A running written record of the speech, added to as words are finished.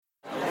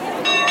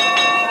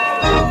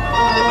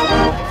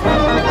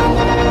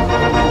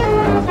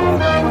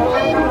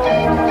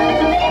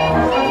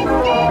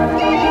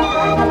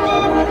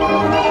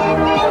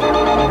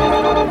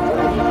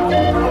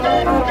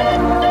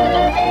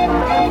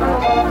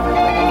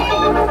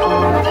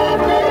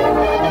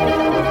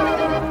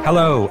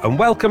Hello and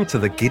welcome to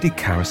the Giddy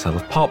Carousel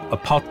of Pop, a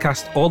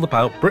podcast all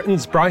about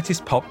Britain's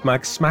brightest pop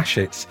mag smash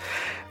hits.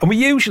 And we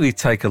usually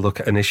take a look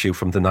at an issue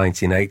from the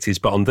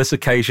 1980s, but on this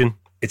occasion,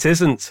 it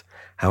isn't.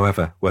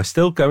 However, we're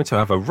still going to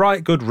have a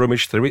right good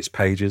rummage through its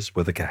pages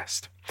with a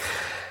guest.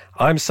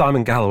 I'm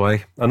Simon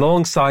Galloway, and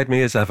alongside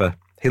me as ever,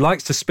 he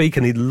likes to speak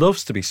and he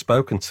loves to be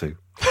spoken to.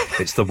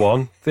 It's the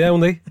one, the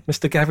only,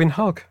 Mr. Gavin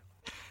Hogg.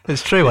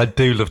 It's true, I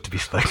do love to be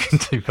spoken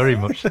to very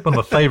much. One of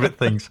my favourite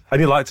things. And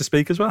you like to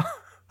speak as well?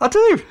 I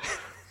do.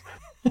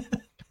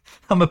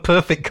 I'm a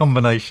perfect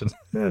combination.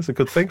 Yeah, it's a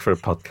good thing for a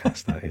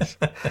podcast, that is.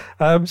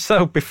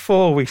 So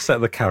before we set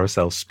the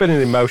carousel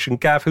spinning in motion,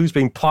 Gav, who's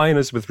been plying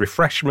us with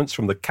refreshments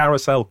from the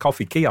Carousel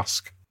Coffee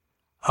Kiosk?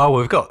 Oh,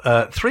 we've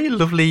got three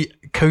lovely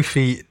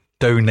Ko-fi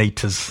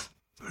donators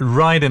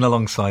riding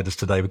alongside us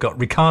today. We've got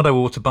Ricardo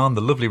Autobahn,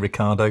 the lovely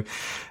Ricardo,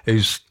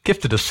 who's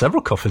gifted us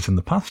several coffees in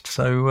the past.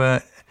 So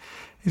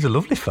he's a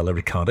lovely fellow,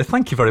 Ricardo.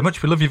 Thank you very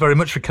much. We love you very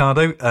much,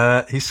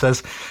 Ricardo. He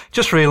says,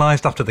 just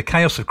realised after the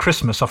chaos of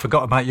Christmas, I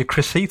forgot about your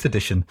Chris Heath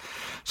edition.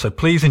 So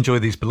please enjoy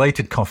these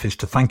belated coffees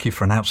to thank you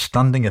for an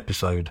outstanding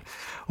episode.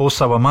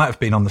 Also, I might have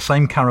been on the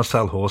same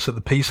carousel horse at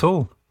the Peace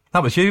Hall.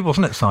 That was you,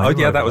 wasn't it, Simon? Oh,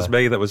 yeah, that was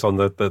me. That was on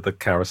the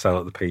carousel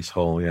at the Peace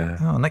Hall, yeah.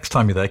 Oh, next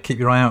time you're there, keep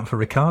your eye out for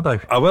Ricardo.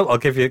 I will. I'll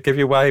give you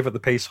a wave at the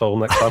Peace Hall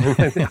next time in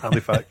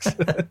Halifax.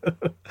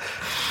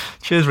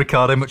 Cheers,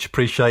 Ricardo. Much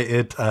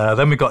appreciated.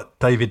 Then we've got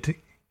David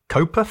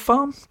Copper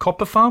Farm.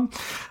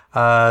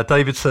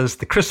 David says,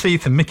 the Chris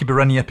Heath and Mickey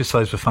Bereni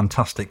episodes were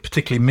fantastic,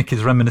 particularly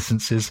Mickey's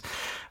reminiscences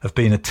of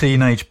being a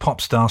teenage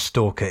pop star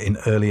stalker in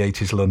early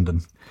 80s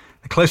London.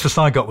 The closest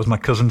I got was my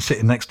cousin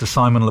sitting next to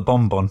Simon Le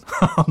Bon Bon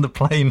on the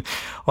plane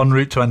en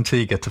route to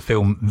Antigua to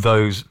film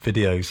those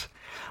videos.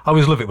 I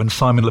always love it when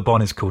Simon Le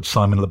Bon is called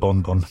Simon Le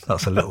Bon Bon.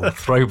 That's a little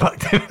throwback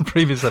to a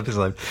previous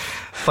episode.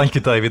 Thank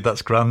you, David.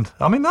 That's grand.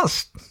 I mean,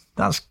 that's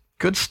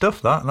good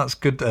stuff, that's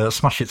good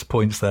smash hits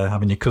points there,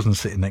 having your cousin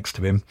sitting next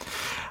to him.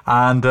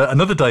 And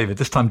another David,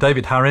 this time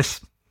David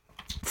Harris,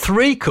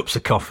 3 cups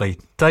of coffee.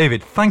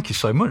 David, thank you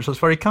so much, that's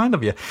very kind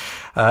of you,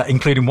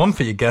 including one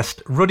for your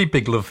guest. Ruddy,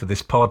 big love for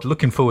this pod,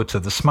 looking forward to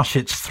the smash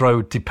hits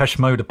throw Depeche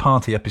Mode a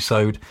party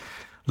episode.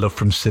 Love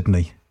from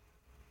Sydney.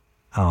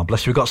 Oh,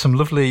 bless you, we've got some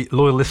lovely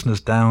loyal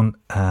listeners down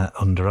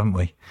under, haven't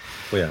we?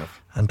 We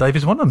have. And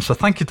David's one of them, so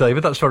thank you,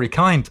 David, that's very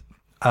kind.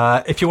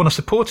 If you want to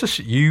support us,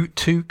 you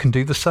too can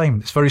do the same.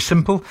 It's very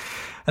simple,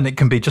 and it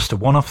can be just a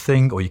one-off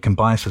thing, or you can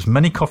buy us as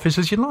many coffees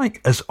as you like,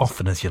 as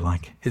often as you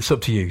like. It's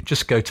up to you.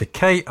 Just go to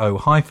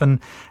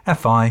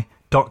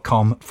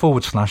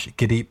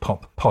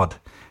ko-fi.com/giddypoppod.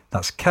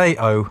 That's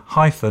ko-fi.com/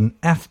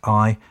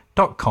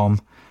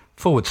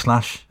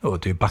 or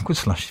do backward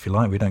slash if you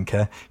like, we don't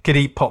care,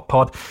 Giddy Pop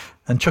Pod,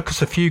 and chuck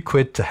us a few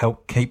quid to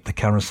help keep the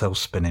carousel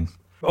spinning.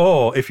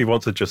 Or if you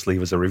want to just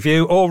leave us a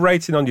review or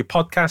rating on your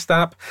podcast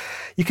app,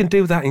 you can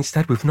do that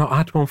instead. We've not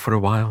had one for a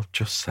while,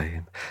 just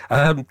saying.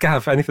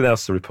 Gav, anything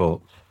else to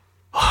report?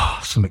 Oh,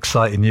 some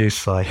exciting news,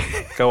 Si.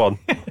 Go on.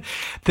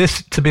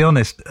 This, to be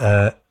honest,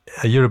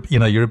 you're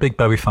a big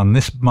Bowie fan.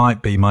 This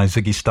might be my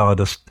Ziggy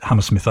Stardust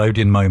Hammersmith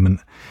Odeon moment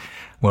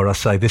where I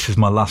say this is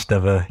my last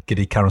ever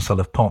Giddy Carousel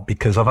of Pop,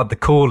 because I've had the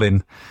call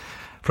in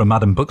from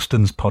Adam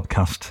Buxton's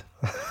podcast.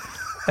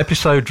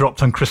 Episode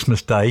dropped on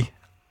Christmas Day.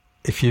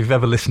 If you've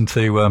ever listened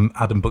to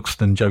Adam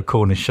Buxton, Joe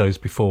Cornish shows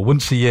before,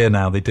 once a year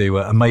now they do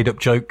a made-up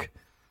joke,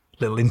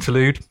 little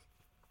interlude,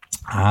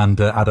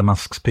 and Adam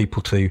asks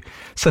people to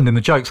send in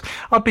the jokes.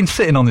 I've been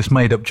sitting on this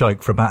made-up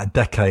joke for about a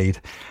decade.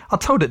 I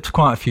told it to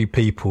quite a few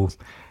people.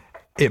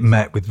 It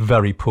met with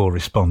very poor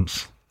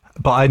response.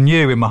 But I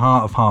knew in my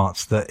heart of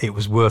hearts that it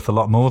was worth a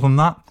lot more than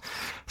that.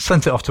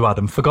 Sent it off to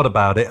Adam, forgot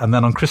about it, and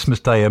then on Christmas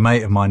Day a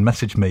mate of mine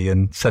messaged me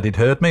and said he'd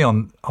heard me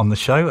on the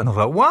show, and I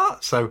thought,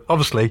 what? So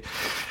obviously,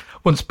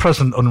 once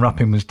present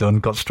unwrapping was done,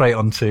 got straight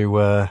onto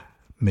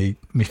me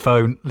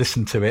phone,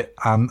 listened to it,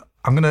 and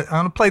I'm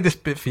gonna play this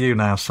bit for you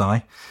now,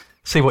 Si.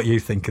 See what you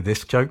think of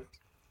this joke.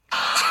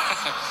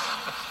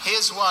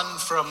 Here's one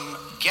from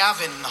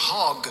Gavin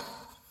Hogg.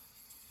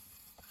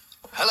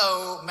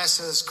 Hello,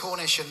 Messrs.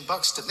 Cornish and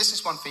Buxton. This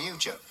is one for you,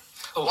 Joe.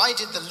 Why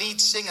did the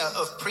lead singer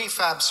of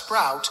Prefab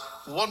Sprout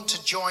want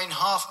to join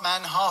Half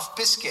Man, Half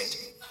Biscuit?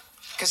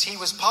 Because he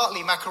was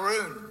partly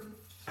macaroon.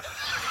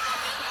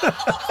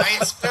 I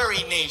mean, it's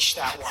very niche,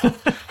 that one.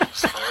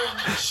 It's very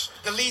niche.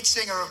 The lead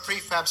singer of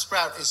Prefab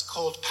Sprout is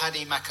called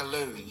Paddy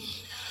McAloon.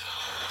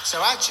 So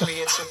actually,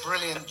 it's a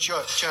brilliant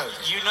joke.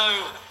 You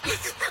know,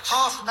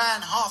 Half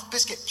man, half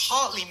biscuit,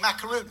 partly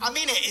macaroon. I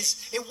mean,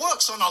 it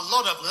works on a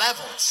lot of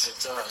levels. it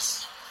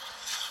does.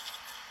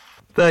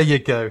 There you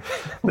go.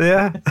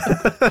 Yeah.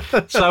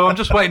 So I'm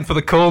just waiting for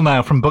the call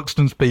now from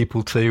Buxton's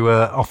people to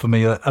offer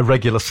me a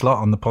regular slot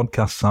on the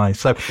podcast side.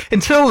 So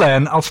until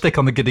then, I'll stick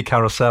on the Giddy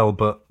Carousel,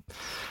 but,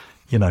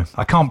 you know,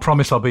 I can't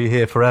promise I'll be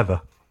here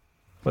forever.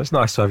 Well, it's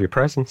nice to have your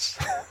presence.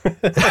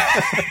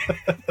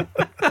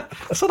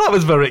 So that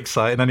was very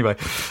exciting. Anyway,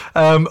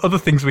 other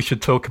things we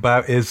should talk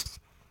about is,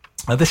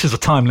 this is a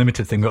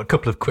time-limited thing. We've got a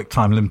couple of quick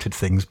time-limited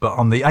things, but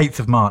on the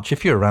 8th of March,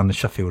 if you're around the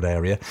Sheffield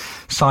area,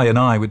 Si and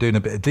I were doing a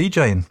bit of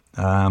DJing.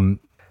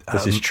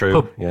 This is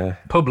true,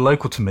 pub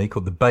local to me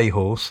called the Bay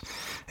Horse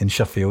in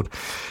Sheffield.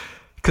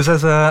 Because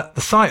there's the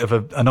site of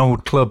an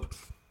old club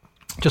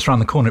just around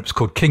the corner. It was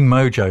called King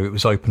Mojo. It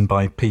was opened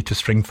by Peter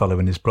Stringfellow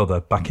and his brother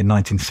back in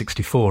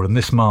 1964. And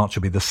this March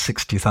will be the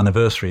 60th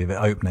anniversary of it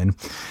opening.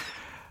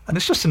 And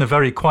it's just in a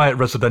very quiet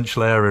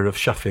residential area of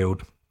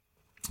Sheffield.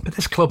 But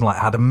this club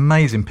had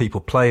amazing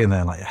people playing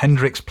there. Like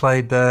Hendrix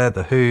played there,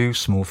 The Who,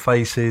 Small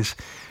Faces,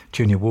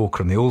 Junior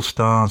Walker and the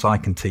All-Stars,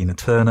 Ike and Tina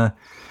Turner.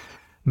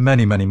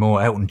 Many, many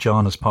more. Elton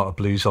John as part of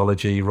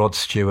Bluesology, Rod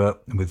Stewart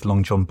with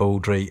Long John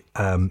Baldry.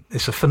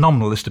 It's a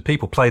phenomenal list of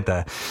people played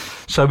there.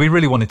 So we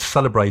really wanted to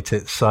celebrate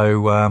it.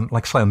 So,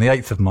 like I say, on the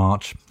 8th of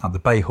March at the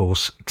Bay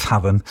Horse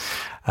Tavern,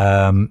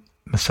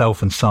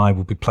 myself and Si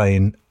will be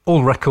playing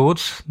all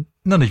records,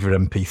 none of your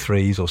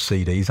MP3s or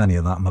CDs, any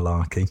of that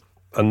malarkey.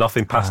 And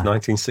nothing past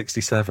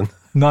 1967.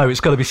 No,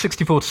 it's got to be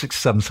 64 to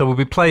 67. So we'll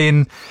be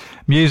playing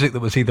music that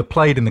was either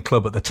played in the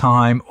club at the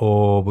time,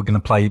 or we're going to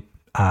play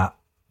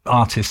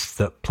artists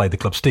that played the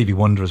club. Stevie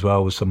Wonder as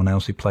well was someone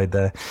else who played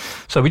there.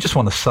 So we just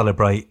want to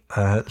celebrate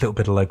a little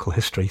bit of local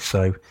history.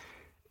 So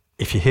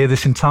if you hear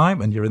this in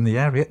time and you're in the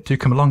area, do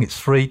come along. It's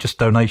free. Just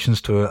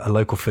donations to a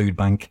local food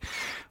bank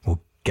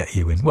will get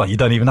you in. Well, you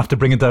don't even have to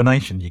bring a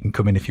donation. You can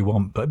come in if you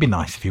want, but it'd be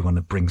nice if you want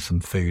to bring some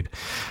food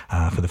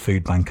for the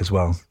food bank as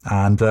well.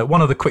 And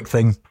one other quick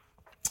thing.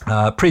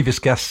 Previous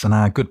guests and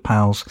our good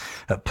pals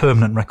at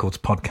Permanent Records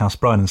Podcast,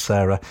 Brian and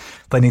Sarah,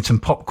 they need some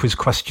pop quiz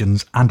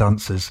questions and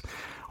answers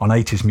on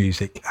 80s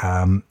music.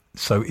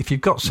 So if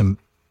you've got some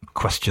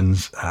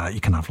questions, you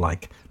can have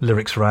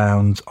lyrics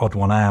rounds, odd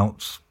one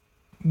outs,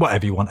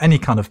 whatever you want, any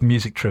kind of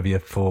music trivia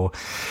for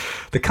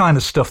the kind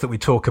of stuff that we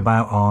talk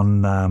about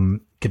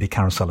on Giddy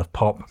Carousel of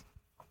Pop,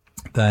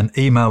 then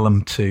email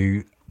them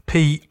to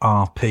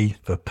PRP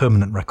for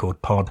Permanent Record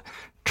Pod,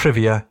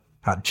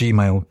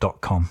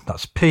 trivia@gmail.com.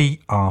 That's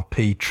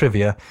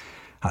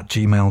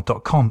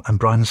PRPtrivia@gmail.com. And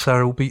Brian and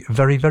Sarah will be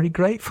very, very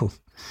grateful.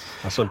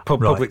 That's some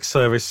public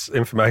service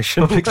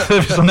information. Public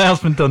service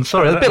announcement done.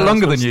 Sorry, a bit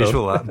longer than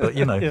usual, that, but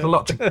a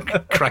lot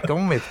to crack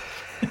on with.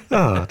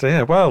 Oh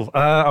dear. Well,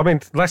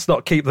 let's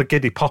not keep the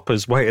giddy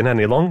poppers waiting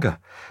any longer.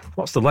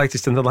 What's the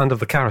latest in the land of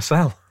the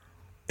carousel?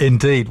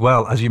 Indeed.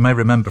 Well, as you may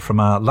remember from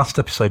our last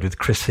episode with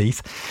Chris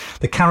Heath,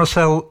 the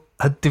carousel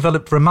had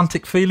developed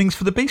romantic feelings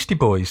for the Beastie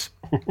Boys.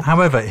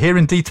 However,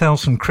 hearing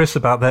details from Chris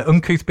about their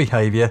uncouth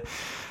behaviour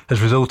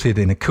has resulted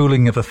in a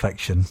cooling of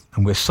affection,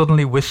 and we're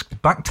suddenly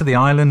whisked back to the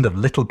island of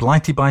Little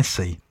Blighty by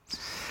Sea.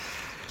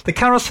 The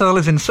carousel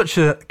is in such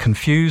a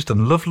confused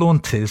and lovelorn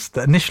tiz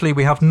that initially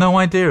we have no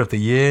idea of the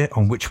year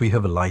on which we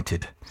have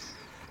alighted.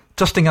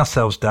 Dusting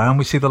ourselves down,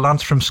 we see the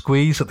lads from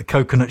Squeeze at the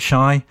Coconut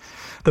Shy,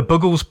 the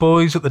Buggles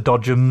boys at the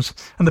Dodgems,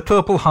 and the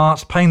Purple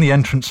Hearts paying the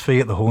entrance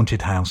fee at the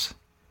Haunted House.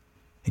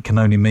 It can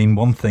only mean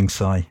one thing,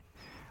 Si.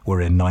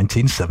 We're in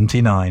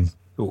 1979.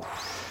 Ooh.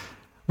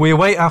 We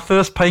await our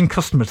first paying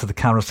customer to the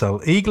carousel,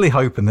 eagerly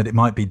hoping that it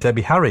might be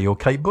Debbie Harry or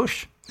Kate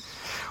Bush.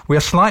 We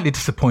are slightly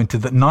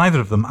disappointed that neither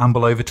of them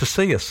amble over to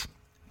see us,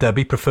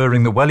 Debbie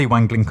preferring the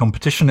welly-wangling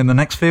competition in the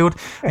next field,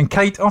 and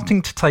Kate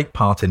opting to take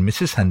part in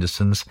Mrs.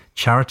 Henderson's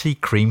charity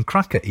cream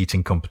cracker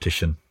eating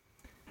competition.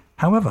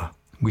 However,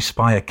 we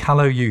spy a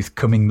callow youth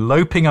coming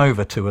loping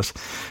over to us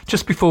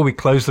just before we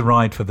close the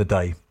ride for the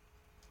day.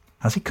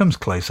 As he comes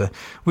closer,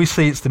 we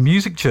see it's the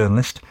music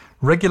journalist,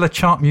 regular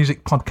chart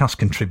music podcast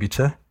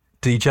contributor,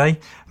 DJ,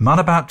 man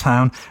about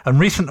town, and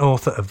recent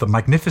author of the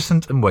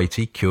magnificent and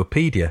weighty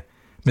Curepedia,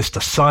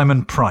 Mr.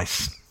 Simon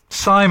Price.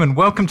 Simon,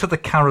 welcome to the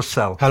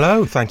carousel.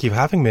 Hello, thank you for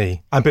having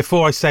me. And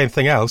before I say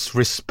anything else,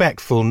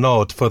 respectful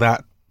nod for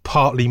that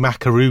partly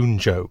macaroon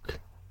joke.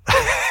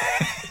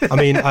 I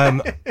mean,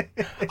 I'm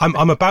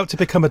about to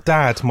become a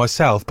dad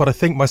myself, but I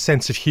think my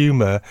sense of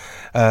humour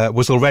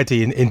was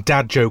already in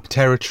dad joke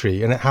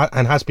territory, and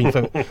has been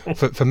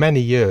for many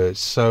years.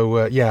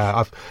 So yeah,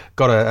 I've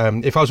got a.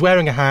 If I was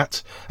wearing a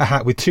hat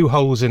with two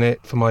holes in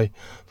it for my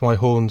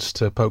horns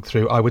to poke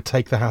through, I would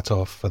take the hat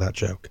off for that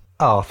joke.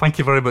 Oh, thank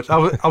you very much. I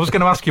was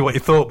going to ask you what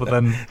you thought, but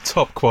then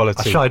top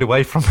quality. I shied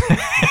away from it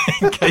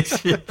in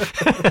case you.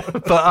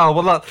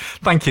 But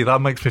thank you.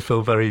 That makes me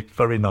feel very,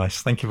 very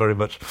nice. Thank you very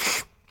much,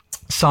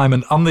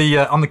 Simon. On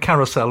the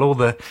carousel, all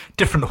the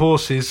different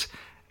horses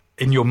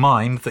in your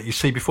mind that you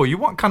see before you.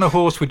 What kind of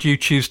horse would you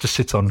choose to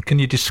sit on? Can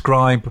you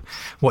describe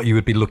what you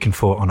would be looking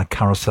for on a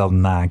carousel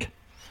nag?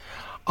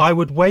 I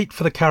would wait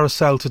for the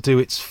carousel to do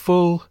its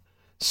full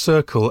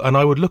circle, and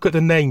I would look at the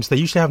names. They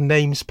usually have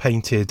names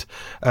painted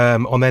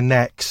on their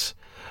necks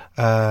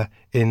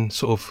in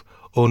sort of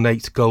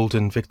ornate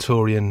golden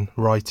Victorian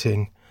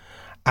writing,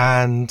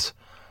 and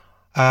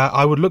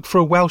I would look for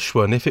a Welsh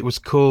one. If it was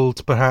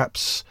called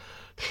perhaps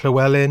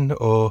Llywelyn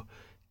or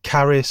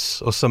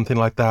Caris or something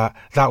like that,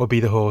 that would be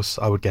the horse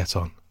I would get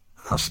on.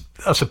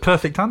 That's a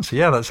perfect answer.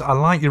 Yeah, I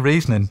like your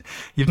reasoning.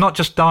 You've not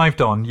just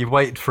dived on, you've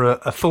waited for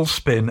a full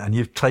spin, and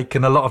you've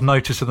taken a lot of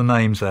notice of the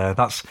names there.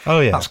 That's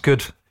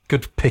good.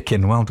 Good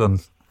picking, well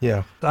done.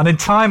 Yeah. And in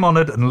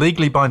time-honoured and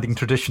legally binding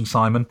tradition,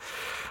 Simon,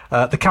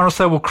 the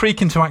carousel will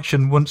creak into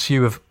action once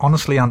you have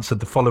honestly answered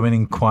the following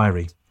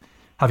inquiry.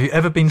 Have you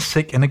ever been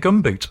sick in a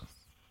gumboot?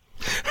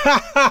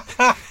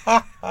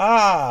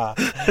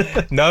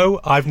 No,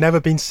 I've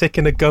never been sick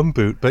in a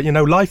gumboot, but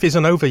life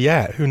isn't over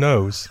yet. Who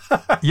knows?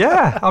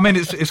 Yeah, I mean,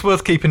 it's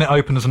worth keeping it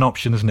open as an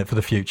option, isn't it, for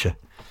the future?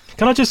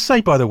 Can I just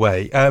say, by the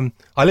way,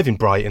 I live in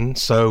Brighton,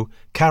 so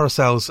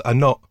carousels are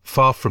not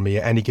far from me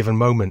at any given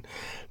moment.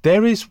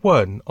 There is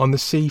one on the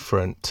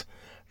seafront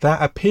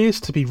that appears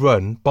to be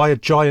run by a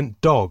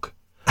giant dog.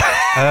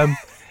 I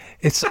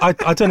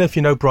don't know if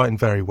you know Brighton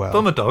very well.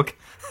 I'm a dog.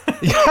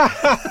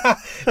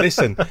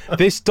 Listen,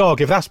 this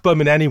dog, if that's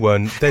bumming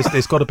anyone,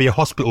 there's got to be a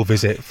hospital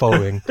visit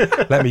following.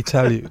 Let me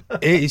tell you,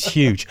 it is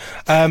huge.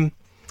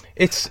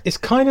 It's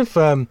kind of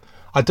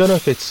I don't know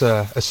if it's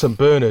a St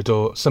Bernard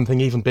or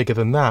something even bigger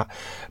than that,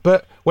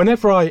 but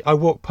whenever I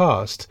walk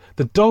past,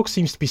 the dog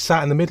seems to be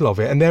sat in the middle of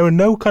it, and there are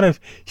no kind of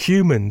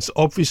humans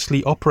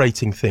obviously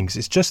operating things.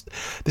 It's just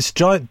this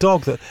giant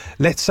dog that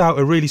lets out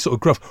a really sort of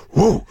gruff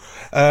whoo.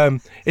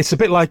 It's a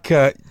bit like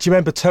do you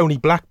remember Tony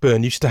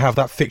Blackburn used to have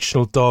that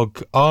fictional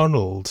dog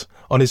Arnold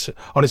on his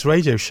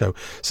radio show?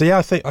 So yeah,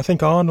 I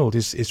think Arnold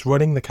is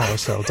running the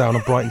carousel down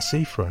on Brighton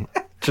seafront.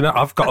 Do you know,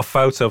 I've got a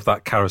photo of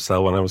that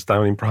carousel when I was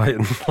down in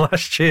Brighton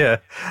last year.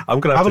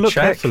 I'm going to have to a look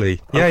check. carefully.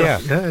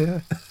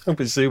 Yeah. I'll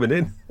be zooming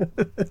in.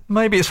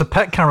 Maybe it's a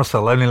pet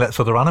carousel, only lets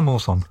other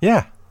animals on.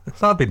 Yeah.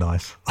 That'd be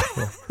nice.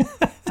 Yeah.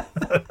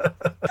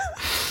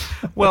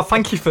 Well,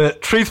 thank you for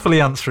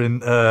truthfully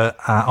answering our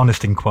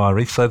honest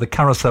inquiry. So the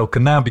carousel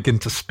can now begin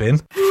to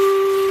spin.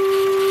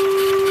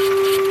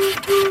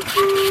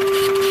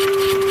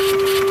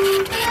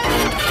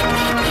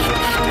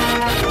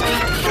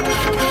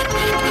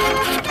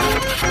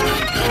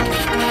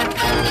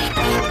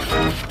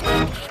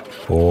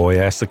 Oh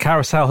yes, the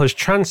carousel has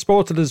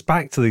transported us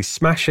back to the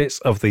smash hits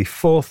of the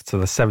 4th to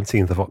the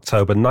 17th of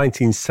October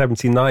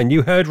 1979.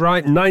 You heard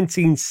right,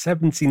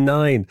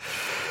 1979.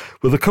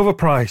 With a cover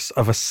price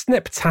of a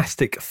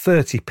sniptastic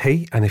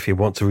 30p, and if you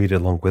want to read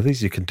along with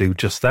us, you can do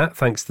just that,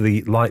 thanks to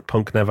the Light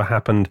Punk Never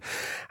Happened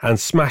and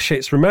Smash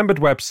Hits Remembered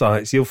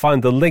websites. You'll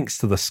find the links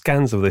to the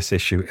scans of this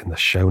issue in the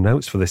show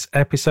notes for this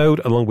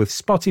episode, along with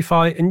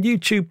Spotify and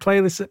YouTube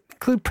playlists that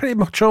include pretty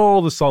much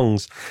all the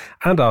songs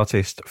and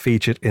artists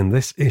featured in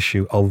this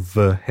issue of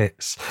The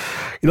Hits.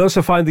 You'll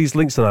also find these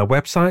links on our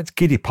website,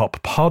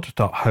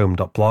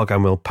 giddypoppod.home.blog,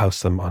 and we'll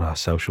post them on our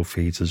social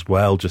feeds as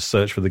well. Just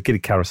search for the Giddy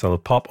Carousel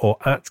of Pop or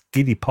at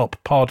Giddy Pop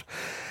Pod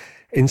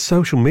in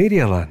social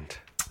media land.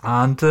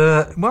 And,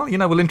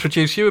 we'll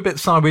introduce you a bit,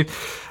 Si.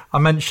 I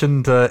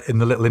mentioned in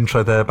the little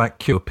intro there about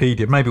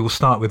Curepedia. Maybe we'll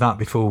start with that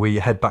before we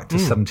head back to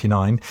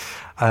 79.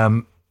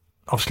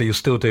 Obviously, you're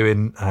still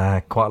doing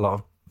quite a lot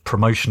of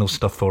promotional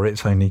stuff for it.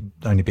 It's only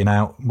been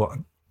out,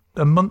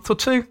 a month or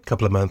two?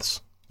 Couple of months.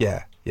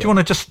 Yeah. Do you want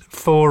to just,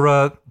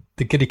 for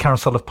the Giddy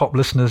Carousel of Pop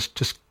listeners,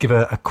 just give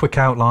a quick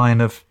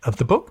outline of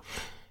the book?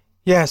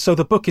 Yeah, so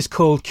the book is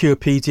called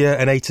Curepedia,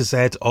 an A to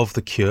Z of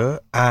the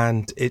Cure,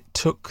 and it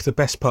took the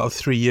best part of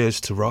 3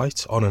 years to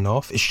write, on and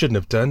off. It shouldn't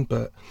have done,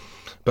 but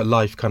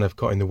life kind of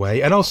got in the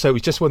way. And also, it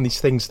was just one of these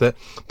things that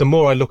the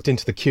more I looked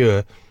into the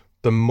Cure,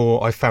 the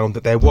more I found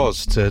that there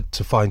was to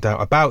find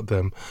out about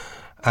them.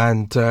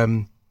 And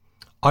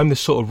I'm the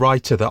sort of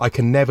writer that I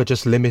can never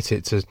just limit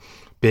it to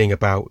being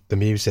about the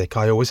music.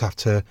 I always have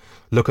to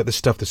look at the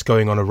stuff that's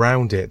going on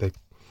around it, the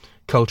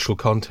cultural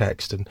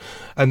context, and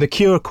the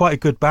Cure are quite a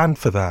good band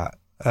for that,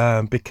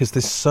 because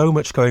there's so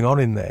much going on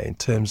in there in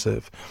terms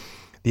of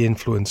the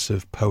influence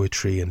of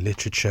poetry and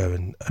literature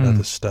and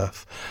other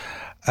stuff.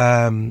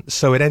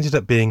 So it ended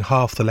up being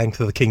half the length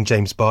of the King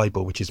James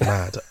Bible, which is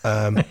mad.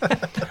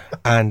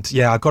 And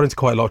yeah, I got into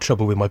quite a lot of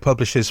trouble with my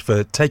publishers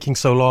for taking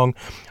so long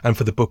and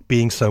for the book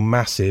being so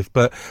massive,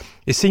 but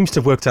it seems to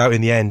have worked out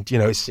in the end.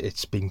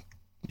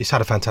 It's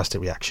had a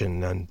fantastic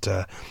reaction, and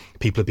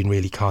people have been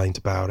really kind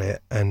about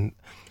it, and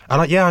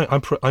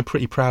I'm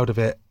pretty proud of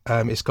it.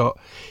 It's got,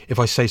 if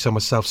I say so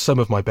myself, some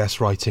of my best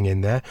writing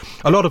in there.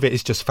 A lot of it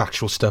is just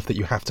factual stuff that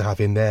you have to have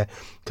in there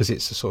because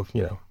it's a sort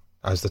of,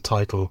 as the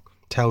title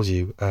tells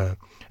you,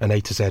 an A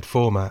to Z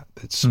format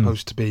that's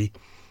supposed to be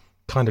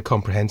kind of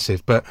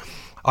comprehensive. But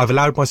I've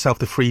allowed myself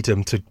the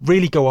freedom to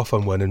really go off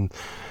on one and,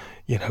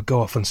 go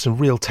off on some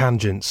real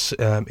tangents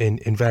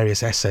in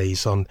various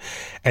essays on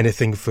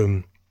anything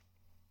from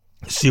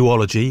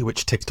zoology,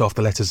 which ticked off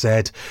the letter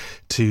Z,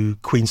 to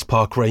Queen's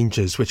Park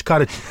Rangers, which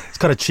it's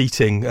kind of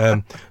cheating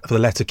for the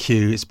letter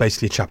Q. It's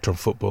basically a chapter on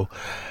football.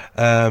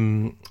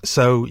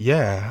 So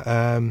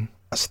yeah,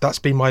 that's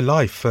been my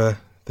life.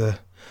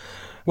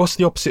 What's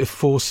the opposite of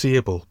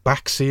foreseeable?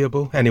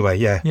 Backseeable? Anyway,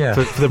 yeah.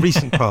 For the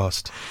recent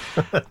past.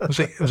 Was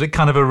it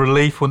kind of a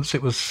relief once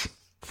it was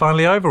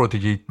finally over, or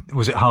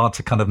was it hard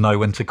to kind of know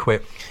when to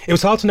quit? It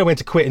was hard to know when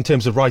to quit in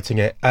terms of writing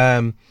it.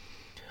 That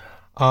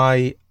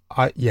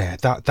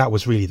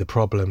was really the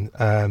problem.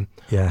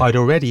 I'd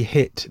already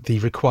hit the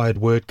required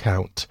word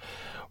count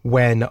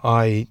when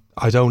I'd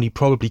only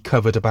probably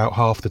covered about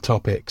half the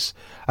topics,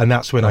 and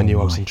that's when I knew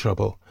I was in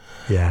trouble.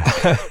 Yeah.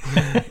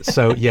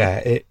 So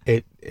yeah,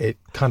 it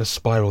kind of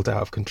spiraled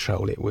out of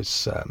control. It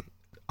was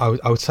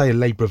I would say a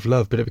labour of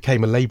love, but it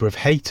became a labour of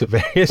hate at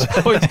various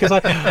points because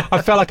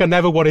I felt like I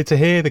never wanted to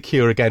hear The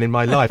Cure again in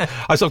my life.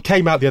 I sort of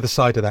came out the other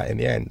side of that in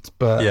the end,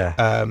 but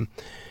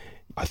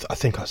I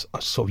think I was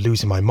sort of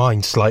losing my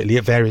mind slightly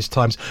at various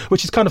times,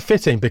 which is kind of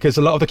fitting because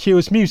a lot of The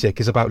Cure's music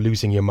is about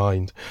losing your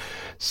mind.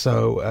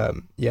 So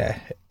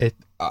it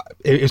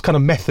was kind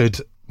of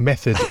method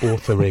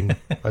authoring,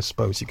 I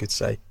suppose you could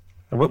say.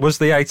 Was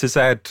the A to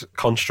Z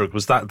construct,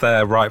 was that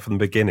there right from the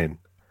beginning?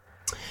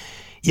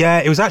 Yeah,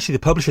 it was actually the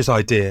publisher's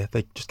idea.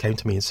 They just came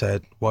to me and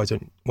said, "Why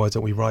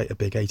don't we write a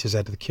big A to Z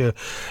of The Cure?"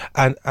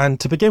 And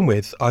to begin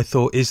with, I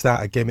thought, is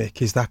that a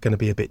gimmick? Is that going to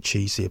be a bit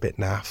cheesy, a bit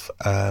naff?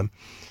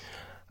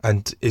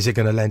 And is it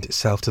going to lend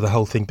itself to the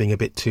whole thing being a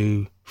bit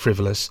too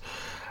frivolous?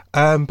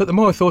 But the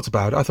more I thought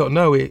about it, I thought,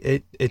 no,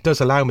 it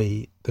does allow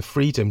me the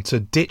freedom to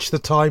ditch the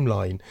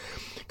timeline,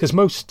 because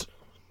most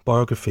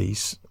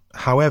biographies,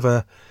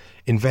 however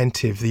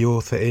inventive the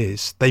author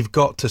is, they've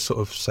got to sort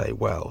of say,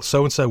 well,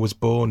 so-and-so was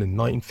born in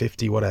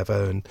 1950,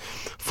 whatever, and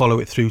follow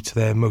it through to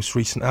their most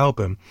recent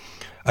album.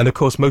 And of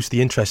course, most of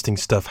the interesting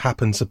stuff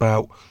happens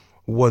about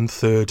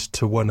 1/3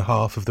 to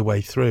 1/2 of the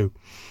way through.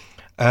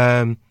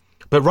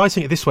 But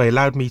writing it this way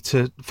allowed me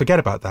to forget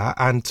about that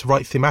and to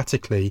write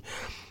thematically.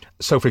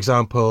 So, for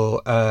example,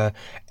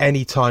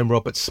 any time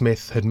Robert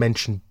Smith had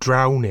mentioned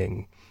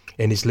drowning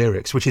in his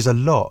lyrics, which is a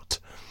lot,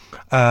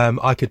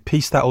 I could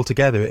piece that all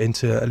together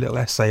into a little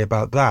essay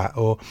about that,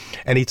 or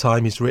any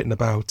time he's written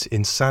about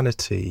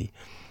insanity.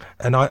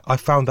 And I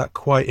found that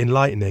quite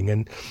enlightening,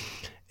 and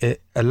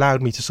it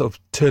allowed me to sort of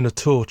turn a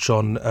torch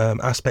on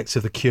aspects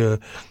of The Cure,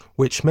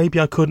 which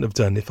maybe I couldn't have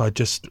done if I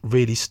just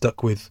really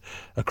stuck with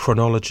a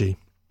chronology.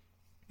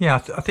 Yeah,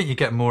 I think you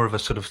get more of a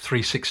sort of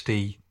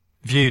 360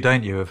 view,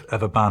 don't you,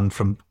 of a band,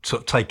 from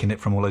sort of taking it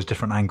from all those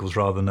different angles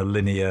rather than a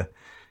linear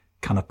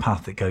kind of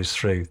path that goes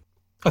through.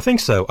 I think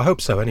so. I hope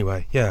so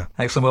anyway, yeah.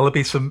 Excellent. Well, there'll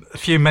be a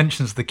few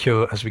mentions of The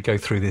Cure as we go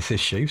through this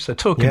issue. So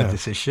talking of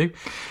this issue,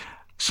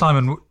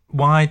 Simon,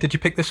 why did you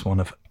pick this one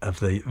of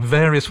the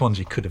various ones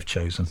you could have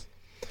chosen?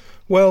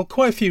 Well,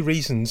 quite a few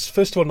reasons.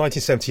 First of all,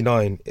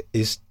 1979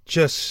 is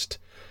just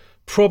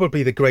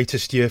probably the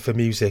greatest year for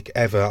music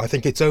ever. I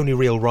think its only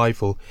real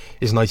rival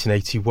is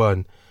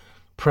 1981.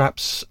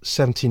 Perhaps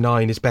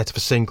 79 is better for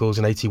singles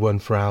and 81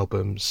 for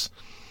albums.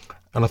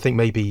 And I think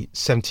maybe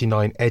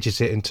 79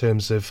 edges it in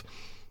terms of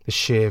the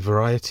sheer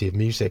variety of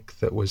music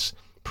that was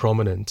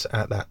prominent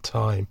at that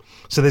time.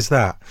 So there's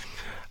that.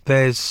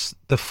 There's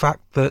the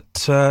fact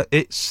that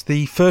it's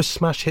the first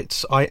smash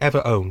hits I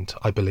ever owned,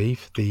 I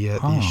believe, the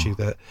issue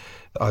that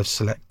I've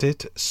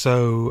selected.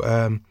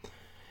 So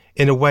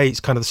in a way, it's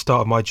kind of the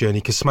start of my journey,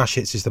 because Smash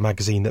Hits is the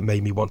magazine that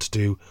made me want to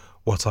do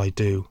what I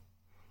do.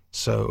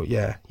 So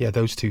yeah,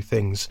 those two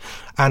things.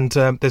 And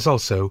there's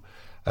also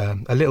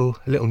a little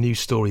news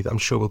story that I'm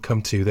sure we'll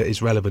come to that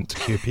is relevant to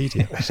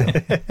Curepedia. So,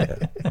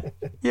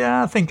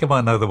 yeah, I think I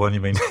might know the one you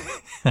mean.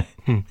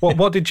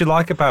 What did you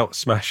like about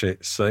Smash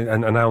Hits,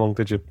 and how long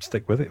did you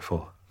stick with it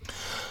for?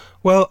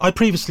 Well, I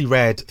previously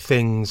read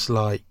things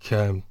like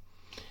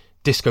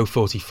Disco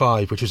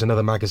 45, which was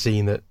another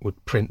magazine that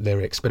would print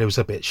lyrics, but it was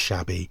a bit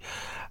shabby.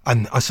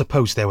 And I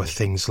suppose there were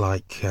things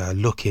like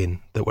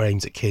Look-In that were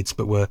aimed at kids,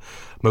 but were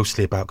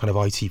mostly about kind of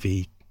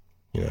ITV,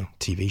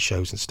 TV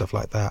shows and stuff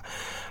like that.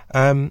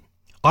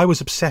 I was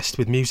obsessed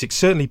with music,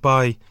 certainly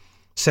by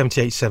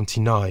 78,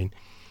 79.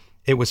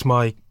 It was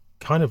my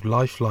kind of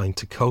lifeline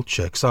to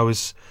culture,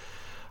 because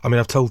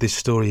I've told this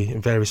story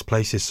in various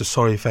places, so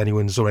sorry if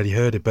anyone's already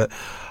heard it, but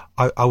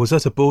I was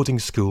at a boarding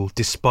school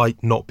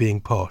despite not being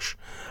posh,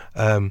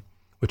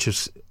 which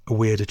was a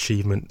weird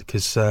achievement,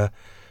 because I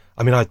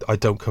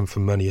don't come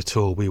from money at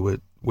all. We were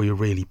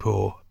really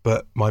poor,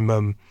 but my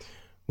mum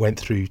went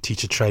through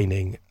teacher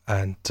training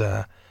and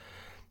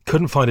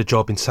couldn't find a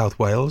job in South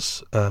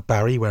Wales,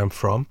 Barry, where I'm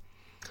from,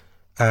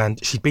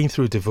 and she'd been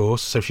through a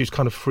divorce, so she was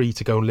kind of free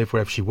to go and live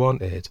wherever she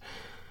wanted,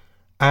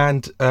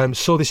 and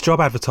saw this job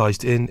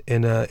advertised in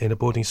a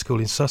boarding school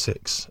in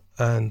Sussex,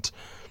 and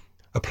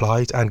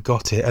applied and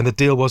got it. And the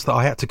deal was that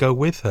I had to go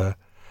with her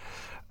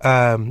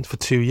for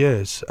 2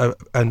 years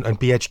and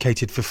be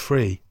educated for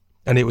free.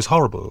 And it was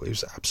horrible. It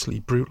was absolutely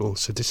brutal,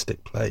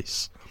 sadistic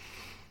place,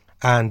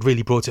 and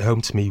really brought it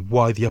home to me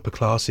why the upper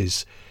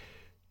classes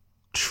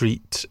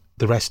treat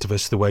the rest of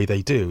us the way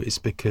they do. It's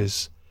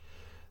because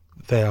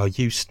they are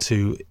used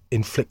to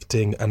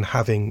inflicting and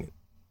having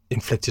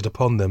inflicted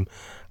upon them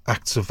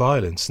acts of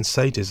violence and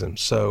sadism.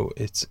 So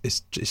it's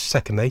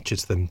second nature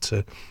to them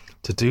to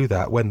do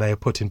that when they are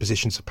put in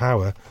positions of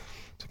power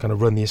to kind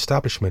of run the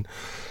establishment.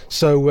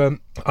 So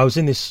I was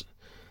in this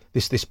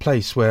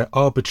place where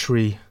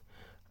arbitrary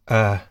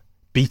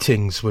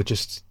beatings were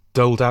just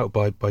doled out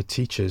by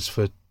teachers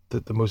for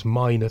the most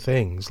minor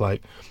things,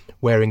 like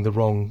wearing the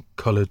wrong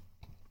coloured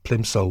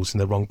plimsolls in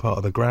the wrong part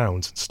of the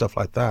ground and stuff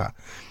like that,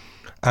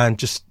 and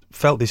just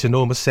felt this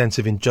enormous sense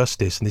of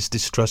injustice and this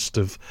distrust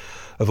of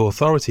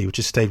authority, which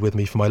has stayed with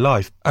me for my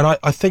life. And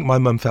I think my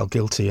mum felt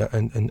guilty,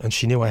 and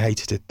she knew I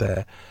hated it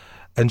there,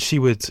 and she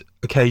would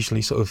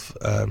occasionally sort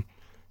of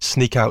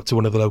sneak out to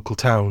one of the local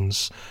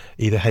towns,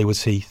 either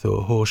Haywards Heath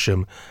or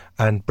Horsham,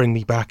 and bring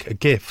me back a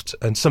gift.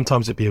 And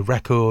sometimes it'd be a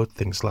record,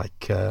 things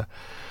like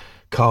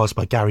Cars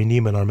by Gary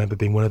Newman, I remember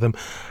being one of them.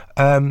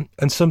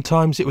 And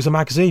sometimes it was a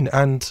magazine.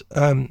 And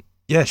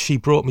she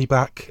brought me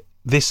back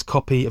this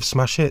copy of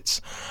Smash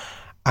Hits.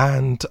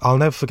 And I'll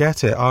never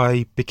forget it.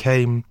 I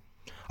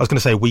was going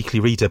to say a weekly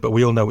reader, but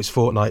we all know it's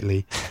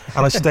fortnightly.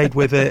 And I stayed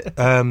with it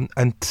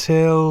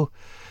until,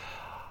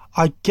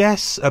 I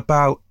guess,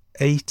 about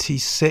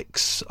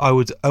 86. I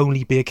would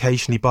only be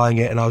occasionally buying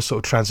it, and I was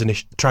sort of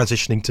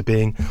transitioning to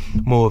being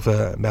more of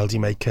a Melody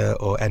Maker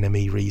or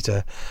NME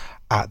reader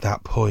at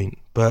that point.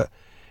 But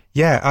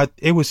yeah,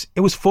 it was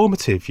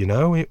formative, you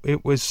know.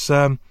 It was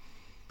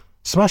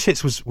Smash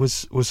Hits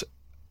was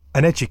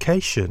an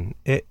education.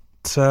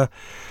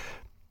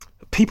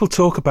 People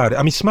talk about it.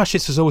 I mean, Smash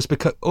Hits has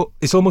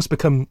almost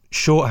become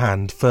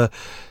shorthand for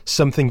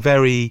something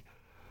very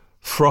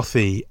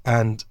frothy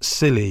and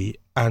silly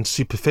and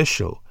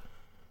superficial.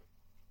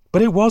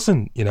 But it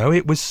wasn't, you know.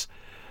 It was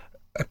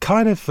a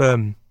kind of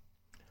a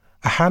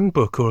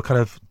handbook or a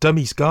kind of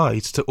dummy's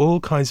guide to all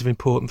kinds of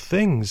important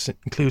things,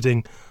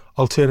 including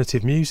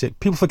alternative music.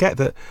 People forget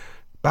that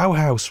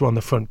Bauhaus were on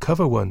the front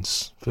cover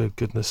once, for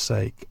goodness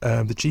sake.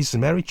 The Jesus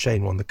and Mary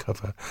chain were on the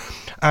cover.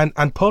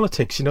 And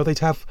politics, you know, they'd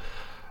have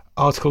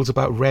articles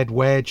about Red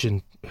Wedge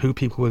and who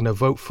people were going to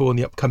vote for in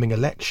the upcoming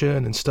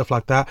election and stuff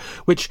like that,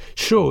 which,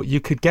 sure, you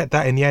could get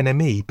that in the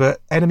NME,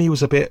 but NME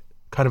was a bit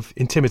kind of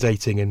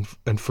intimidating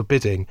and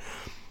forbidding.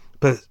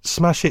 But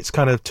Smash Hits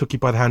kind of took you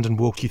by the hand and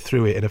walked you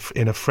through it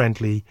in a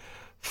friendly,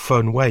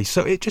 fun way.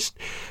 So it just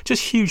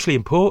hugely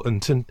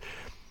important. And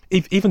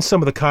even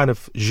some of the kind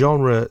of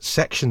genre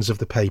sections of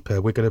the paper,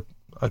 we're going to,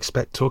 I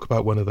expect, talk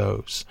about one of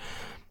those,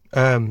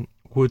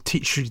 would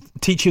teach you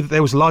that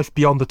there was life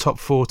beyond the top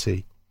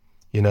 40.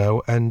 You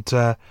know, and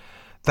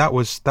that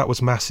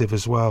was massive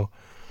as well.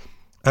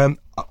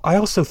 I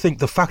also think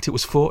the fact it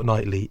was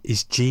fortnightly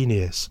is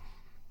genius.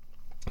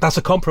 That's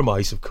a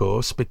compromise, of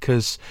course,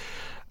 because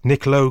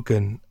Nick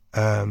Logan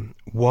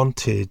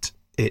wanted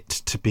it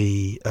to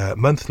be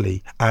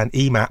monthly, and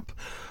EMAP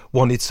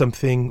wanted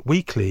something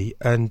weekly,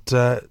 and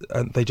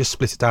they just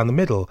split it down the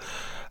middle.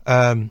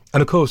 And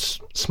of course,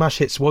 Smash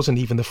Hits wasn't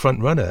even the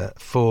front runner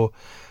for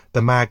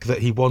the mag that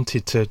he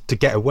wanted to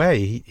get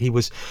away. He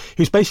was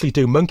basically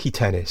doing monkey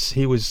tennis.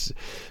 He was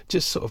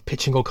just sort of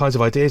pitching all kinds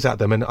of ideas at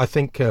them, and I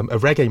think a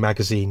reggae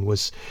magazine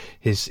was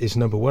his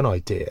number one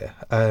idea,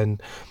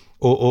 and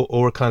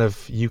or a kind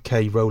of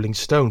UK Rolling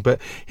Stone. But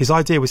his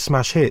idea with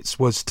Smash Hits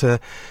was to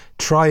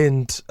try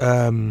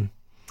and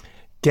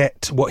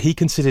get what he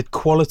considered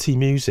quality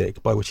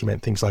music, by which he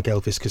meant things like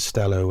Elvis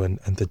Costello and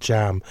The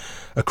Jam,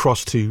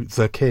 across to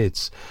the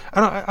kids.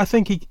 And I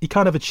think he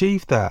kind of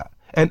achieved that.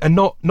 And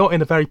not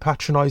in a very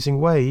patronising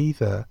way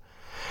either.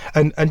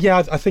 And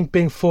yeah, I think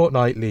being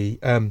fortnightly,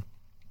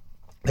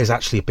 there's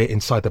actually a bit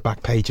inside the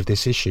back page of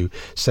this issue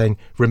saying,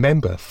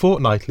 remember,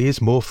 fortnightly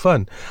is more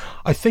fun.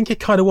 I think it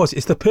kind of was.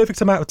 It's the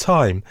perfect amount of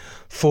time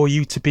for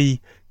you to be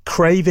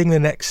craving the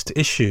next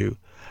issue,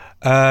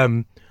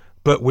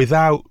 but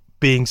without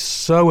being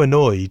so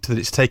annoyed that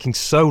it's taking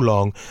so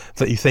long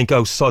that you think,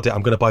 oh, sod it,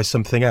 I'm going to buy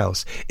something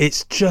else.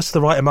 It's just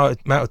the right amount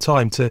of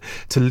time to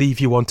leave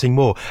you wanting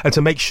more, and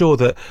to make sure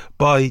that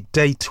by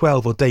day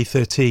 12 or day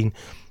 13,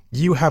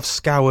 you have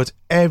scoured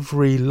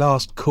every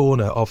last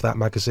corner of that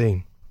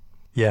magazine.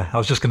 Yeah, I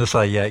was just going to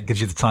say, yeah, it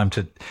gives you the time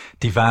to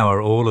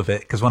devour all of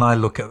it. Because when I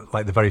look at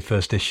like the very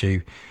first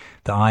issue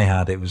that I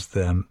had, it was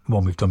the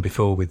one we've done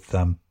before with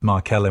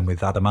Mark Ellen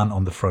with Adamant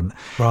on the front.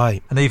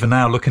 Right. And even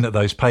now, looking at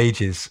those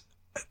pages,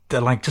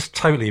 they're like just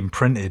totally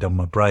imprinted on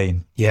my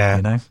brain. Yeah,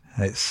 you know,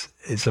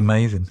 it's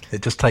amazing.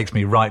 It just takes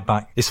me right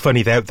back. It's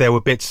funny. There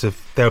were bits of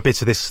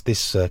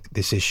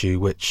this issue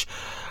which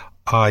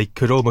I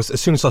could almost,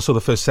 as soon as I saw the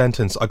first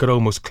sentence, I could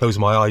almost close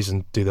my eyes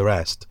and do the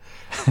rest.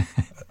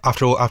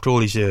 after all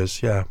these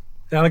years, yeah.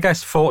 Yeah, and I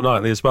guess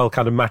fortnightly as well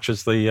kind of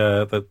matches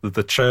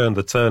the churn,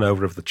 the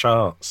turnover of the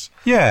charts.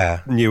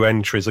 Yeah, new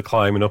entries are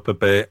climbing up a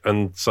bit,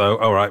 and so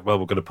all right, well,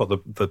 we're going to put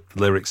the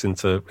lyrics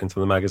into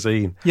the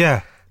magazine.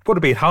 Yeah. Would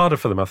have been harder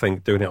for them, I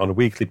think, doing it on a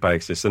weekly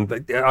basis.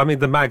 And I mean,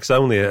 the mag's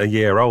only a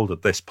year old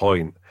at this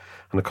point,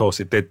 and of course,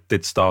 it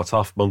did start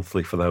off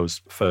monthly for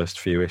those first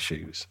few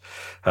issues,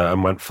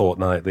 and went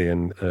fortnightly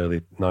in early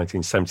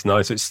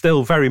 1979. So it's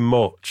still very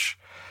much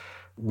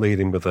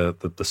leading with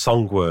the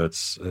song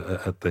words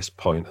at this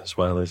point as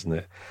well, isn't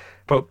it?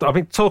 But I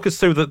mean, talk us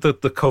through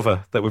the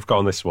cover that we've got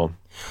on this one.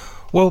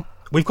 Well,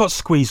 we've got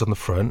Squeeze on the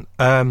front.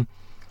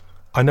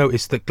 I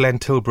noticed that Glenn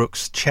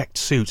Tilbrook's checked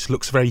suit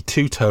looks very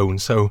two-tone,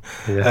 so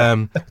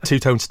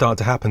two-tone's starting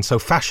to happen. So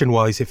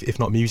fashion-wise, if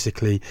not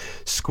musically,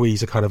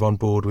 Squeeze are kind of on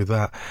board with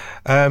that.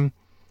 And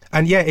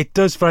yeah, it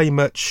does very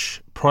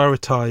much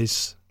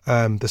prioritise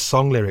the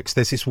song lyrics.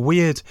 There's this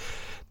weird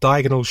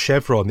diagonal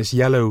chevron, this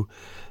yellow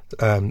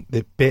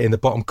the bit in the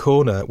bottom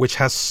corner, which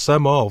has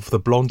some of the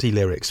Blondie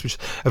lyrics, which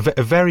is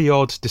a very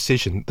odd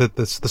decision.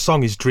 The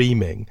song is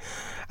Dreaming,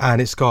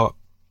 and it's got...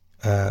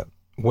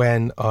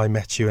 when I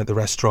met you at the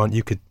restaurant,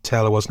 you could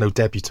tell I was no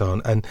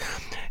debutante, and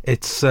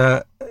it's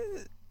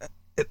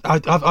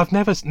I've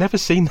never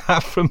seen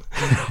that from.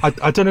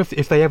 I don't know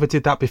if they ever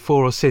did that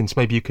before or since.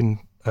 Maybe you can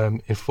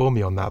inform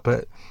me on that.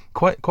 But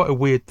quite a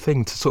weird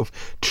thing to sort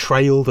of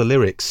trail the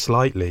lyrics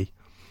slightly.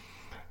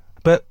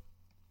 But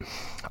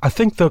I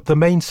think the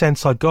main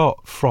sense I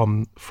got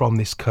from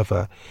this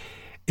cover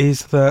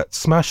is that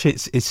Smash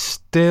Hits is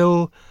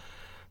still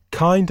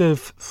kind of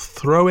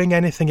throwing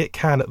anything it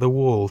can at the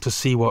wall to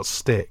see what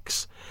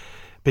sticks,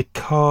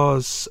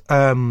 because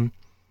the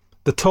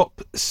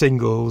top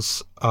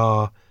singles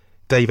are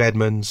Dave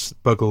Edmunds,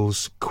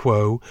 Buggles,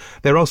 Quo.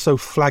 They're also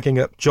flagging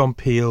up John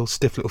Peel,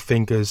 Stiff Little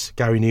Fingers,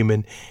 Gary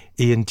Newman,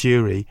 Ian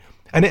Dury.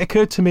 And it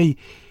occurred to me,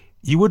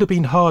 you would have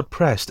been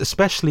hard-pressed,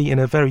 especially in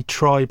a very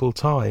tribal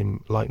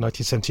time like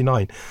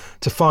 1979,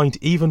 to find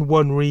even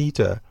one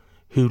reader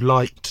who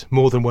liked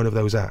more than one of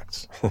those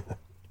acts.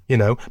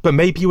 But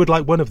maybe you would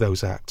like one of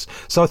those acts.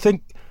 So I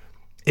think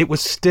it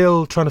was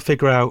still trying to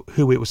figure out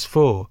who it was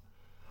for.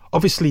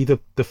 Obviously,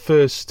 the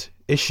first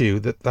issue,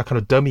 that kind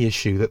of dummy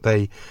issue that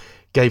they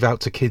gave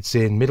out to kids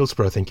in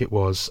Middlesbrough, I think it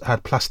was,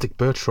 had Plastic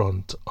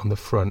Bertrand on the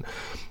front.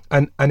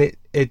 And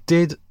it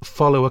did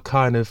follow a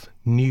kind of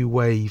new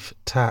wave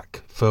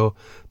tack for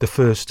the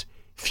first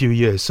few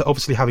years. So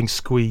obviously having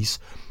Squeeze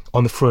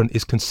on the front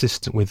is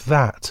consistent with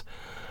that.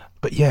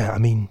 But yeah, I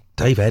mean,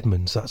 Dave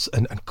Edmunds,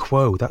 and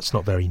Quo, that's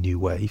not very new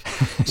wave.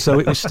 So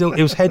it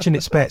was hedging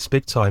its bets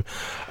big time.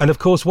 And of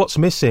course, what's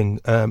missing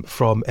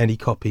from any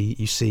copy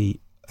you see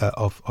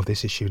of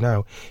this issue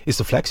now is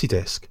the flexi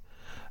disc,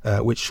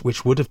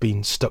 which would have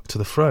been stuck to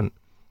the front,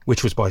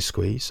 which was by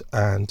Squeeze,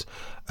 and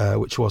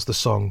which was the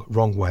song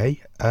Wrong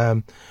Way.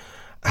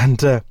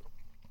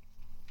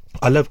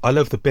 I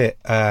love the bit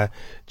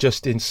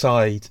just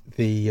inside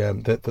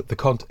in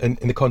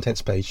the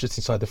contents page, just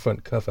inside the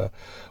front cover,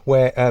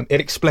 where it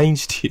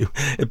explains to you,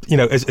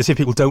 as if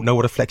people don't know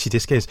what a flexi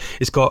disc is.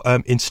 It's got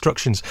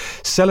instructions: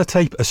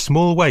 sellotape a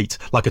small weight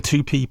like a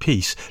 2p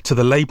piece to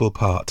the label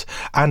part,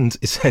 and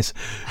it says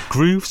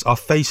grooves are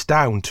face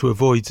down to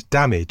avoid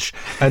damage.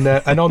 And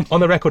on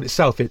the record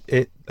itself,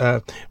 it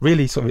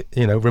really sort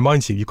of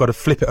reminds you've got to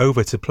flip it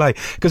over to play,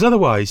 because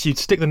otherwise you'd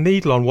stick the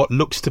needle on what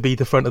looks to be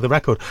the front of the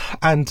record,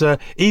 and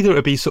either it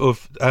would be sort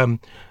of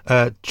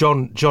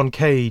John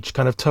Cage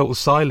kind of Total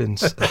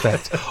Silence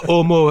effect,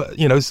 or more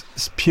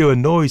pure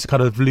noise,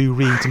 kind of Lou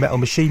Reed Metal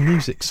Machine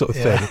music sort of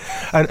thing.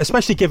 And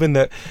especially given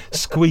that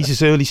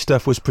Squeeze's early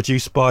stuff was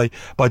produced by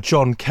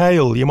John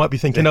Cale, you might be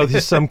thinking, this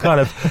is some kind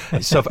of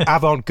sort of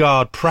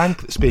avant-garde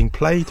prank that's being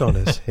played on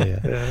us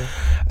here.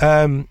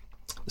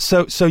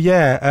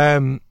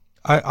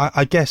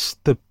 I guess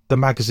the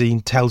magazine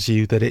tells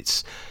you that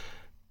it's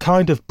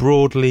kind of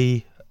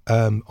broadly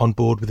on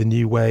board with the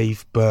new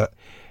wave, but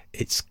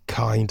it's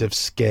kind of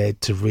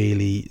scared to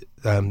really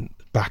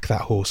back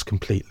that horse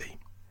completely.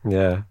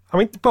 Yeah. I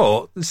mean,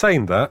 but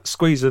saying that,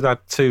 Squeeze had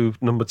two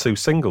number 2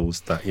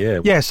 singles that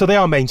year. Yeah, so they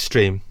are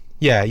mainstream.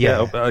 Yeah.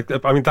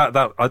 I mean,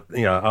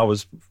 I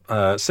was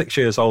 6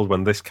 years old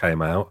when this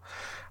came out,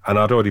 and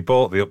I'd already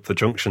bought the Up the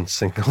Junction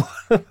single.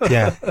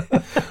 Yeah,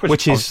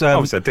 which is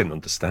obviously I didn't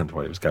understand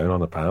what it was going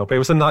on about, but it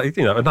was a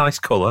nice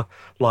colour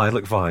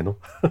lilac vinyl.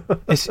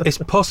 It's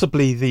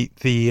possibly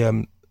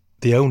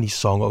the only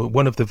song, or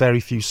one of the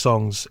very few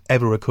songs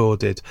ever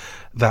recorded,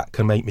 that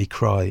can make me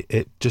cry.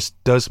 It just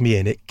does me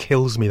in. It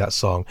kills me, that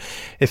song.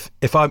 If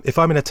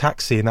I'm in a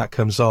taxi and that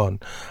comes on,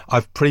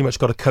 I've pretty much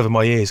got to cover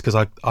my ears,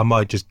 because I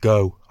might just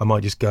go.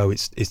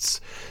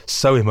 It's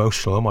so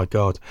emotional. Oh my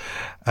God.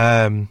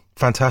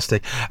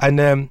 Fantastic.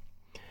 And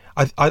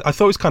I thought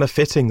it was kind of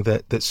fitting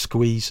that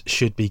Squeeze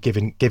should be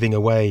giving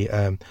away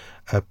a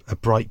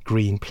bright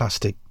green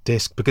plastic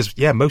disc, because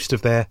most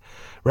of their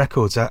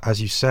records,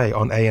 as you say,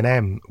 on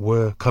A&M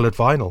were coloured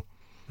vinyl,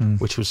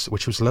 which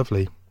was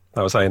lovely.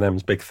 That was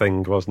A&M's big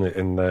thing, wasn't it,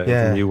 in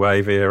the new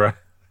wave era?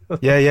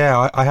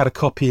 Yeah. I had a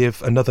copy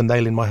of Another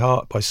Nail in My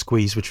Heart by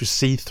Squeeze, which was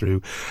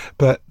see-through,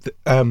 but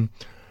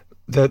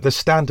the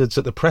standards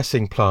at the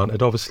pressing plant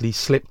had obviously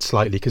slipped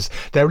slightly, because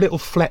there are little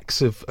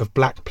flecks of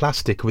black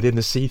plastic within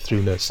the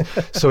see-throughness.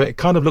 So it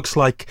kind of looks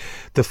like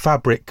the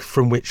fabric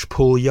from which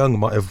Paul Young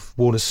might have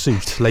worn a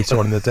suit later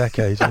on in the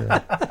decade.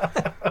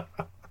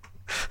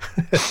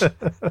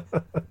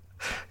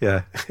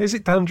 Yeah. Is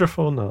it dandruff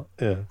or not?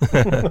 Yeah.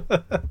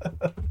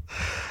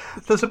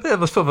 There's a bit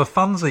of a sort of a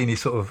fanzine-y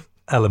sort of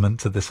element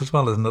to this as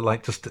well, isn't it?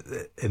 Like, just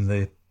in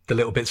the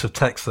little bits of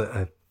text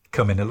that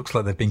come in, it looks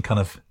like they've been kind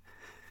of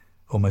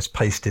almost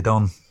pasted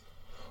on.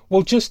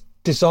 Well, just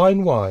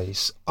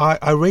design-wise,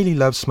 I really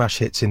love Smash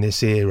Hits in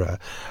this era.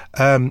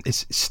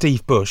 It's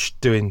Steve Bush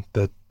doing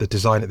the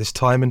design at this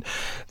time, and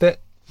there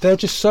are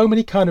just so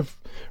many kind of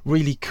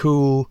really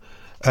cool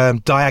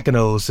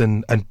diagonals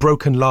and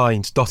broken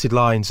lines, dotted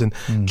lines, and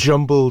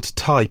jumbled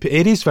type.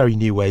 It is very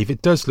new wave.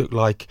 It does look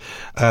like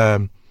a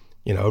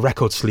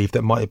record sleeve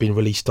that might have been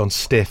released on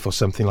Stiff or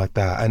something like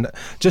that. And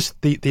just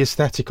the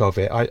aesthetic of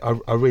it,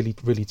 I really,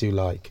 really do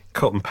like.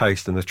 Cut and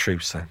paste in the true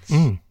sense.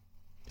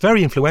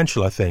 Very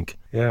influential, I think.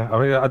 Yeah, I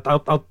mean,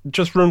 I'll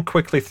just run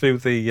quickly through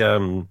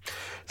the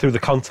through the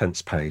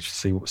contents page,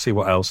 see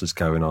what else is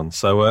going on.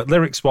 So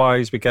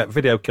lyrics-wise, we get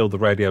Video Killed the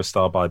Radio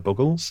Star by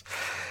Buggles,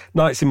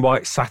 Nights in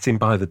White Satin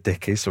by the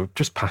Dickies, so we've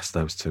just passed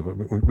those two.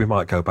 We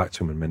might go back to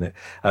them in a minute.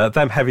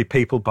 Them Heavy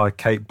People by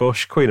Kate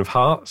Bush, Queen of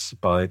Hearts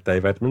by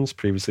Dave Edmunds,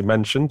 previously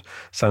mentioned,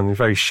 sounding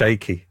very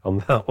shaky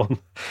on that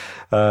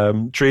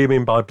one.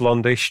 Dreaming by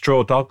Blondie,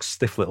 Straw Dogs,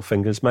 Stiff Little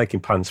Fingers,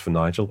 Making Plans for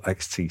Nigel,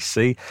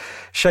 XTC,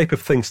 Shape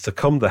of Things to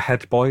Come, The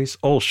Head Boys,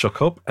 All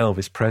Shook Up,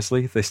 Elvis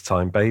Presley, This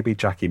Time Baby,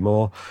 Jackie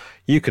Moore,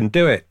 You Can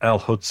Do It, Al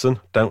Hudson,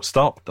 Don't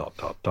Stop, ...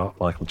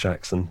 Michael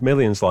Jackson,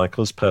 Millions Like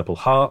Us, Purple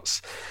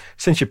Hearts,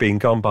 Since You've Been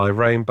Gone by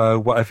Rainbow,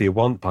 Whatever You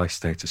Want by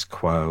Status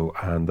Quo,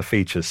 and the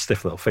features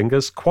Stiff Little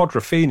Fingers,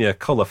 Quadrophenia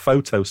Colour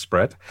Photo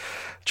Spread,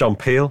 John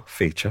Peel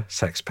feature,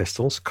 Sex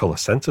Pistols, Colour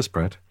Centre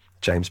Spread,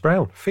 James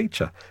Brown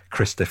feature,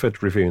 Chris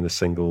Difford reviewing the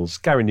singles,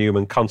 Gary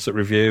Newman concert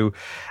review,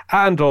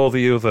 and all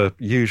the other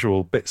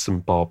usual bits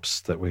and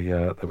bobs that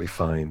we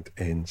find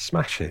in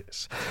Smash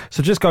Hits.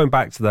 So just going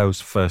back to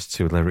those first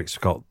two lyrics,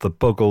 we've got the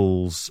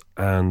Buggles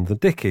and the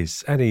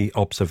Dickies. Any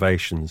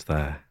observations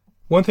there?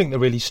 One thing that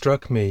really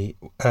struck me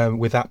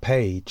with that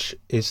page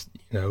is,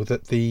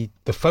 that the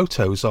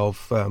photos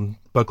of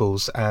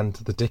Buggles and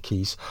the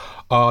Dickies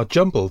are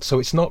jumbled, so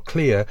it's not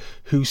clear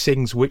who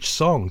sings which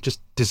song, just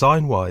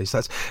design-wise.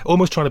 That's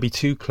almost trying to be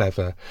too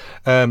clever.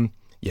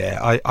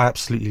 I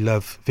absolutely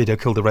love Video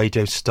Killed the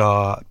Radio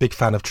Star. Big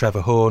fan of Trevor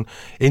Horn.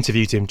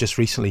 Interviewed him just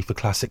recently for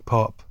Classic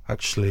Pop,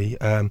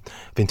 actually. I've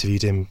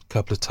interviewed him a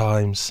couple of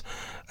times.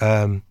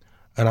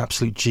 An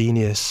absolute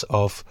genius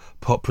of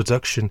pop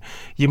production.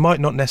 You might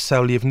not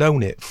necessarily have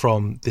known it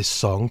from this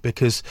song,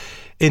 because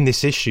in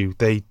this issue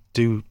they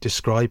do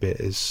describe it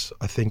as,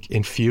 I think,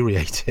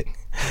 infuriating.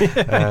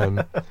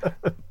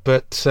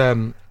 But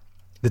the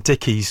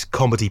Dickies,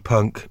 comedy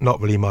punk,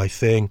 not really my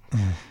thing.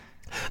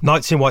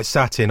 Nights in White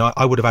Satin,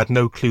 I would have had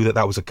no clue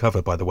that was a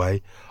cover, by the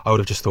way. I would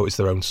have just thought it's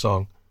their own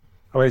song.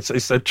 I mean,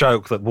 it's a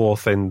joke that wore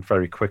thin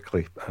very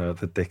quickly,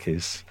 the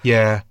Dickies.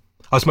 Yeah.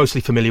 I was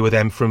mostly familiar with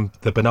them from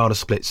the Banana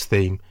Splits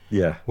theme,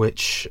 yeah,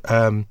 which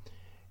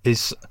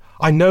is,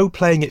 I know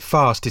playing it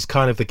fast is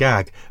kind of the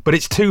gag, but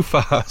it's too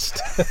fast.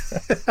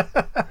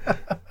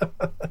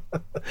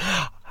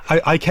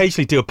 I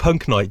occasionally do a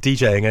punk night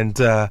DJing, and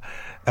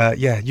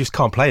you just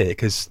can't play it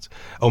because,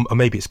 or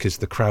maybe it's because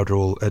the crowd are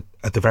all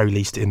at the very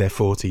least in their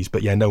 40s.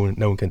 But yeah, no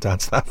one can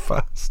dance that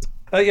fast.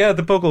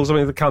 The Buggles, I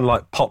mean, they're kind of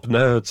like pop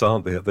nerds,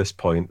 aren't they, at this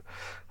point?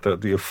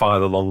 That you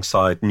file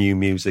alongside new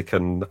music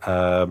and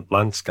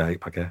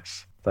landscape, I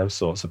guess. Those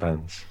sorts of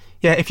bands.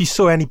 Yeah, if you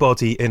saw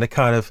anybody in a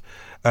kind of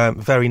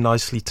very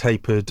nicely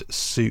tapered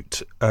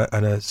suit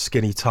and a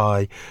skinny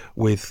tie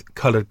with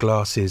coloured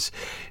glasses,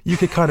 you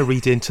could kind of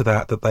read into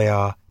that they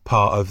are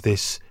part of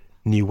this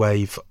new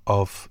wave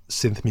of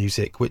synth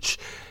music, which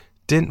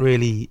didn't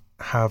really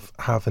have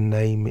a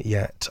name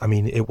yet. I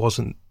mean, it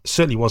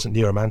certainly wasn't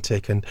new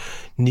romantic, and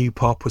new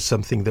pop was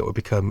something that would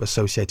become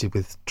associated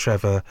with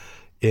Trevor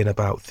in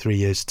about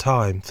 3 or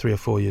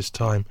 4 years'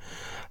 time.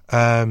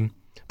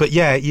 But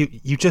yeah,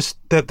 you just,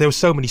 there were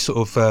so many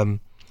sort of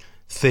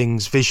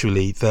things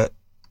visually that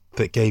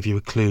gave you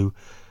a clue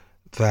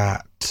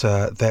that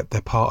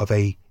they're part of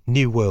a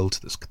new world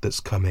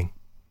that's coming.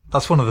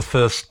 That's one of the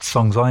first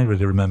songs I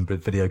really remember.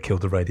 Video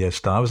Killed the Radio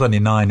Star. I was only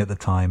 9 at the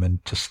time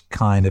and just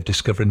kind of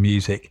discovering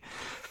music.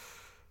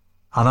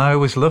 And I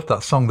always loved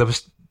that song.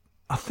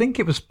 I think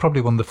it was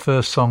probably one of the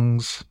first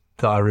songs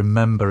that I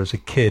remember as a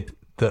kid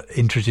that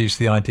introduced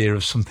the idea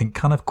of something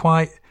kind of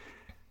quite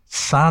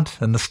sad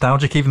and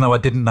nostalgic, even though I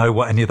didn't know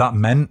what any of that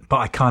meant, but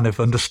I kind of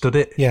understood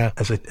it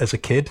as a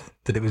kid,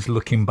 that it was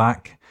looking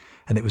back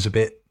and it was a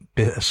bit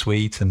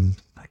bittersweet and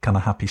kind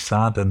of happy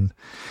sad, and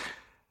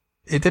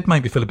it did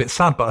make me feel a bit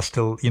sad, but I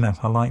still,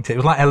 I liked it. It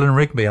was like Eleanor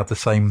Rigby had the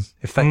same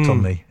effect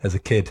on me as a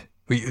kid.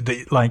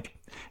 Like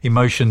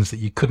emotions that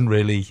you couldn't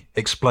really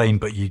explain,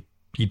 but you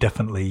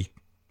definitely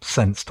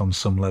sensed on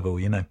some level,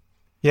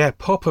 Yeah,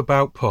 pop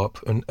about pop,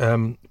 and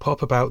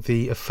pop about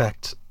the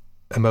effect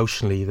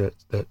emotionally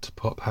that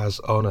pop has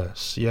on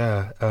us.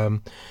 Yeah,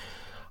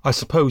 I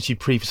suppose you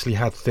previously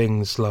had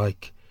things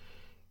like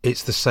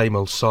It's the Same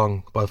Old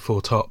Song by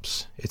Four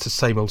Tops. It's the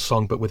same old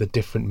song but with a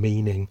different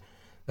meaning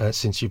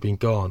since you've been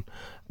gone,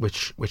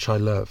 which I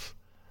love.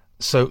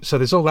 So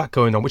there's all that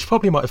going on, which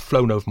probably might have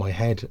flown over my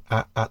head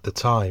at the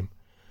time.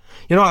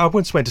 I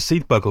once went to see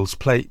the Buggles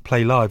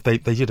play live. They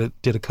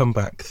did a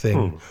comeback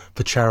thing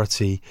for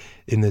charity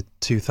in the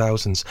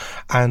 2000s,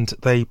 and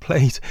they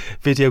played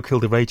Video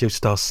Killed the Radio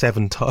Star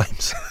 7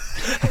 times.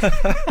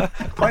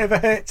 Quite a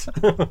hit.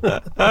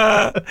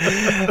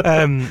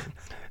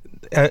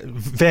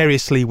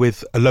 Variously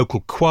with a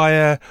local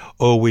choir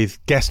or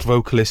with guest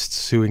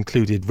vocalists who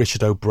included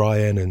Richard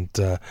O'Brien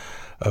and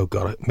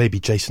maybe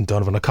Jason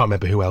Donovan. I can't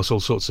remember who else.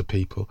 All sorts of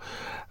people.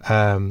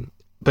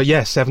 But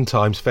yeah, 7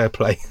 times, fair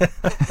play.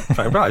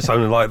 Right, it's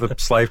only like the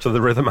Slave to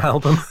the Rhythm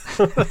album.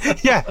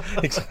 Yeah,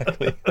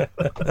 exactly.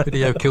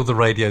 Video Killed the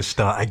Radio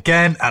Star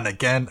again and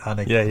again and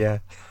again. Yeah.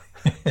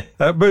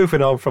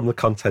 Moving on from the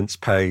contents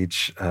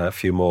page, a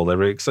few more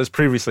lyrics. As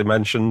previously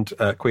mentioned,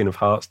 Queen of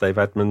Hearts, Dave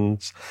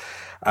Edmunds.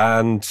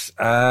 And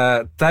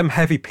them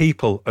heavy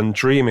people and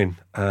Dreaming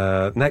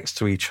next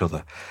to each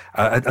other.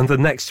 And they're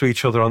next to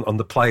each other on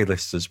the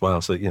playlist as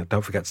well. So,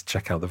 don't forget to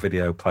check out the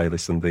video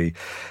playlist and the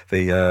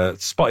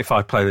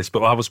Spotify playlist.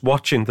 But I was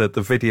watching the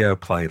video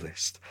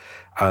playlist,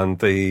 and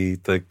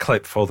the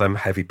clip for them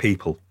heavy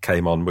people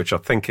came on, which I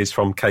think is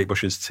from Kate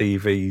Bush's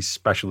TV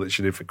special that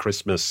she did for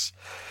Christmas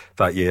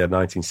that year,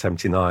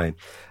 1979.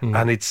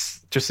 And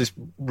it's just this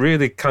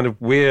really kind of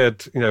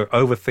weird,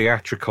 over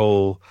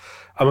theatrical,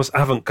 almost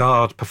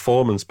avant-garde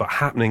performance, but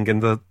happening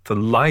in the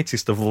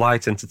lightest of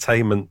light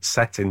entertainment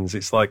settings.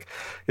 It's like,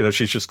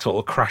 she's just sort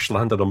of crash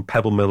landed on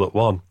Pebble Mill at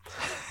 1.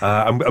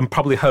 And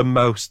probably her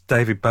most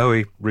David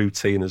Bowie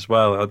routine as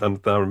well. And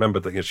I remember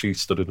that she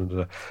studied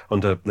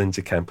under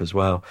Lindsay Kemp as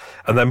well.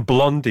 And then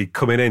Blondie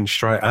coming in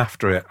straight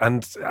after it.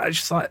 And I was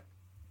just like,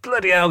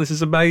 bloody hell, this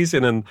is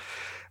amazing. And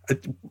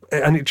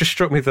it just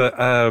struck me that,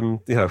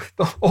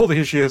 all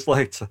these years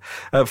later,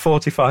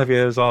 45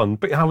 years on,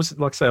 but I was,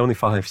 like I say, only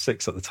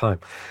 5-6 at the time,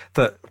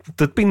 that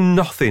there'd been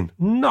nothing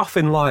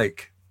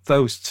like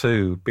those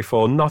two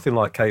before, nothing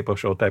like Kate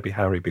Bush or Debbie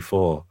Harry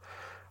before.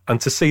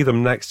 And to see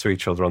them next to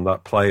each other on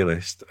that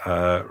playlist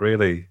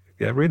really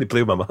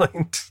blew my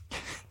mind.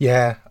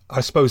 Yeah,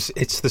 I suppose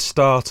it's the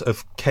start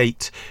of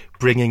Kate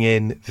bringing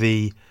in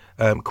the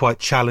quite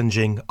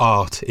challenging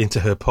art into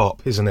her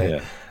pop, isn't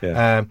it?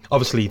 Yeah.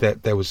 Obviously,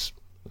 there was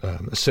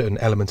a certain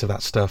element of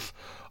that stuff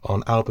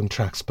on album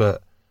tracks,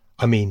 but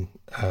I mean,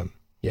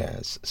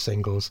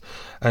 singles.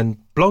 And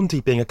Blondie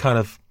being a kind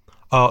of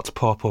art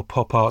pop or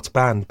pop art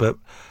band, but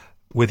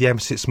with the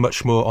emphasis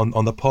much more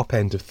on the pop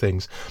end of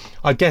things.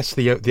 I guess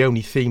the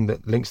only theme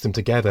that links them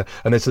together,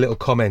 and there's a little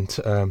comment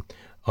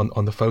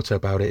on the photo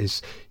about it,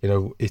 is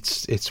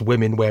it's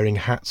women wearing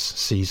hats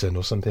season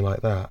or something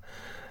like that,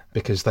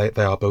 because they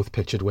are both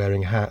pictured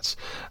wearing hats.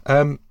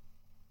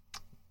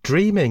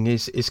 Dreaming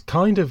is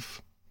kind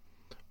of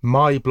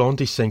my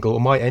Blondie single,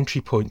 or my entry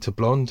point to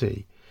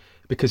Blondie,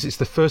 because it's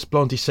the first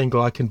Blondie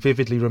single I can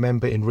vividly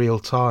remember in real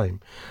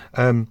time.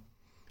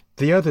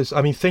 The others,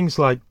 I mean, things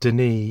like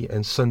Denis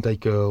and Sunday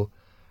Girl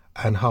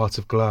and Heart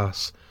of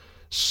Glass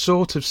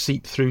sort of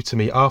seeped through to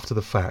me after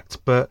the fact,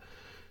 but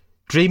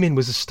Dreaming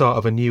was the start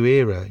of a new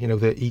era,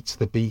 the Eat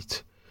the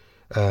Beat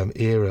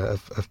era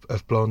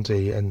of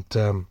Blondie, and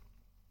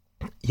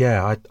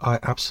I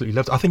absolutely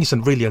loved it. I think it's a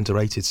really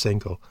underrated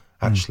single,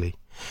 actually.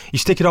 You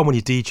stick it on when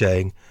you're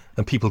DJing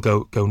and people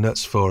go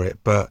nuts for it,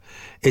 but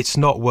it's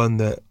not one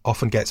that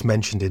often gets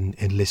mentioned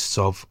in lists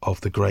of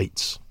the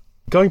greats.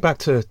 Going back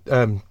to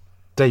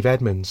Dave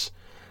Edmunds,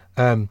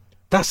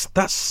 that's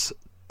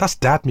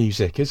dad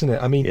music, isn't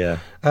it? I mean,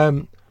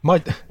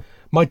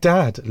 my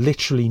dad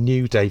literally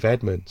knew Dave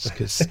Edmunds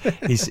because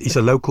he's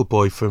a local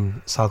boy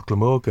from South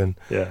Glamorgan.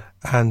 Yeah.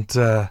 And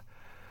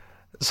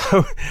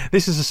so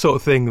this is the sort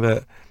of thing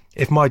that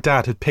if my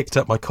dad had picked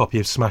up my copy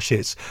of Smash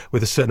Hits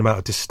with a certain amount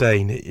of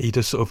disdain, he'd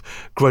have sort of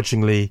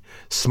grudgingly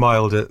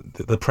smiled at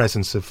the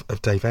presence of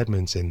Dave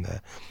Edmunds in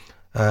there.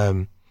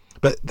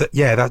 But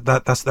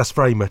that's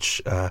very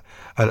much a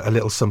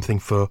little something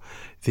for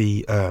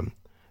the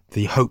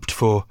hoped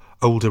for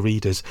older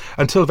readers,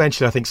 until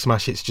eventually I think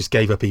Smash Hits just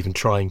gave up even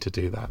trying to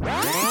do that.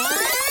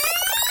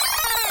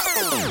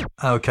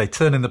 Okay,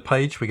 turning the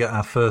page, we get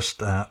our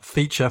first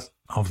feature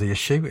of the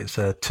issue. It's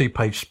a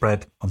 2-page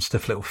spread on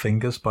Stiff Little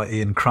Fingers by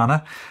Ian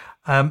Cranner.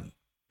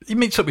 He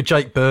meets up with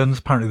Jake Burns.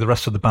 Apparently the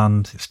rest of the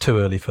band, it's too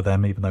early for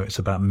them, even though it's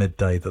about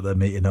midday that they're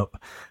meeting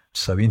up.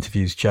 So he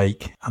interviews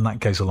Jake, and that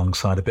goes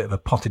alongside a bit of a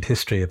potted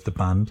history of the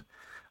band.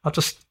 I'll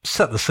just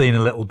set the scene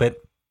a little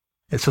bit.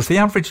 It says, the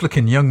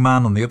average-looking young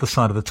man on the other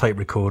side of the tape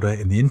recorder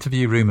in the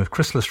interview room of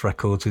Chrysalis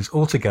Records is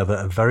altogether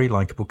a very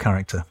likeable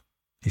character.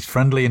 He's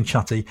friendly and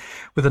chatty,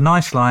 with a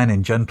nice line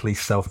in gently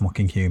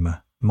self-mocking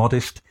humour,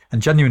 modest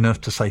and genuine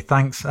enough to say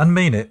thanks and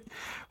mean it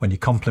when you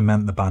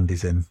compliment the band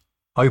he's in,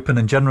 open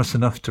and generous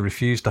enough to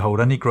refuse to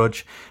hold any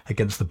grudge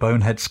against the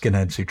bonehead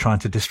skinheads who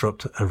tried to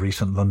disrupt a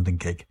recent London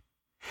gig.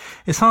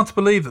 It's hard to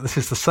believe that this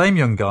is the same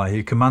young guy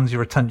who commands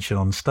your attention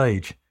on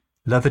stage.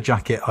 Leather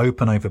jacket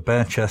open over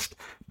bare chest,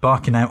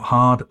 barking out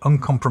hard,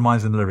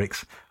 uncompromising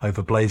lyrics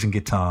over blazing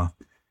guitar.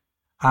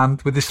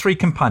 And with his 3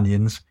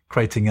 companions,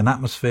 creating an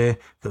atmosphere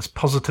that's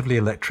positively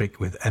electric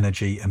with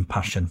energy and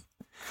passion.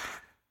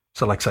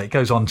 So like I say, it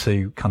goes on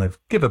to kind of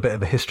give a bit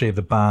of a history of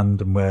the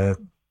band and where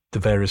the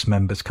various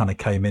members kind of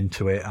came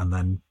into it, and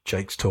then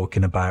Jake's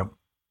talking about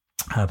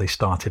how they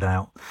started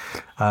out.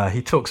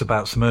 He talks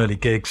about some early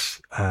gigs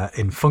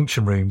in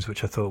function rooms,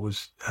 which I thought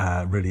was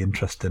really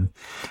interesting.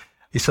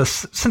 He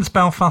says, since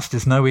Belfast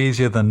is no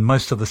easier than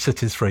most other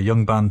cities for a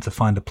young band to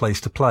find a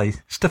place to play,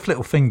 Stiff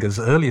Little Fingers'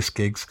 earliest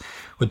gigs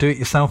were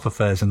do-it-yourself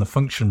affairs in the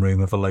function room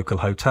of a local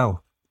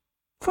hotel.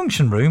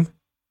 Function room?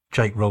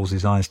 Jake rolls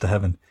his eyes to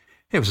heaven.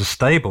 It was a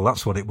stable,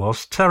 that's what it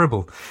was.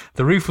 Terrible.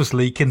 The roof was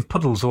leaking,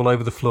 puddles all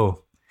over the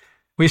floor.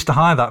 We used to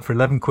hire that for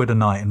 11 quid a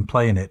night and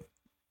play in it.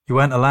 You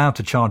weren't allowed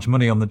to charge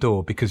money on the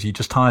door because you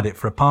just hired it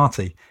for a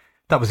party.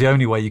 That was the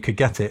only way you could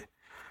get it.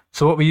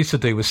 So what we used to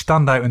do was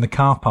stand out in the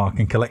car park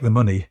and collect the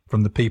money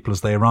from the people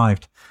as they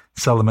arrived,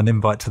 sell them an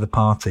invite to the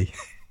party.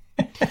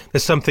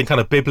 There's something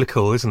kind of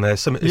biblical, isn't there?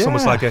 It's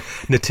almost like a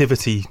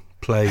nativity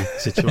play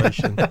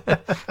situation.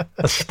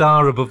 A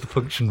star above the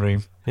function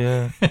room.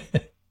 Yeah.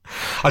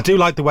 I do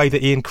like the way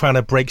that Ian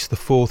Cranner breaks the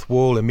fourth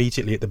wall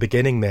immediately at the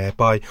beginning there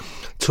by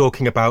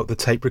talking about the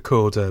tape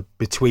recorder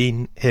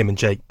between him and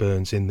Jake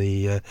Burns in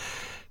the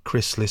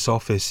Chrysalis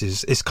office.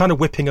 Is kind of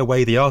whipping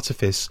away the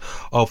artifice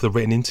of the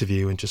written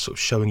interview and just sort of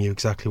showing you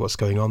exactly what's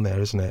going on there,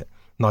 isn't it?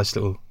 Nice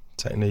little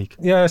technique.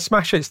 Yeah,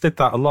 Smash Hits did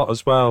that a lot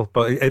as well,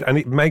 but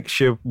it makes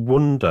you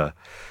wonder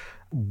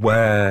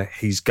where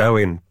he's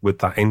going with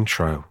that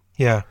intro.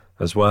 Yeah.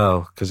 As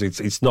well, because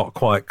it's not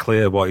quite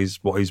clear what he's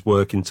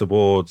working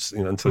towards,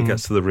 until he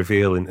gets to the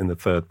reveal in the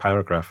third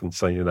paragraph, and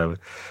so that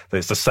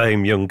it's the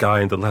same young guy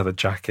in the leather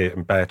jacket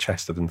and bare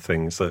chested and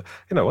things that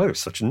it's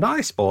such a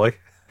nice boy.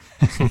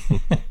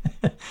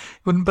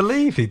 Wouldn't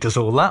believe he does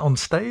all that on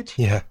stage.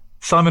 Yeah,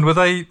 Simon, were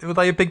they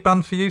a big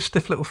band for you,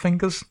 Stiff Little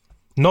Fingers?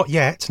 Not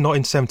yet, not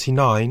in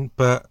 '79,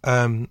 but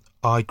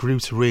I grew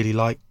to really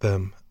like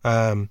them.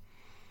 I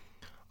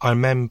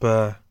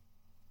remember.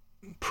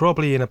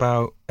 Probably in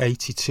about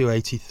 82,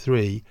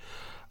 83,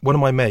 one of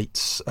my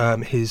mates,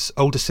 his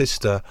older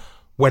sister,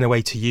 went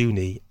away to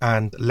uni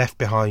and left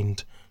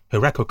behind her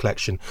record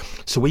collection.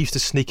 So we used to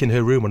sneak in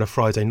her room on a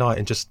Friday night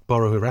and just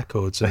borrow her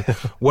records. And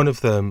one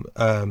of them,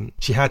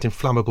 she had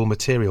Inflammable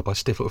Material by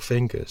Stiff Little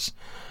Fingers,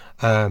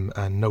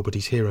 and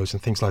Nobody's Heroes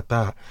and things like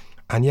that.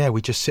 And yeah,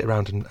 we just sit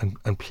around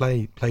and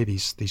play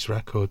these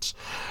records.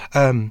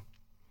 By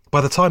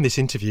the time this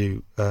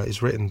interview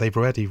is written, they've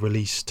already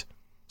released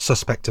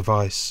Suspect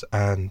Device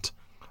and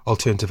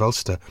Alternative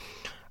Ulster,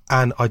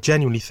 and I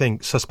genuinely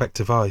think Suspect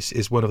Device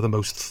is one of the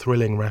most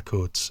thrilling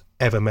records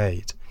ever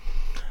made.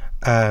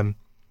 When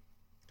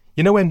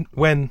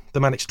the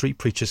Manic Street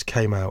Preachers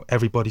came out,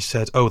 everybody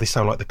said, "Oh, they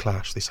sound like the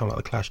Clash. They sound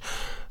like the Clash."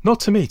 Not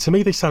to me. To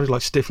me, they sounded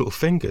like Stiff Little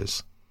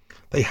Fingers.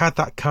 They had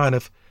that kind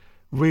of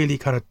really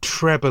kind of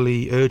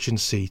trebly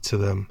urgency to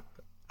them,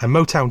 and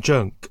Motown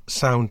Junk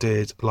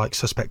sounded like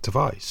Suspect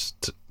Device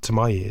to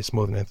my ears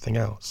more than anything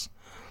else.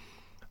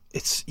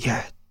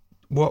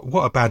 What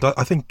a band.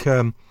 I think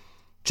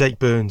Jake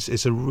Burns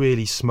is a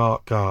really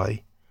smart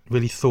guy,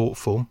 really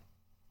thoughtful.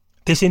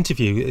 This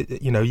interview,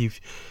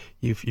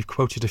 you've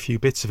quoted a few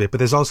bits of it, but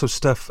there's also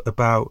stuff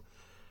about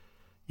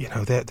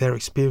their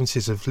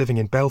experiences of living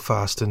in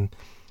Belfast and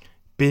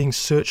being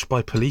searched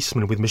by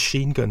policemen with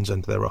machine guns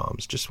under their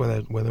arms just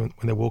when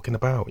they're walking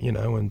about,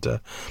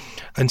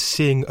 and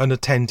seeing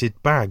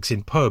unattended bags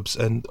in pubs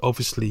and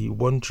obviously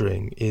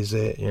wondering, is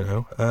it,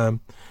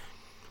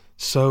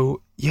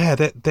 So, yeah,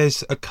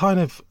 there's a kind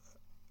of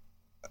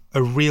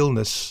a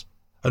realness,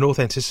 an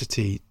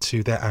authenticity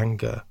to their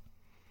anger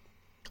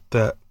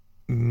that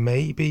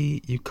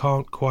maybe you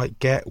can't quite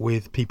get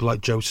with people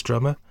like Joe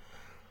Strummer.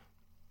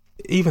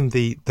 Even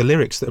the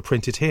lyrics that are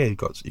printed here, you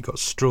got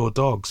Straw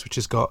Dogs, which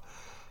has got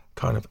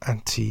kind of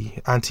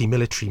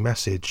anti-military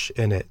message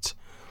in it.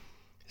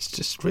 It's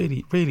just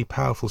really, really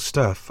powerful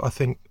stuff. I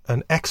think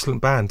an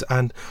excellent band,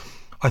 and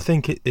I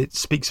think it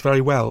speaks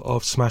very well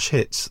of Smash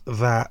Hits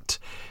that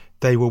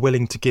they were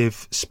willing to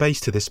give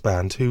space to this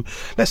band who,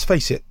 let's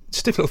face it,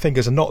 Stiff Little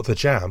Fingers are not the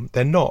Jam.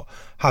 They're not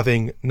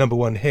having number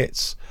one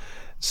hits.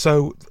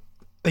 So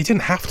they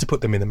didn't have to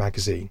put them in the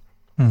magazine.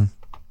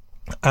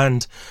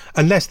 And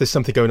unless there's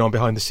something going on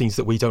behind the scenes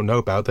that we don't know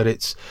about, that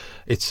it's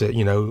a,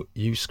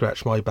 you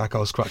scratch my back,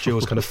 I'll scratch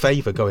yours kind of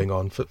favour going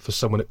on for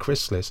someone at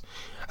Chrysalis.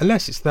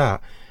 Unless it's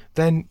that,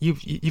 then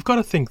you've got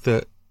to think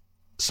that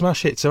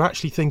Smash Hits are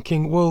actually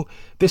thinking, well,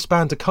 this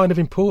band are kind of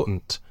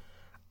important,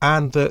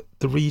 and that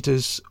the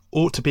readers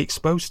ought to be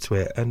exposed to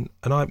it, and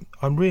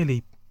I'm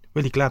really,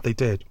 really glad they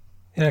did.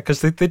 Yeah,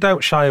 because they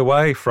don't shy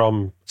away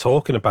from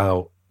talking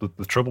about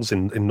the troubles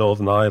in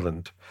Northern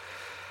Ireland.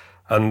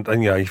 And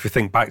if you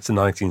think back to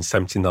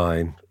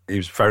 1979, it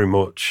was very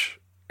much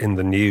in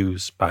the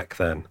news back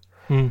then.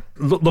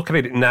 Looking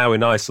at it now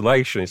in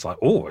isolation, it's like,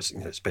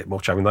 it's a bit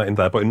much having that in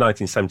there. But in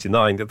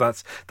 1979,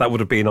 that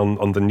would have been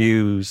on the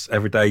news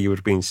every day. You would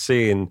have been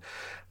seeing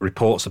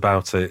reports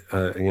about it,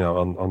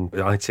 on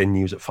ITN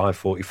News at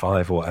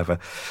 5:45 or whatever.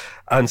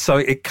 And so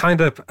it kind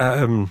of,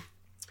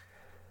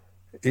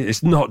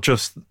 it's not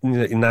just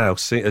now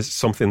it's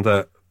something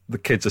that the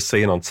kids are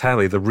seeing on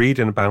telly. They're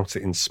reading about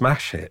it in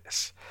Smash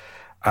Hits,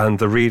 and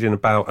they're reading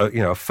about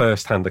a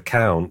first-hand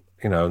account,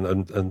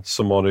 and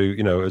someone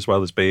who, as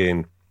well as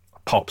being a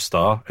pop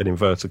star in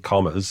inverted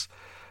commas,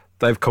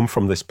 they've come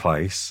from this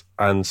place,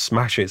 and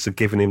Smash Hits are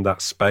giving him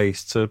that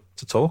space to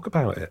talk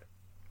about it.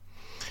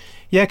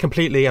 Yeah,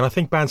 completely. And I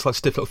think bands like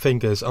Stiff Little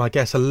Fingers, and I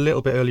guess a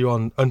little bit earlier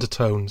on,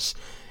 Undertones,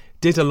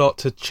 did a lot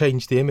to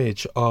change the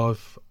image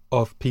of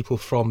people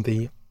from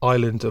the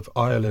island of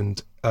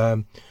Ireland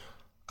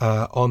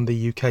on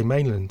the UK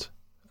mainland.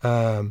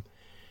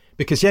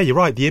 Because, yeah, you're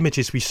right, the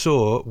images we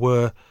saw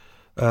were,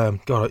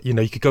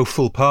 you could go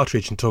full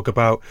Partridge and talk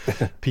about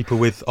people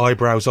with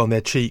eyebrows on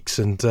their cheeks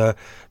and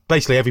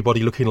basically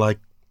everybody looking like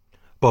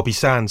Bobby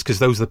Sands, because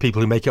those are the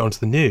people who make it onto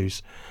the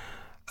news.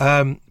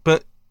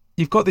 But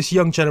you've got this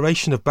young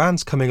generation of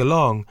bands coming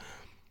along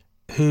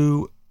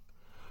who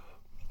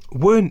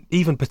weren't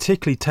even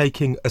particularly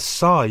taking a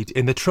side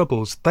in the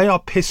Troubles. They are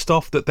pissed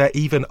off that there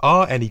even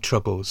are any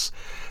Troubles.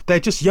 They're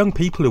just young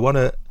people who want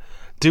to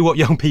do what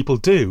young people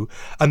do,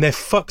 and they're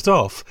fucked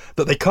off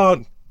that they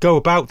can't go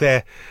about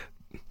their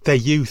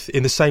youth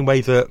in the same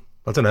way that,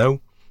 I don't know,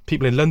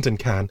 people in London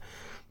can,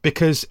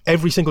 because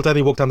every single day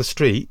they walk down the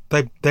street,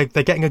 they're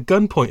getting a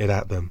gun pointed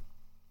at them.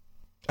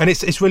 And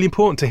it's really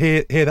important to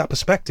hear that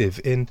perspective,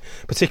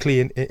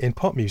 particularly in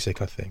pop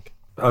music, I think.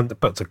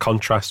 But to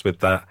contrast with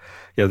that,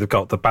 they've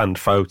got the band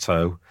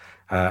photo,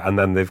 and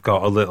then they've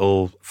got a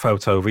little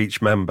photo of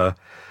each member.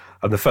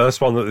 And the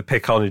first one that they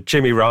pick on is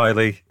Jimmy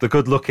Riley, the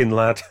good-looking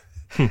lad.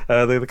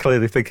 They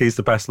clearly think he's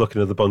the best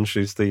looking of the bunch.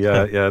 Who's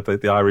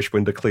the Irish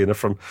window cleaner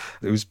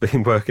who's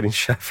been working in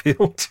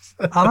Sheffield.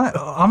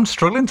 I'm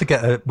struggling to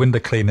get a window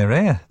cleaner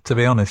here, to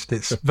be honest.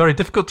 It's very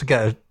difficult to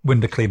get a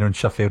window cleaner in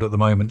Sheffield at the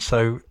moment.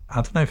 So I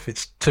don't know if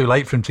it's too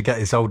late for him to get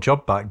his old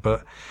job back,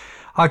 but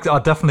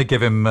I'd definitely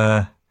give him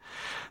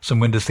some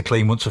windows to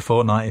clean once a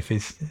fortnight. If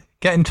he's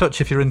get in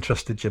touch if you're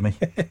interested, Jimmy.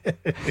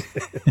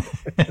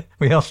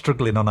 We are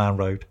struggling on our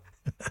road.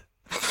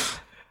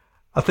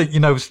 I think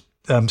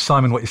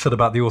Simon, what you said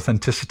about the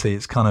authenticity,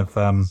 it's kind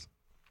of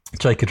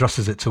Jake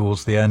addresses it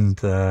towards the end.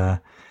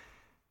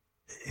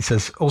 He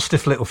says, all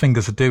stiff little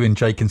fingers are doing,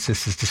 Jake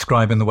insists, is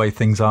describing the way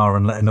things are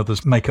and letting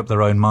others make up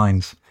their own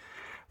minds.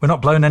 We're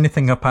not blowing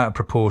anything up out of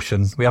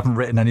proportion. We haven't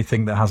written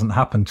anything that hasn't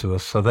happened to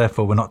us, so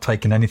therefore we're not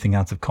taking anything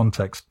out of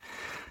context.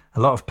 A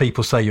lot of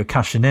people say you're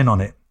cashing in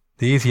on it.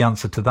 The easy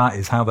answer to that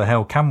is, how the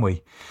hell can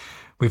we?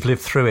 We've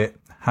lived through it.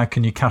 How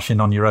can you cash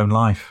in on your own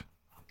life?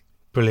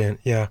 Brilliant,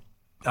 yeah.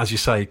 As you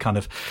say, kind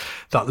of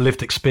that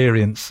lived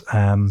experience,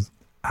 and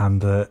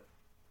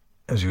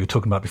as you were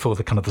talking about before,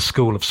 the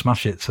school of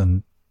smash hits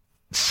and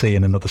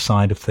seeing another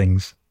side of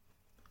things.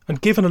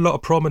 And given a lot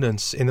of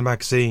prominence in the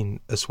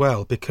magazine as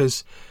well,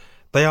 because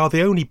they are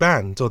the only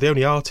band or the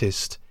only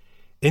artist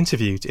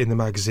interviewed in the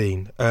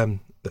magazine.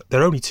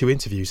 There are only 2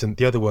 interviews, and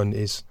the other one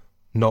is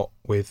not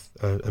with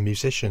a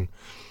musician.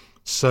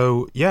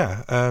 So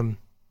yeah,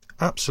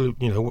 absolute.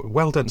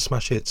 Well done,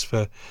 Smash Hits,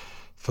 for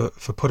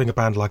putting a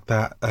band like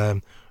that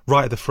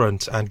right at the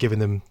front and giving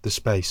them the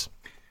space.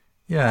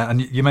 Yeah,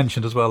 and you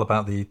mentioned as well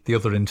about the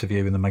other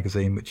interview in the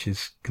magazine, which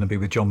is going to be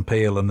with John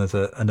Peel, and there's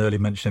an early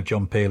mention of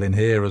John Peel in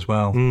here as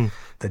well.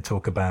 They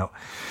talk about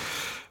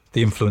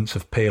the influence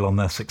of Peel on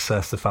their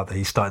success, the fact that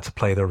he started to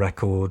play their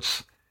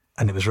records,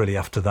 and it was really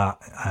after that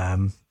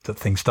that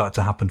things started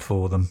to happen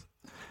for them.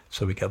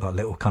 So we get that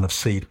little kind of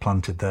seed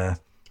planted there.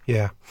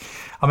 Yeah.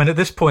 I mean, at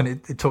this point,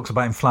 it talks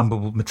about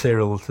Inflammable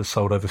Material has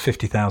sold over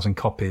 50,000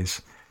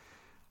 copies,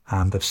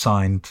 and they've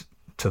signed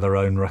to their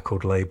own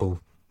record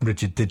label,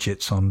 Rigid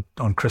Digits, on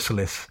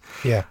Chrysalis.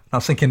 Yeah. I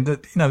was thinking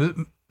that,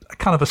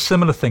 kind of a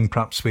similar thing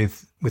perhaps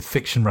with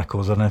Fiction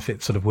Records. I don't know if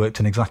it sort of worked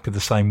in exactly the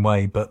same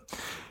way, but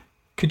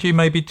could you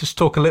maybe just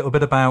talk a little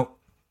bit about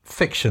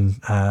Fiction,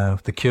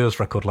 the Cure's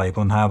record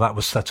label, and how that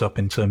was set up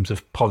in terms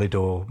of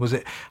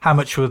Polydor? How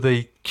much were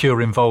the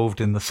Cure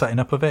involved in the setting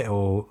up of it,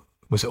 or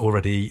was it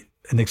already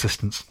in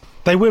existence?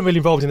 They weren't really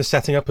involved in the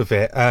setting up of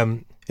it.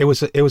 It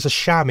was a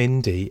sham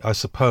indie, I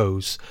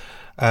suppose.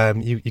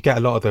 You get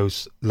a lot of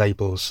those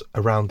labels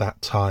around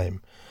that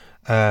time.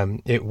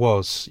 It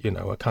was,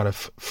 a kind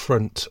of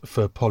front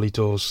for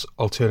Polydor's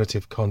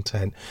alternative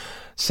content,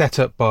 set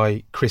up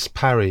by Chris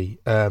Parry,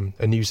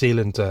 a New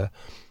Zealander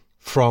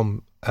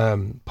from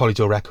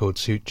Polydor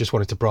Records, who just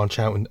wanted to branch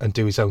out and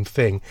do his own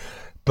thing,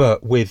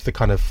 but with the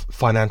kind of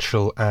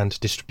financial and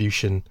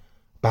distribution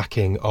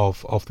backing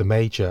of the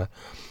major.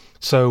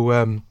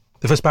 So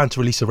the first band to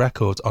release a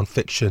record on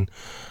Fiction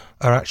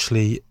are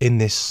actually in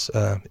this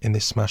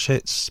smash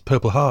hits,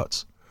 Purple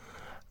Hearts,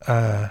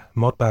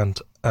 mod band,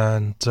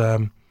 and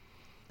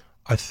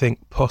I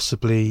think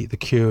possibly the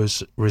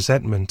Cure's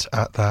resentment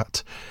at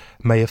that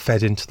may have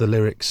fed into the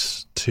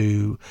lyrics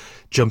to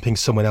Jumping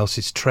Someone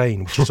Else's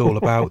Train, which is all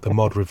about the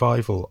mod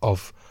revival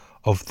of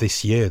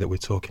this year that we're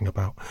talking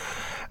about.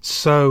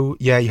 So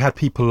yeah, you had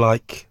people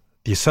like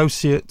the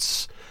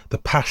Associates, the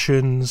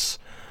Passions,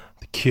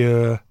 the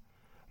Cure,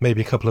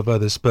 maybe a couple of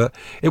others, but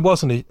it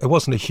wasn't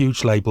a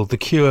huge label. The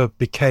Cure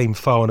became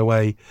far and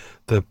away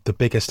the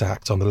biggest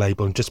act on the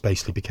label, and just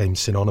basically became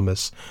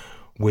synonymous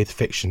with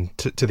Fiction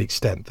to the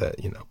extent that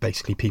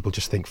basically people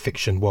just think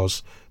Fiction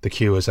was the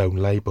Cure's own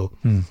label.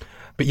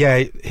 But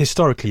yeah,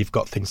 historically you've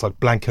got things like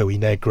Blanco y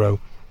Negro,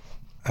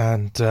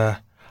 and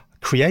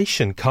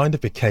Creation kind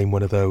of became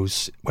one of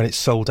those when it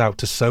sold out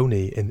to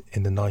Sony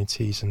in the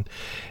 90s, and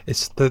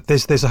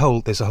there's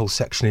a whole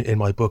section in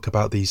my book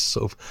about these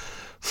sort of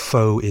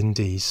faux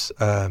indies.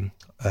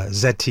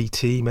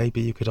 ZTT maybe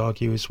you could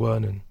argue is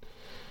one, and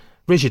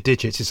Rigid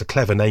Digits is a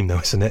clever name though,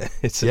 isn't it?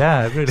 It's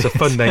a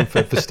fun name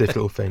for stiff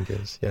little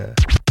fingers. Yeah.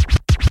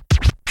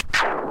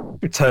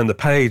 We turn the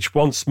page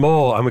once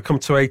more and we come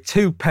to a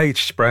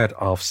 2-page spread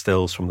of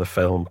stills from the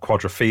film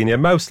Quadrophenia,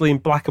 mostly in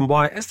black and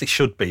white, as they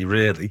should be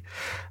really,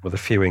 with a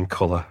few in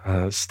colour.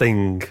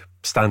 Sting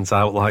stands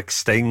out like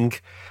Sting.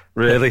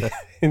 really,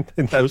 in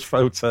those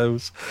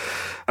photos.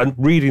 And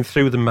reading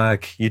through the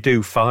mag, you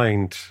do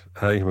find,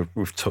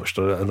 we've touched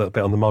a little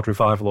bit on the mod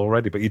revival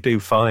already, but you do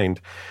find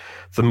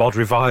the mod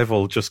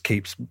revival just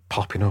keeps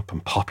popping up.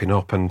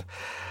 And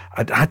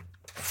I'd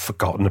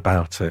forgotten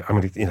about it. I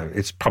mean,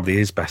 it probably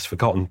is best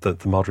forgotten, the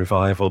mod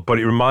revival, but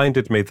it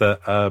reminded me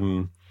that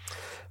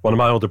one of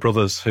my older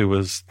brothers, who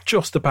was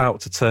just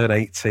about to turn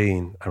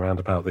 18 around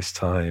about this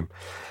time,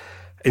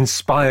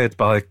 inspired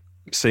by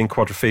seeing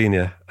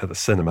Quadrophenia at the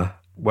cinema,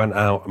 went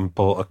out and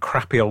bought a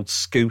crappy old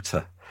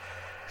scooter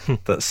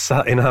that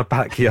sat in our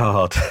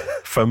backyard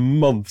for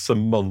months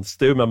and months,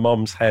 doing my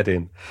mum's head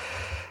in.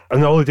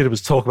 And all he did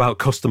was talk about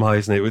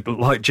customising it,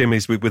 like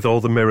Jimmy's, with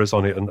all the mirrors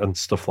on it and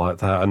stuff like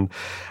that.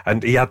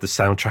 And he had the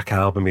soundtrack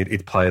album.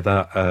 He'd play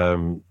that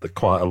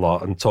quite a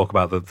lot and talk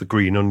about the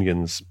Green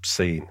Onions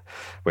scene,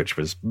 which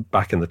was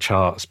back in the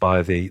charts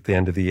by the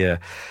end of the year.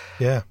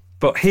 Yeah.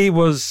 But he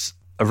was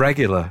a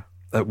regular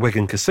at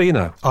Wigan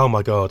Casino. Oh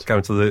my God!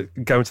 Going to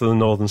the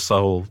Northern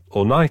Soul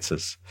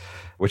all-nighters,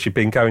 which he'd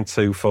been going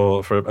to for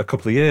a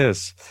couple of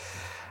years.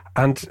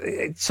 And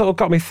it sort of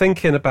got me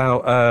thinking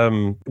about,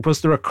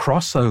 was there a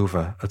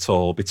crossover at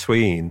all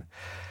between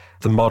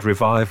the mod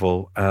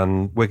revival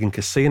and Wigan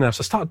Casino?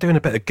 So I started doing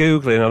a bit of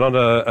Googling, and on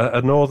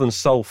a Northern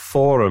Soul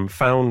forum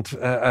found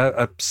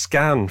a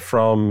scan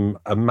from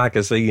a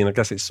magazine. I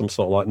guess it's some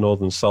sort of like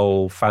Northern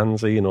Soul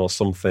fanzine or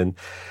something.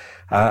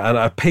 And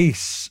a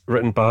piece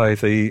written by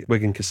the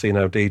Wigan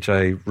Casino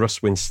DJ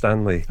Russ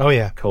Winstanley. Oh,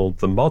 yeah. Called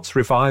The Mods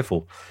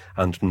Revival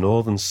and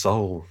Northern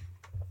Soul.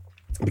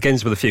 It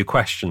begins with a few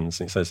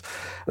questions. It says,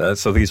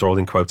 so these are all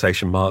in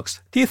quotation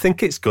marks. Do you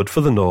think it's good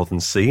for the northern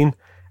scene?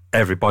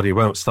 Everybody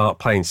won't start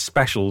playing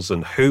specials,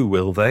 and who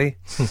will they?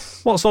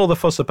 What's all the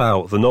fuss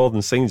about? The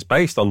northern scene's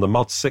based on the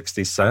mod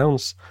 60s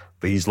sounds.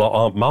 These lot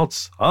aren't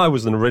mods. I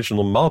was an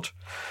original mod.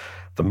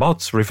 The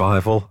mods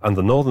revival and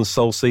the Northern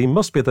Soul scene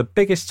must be the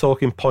biggest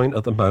talking point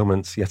at the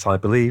moment, yet I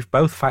believe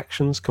both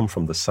factions come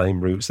from the same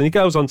roots. And he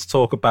goes on to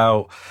talk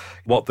about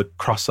what the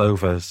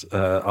crossovers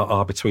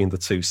are between the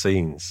two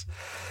scenes.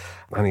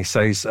 And he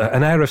says,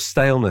 an air of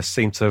staleness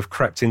seemed to have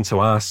crept into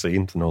our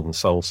scene, the Northern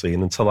Soul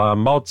scene, until our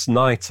mods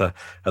nighter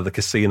at the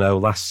casino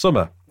last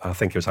summer. I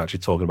think he was actually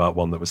talking about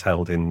one that was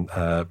held in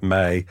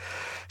May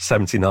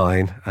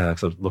 79, so I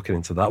was looking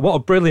into that. What a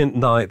brilliant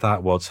night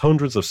that was.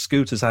 Hundreds of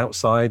scooters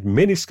outside,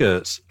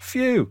 miniskirts,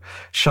 phew,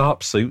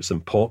 sharp suits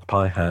and pork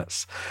pie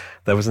hats.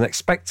 There was an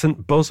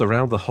expectant buzz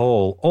around the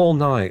hall all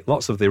night.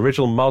 Lots of the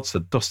original mods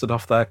had dusted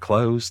off their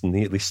clothes,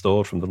 neatly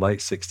stored from the late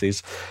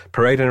 60s,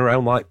 parading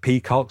around like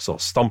peacocks or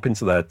stomping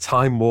to their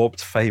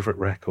time-warped favourite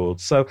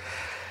records. So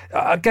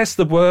I guess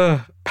there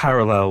were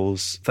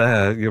parallels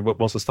there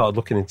once I started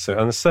looking into it.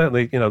 And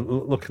certainly,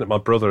 looking at my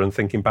brother and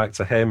thinking back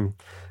to him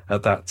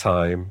at that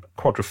time,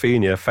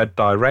 Quadrophenia fed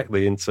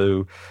directly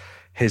into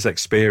his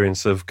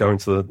experience of going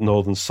to the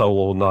Northern Soul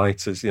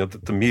all-nighters,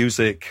 the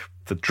music,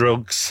 the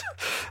drugs,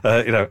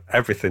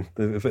 everything.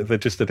 They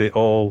just did it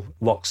all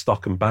lock,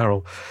 stock and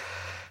barrel.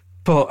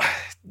 But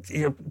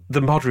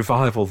the mod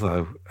revival,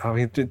 though, I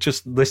mean,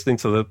 just listening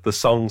to the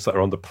songs that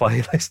are on the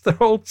playlist,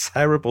 they're all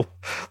terrible.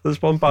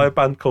 There's one by a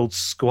band called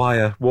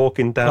Squire,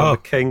 Walking Down the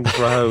King's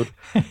Road.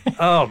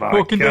 Oh, my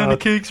Walking God. down the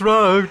King's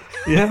Road.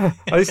 Yeah.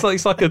 It's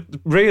like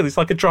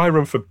a dry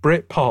run for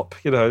Britpop,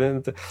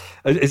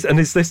 And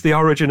is this the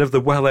origin of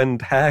the Well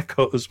End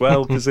haircut as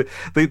well? Because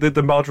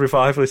the mod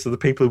revivalists are the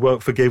people who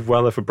won't forgive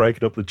Weller for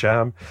breaking up the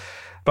Jam.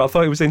 But I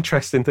thought it was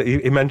interesting that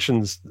he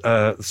mentions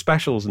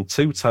Specials and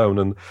Two Tone,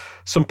 and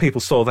some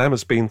people saw them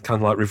as being kind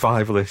of like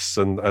revivalists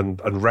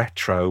and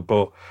retro.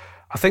 But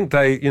I think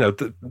they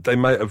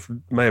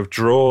may have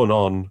drawn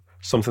on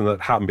something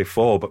that happened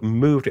before, but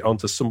moved it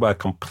onto somewhere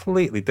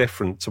completely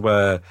different to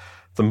where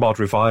the mod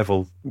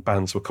revival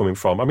bands were coming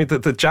from. I mean,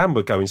 the Jam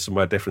were going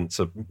somewhere different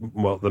to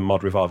what the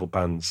mod revival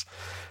bands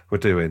were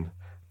doing.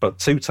 But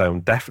Two Tone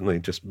definitely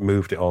just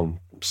moved it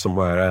on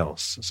somewhere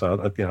else.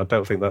 So I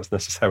don't think that's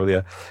necessarily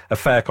a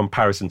fair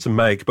comparison to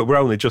make. But we're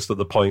only just at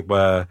the point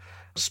where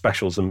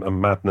Specials and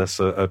Madness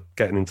are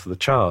getting into the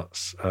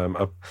charts. I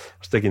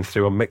was digging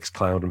through on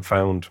Mixcloud and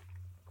found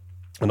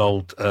an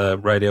old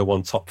Radio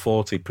 1 Top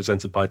 40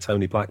 presented by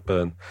Tony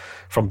Blackburn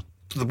from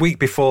the week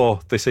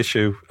before this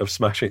issue of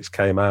Smash Hits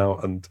came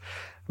out, and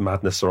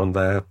Madness are on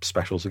there.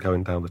 Specials are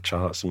going down the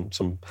charts, and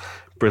some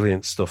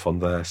brilliant stuff on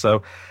there.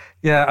 So,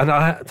 yeah,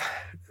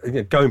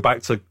 and going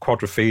back to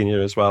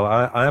Quadrophenia as well,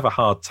 I have a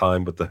hard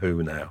time with The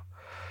Who now.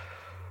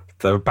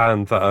 They're a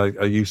band that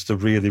I used to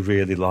really,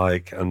 really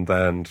like, and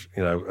then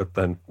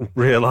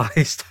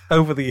realised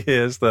over the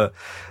years that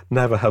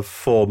never have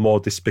four more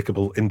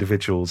despicable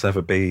individuals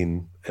ever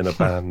been in a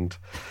band.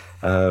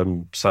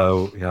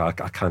 So yeah,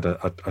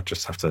 I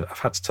just have to. I've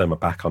had to turn my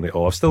back on it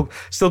all. I've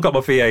still got my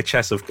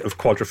VHS of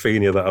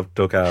Quadrophenia that I've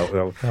dug out.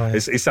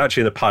 It's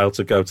actually in a pile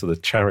to go to the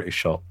charity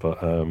shop, but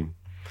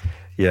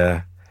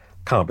yeah.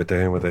 Can't be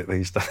doing with it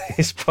these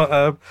days.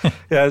 But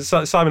yeah,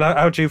 so, Simon,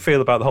 how do you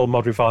feel about the whole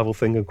mod revival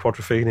thing and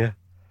Quadrophenia?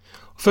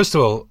 First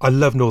of all, I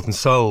love Northern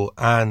Soul,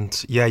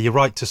 and yeah, you're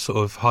right to sort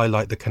of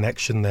highlight the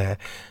connection there,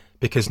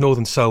 because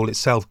Northern Soul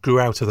itself grew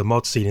out of the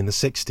mod scene in the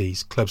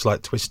 60s, clubs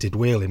like Twisted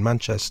Wheel in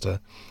Manchester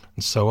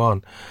and so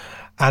on.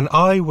 And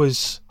I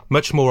was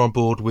much more on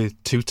board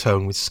with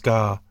two-tone, with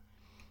ska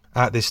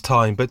at this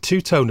time. But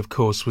two-tone, of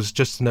course, was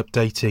just an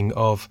updating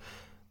of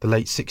the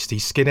late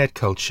 60s skinhead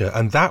culture,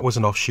 and that was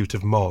an offshoot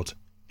of mod,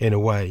 in a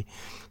way.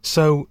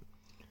 So,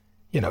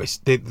 you know, it's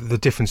the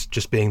difference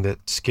just being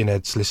that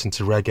skinheads listened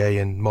to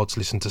reggae and mods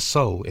listened to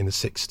soul in the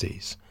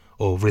 60s,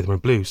 or rhythm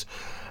and blues.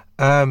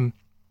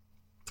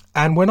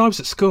 And when I was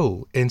at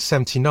school in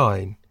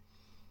 79,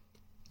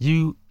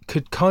 you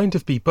could kind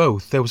of be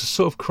both. There was a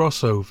sort of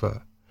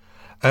crossover.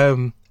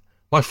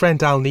 My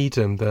friend Al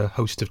Needham, the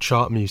host of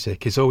Chart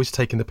Music, is always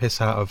taking the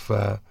piss out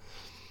of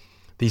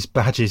these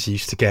badges he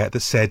used to get that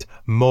said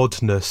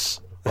modness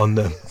on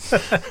them,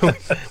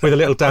 with a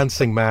little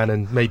dancing man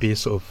and maybe a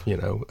sort of, you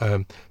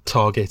know,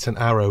 target and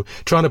arrow,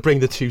 trying to bring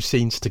the two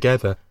scenes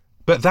together.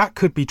 But that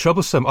could be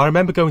troublesome. I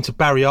remember going to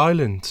Barry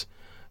Island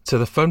to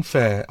the fun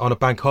fair on a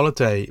bank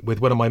holiday with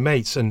one of my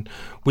mates, and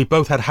we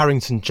both had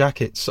Harrington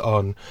jackets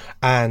on,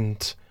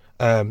 and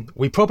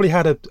we probably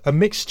had a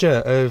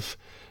mixture of,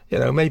 you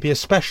know, maybe a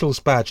specials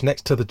badge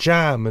next to the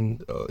Jam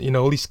and, you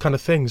know, all these kind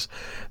of things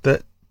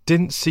that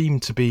didn't seem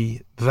to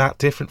be that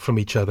different from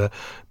each other.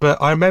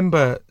 But I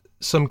remember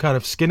some kind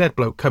of skinhead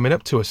bloke coming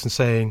up to us and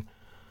saying,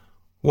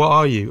 "What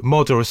are you,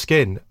 mod or a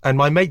skin?" And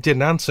my mate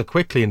didn't answer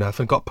quickly enough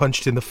and got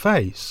punched in the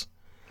face.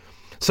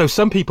 So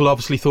some people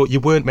obviously thought you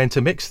weren't meant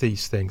to mix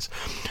these things.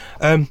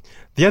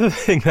 The other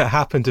thing that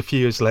happened a few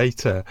years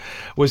later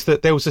was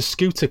that there was a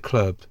scooter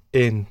club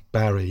in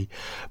Barry,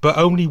 but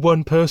only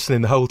one person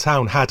in the whole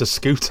town had a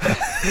scooter.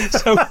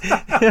 So,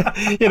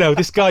 you know,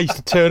 this guy used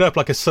to turn up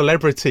like a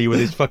celebrity with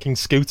his fucking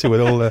scooter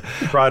with all the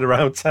Ride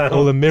around town,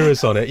 all the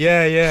mirrors on it.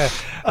 Yeah.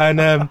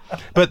 And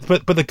but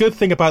the good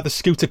thing about the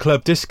scooter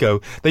club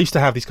disco, they used to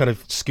have these kind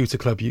of scooter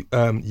club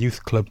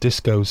youth club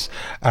discos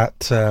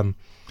at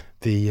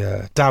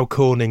the Dow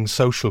Corning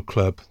Social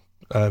Club,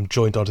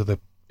 joined onto the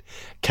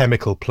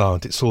chemical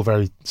plant. It's all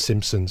very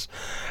Simpsons.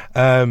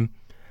 And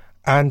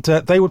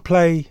they would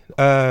play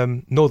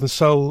Northern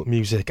Soul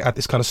music at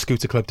this kind of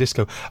scooter club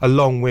disco,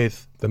 along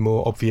with the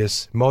more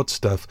obvious mod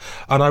stuff.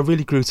 And I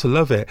really grew to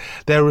love it.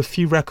 There were a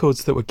few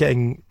records that were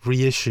getting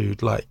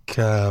reissued, like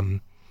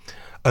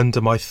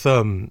Under My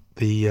Thumb,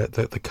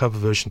 the cover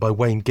version by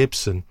Wayne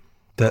Gibson,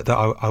 that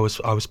I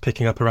was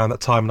picking up around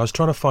that time. And I was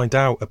trying to find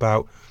out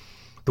about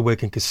the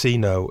Wigan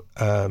Casino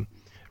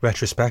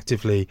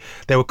retrospectively.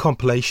 There were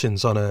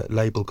compilations on a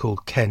label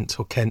called Kent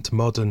or Kent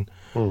Modern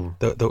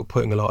that were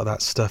putting a lot of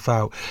that stuff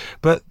out.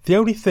 But the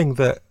only thing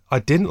that I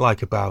didn't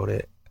like about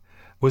it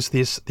was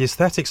the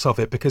aesthetics of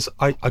it, because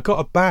I got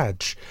a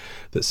badge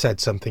that said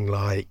something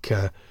like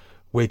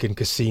Wigan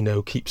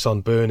Casino keeps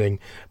on burning,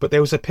 but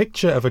there was a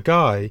picture of a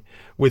guy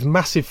with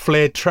massive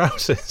flared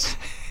trousers.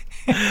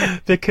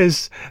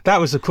 Because that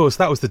was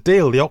the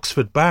deal, the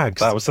Oxford bags.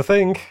 That was the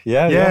thing.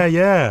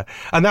 Yeah.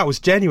 And that was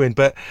genuine.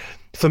 But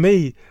for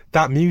me,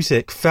 that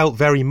music felt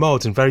very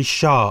mod and very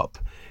sharp,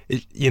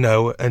 you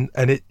know, and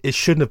it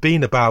shouldn't have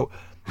been about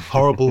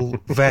horrible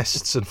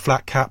vests and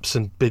flat caps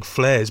and big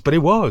flares. But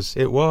it was.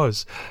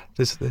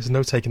 There's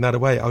no taking that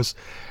away. I was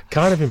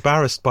kind of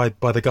embarrassed by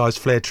the guy's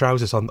flared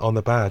trousers on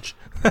the badge.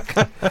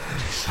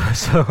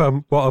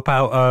 So what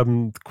about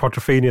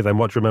Quadrophenia then?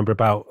 What do you remember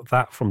about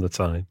that from the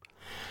time?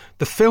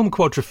 The film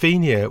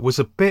Quadrophenia was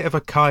a bit of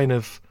a kind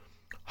of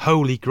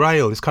holy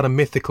grail, this kind of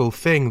mythical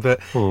thing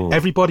that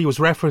everybody was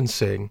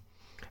referencing.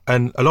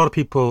 And a lot of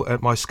people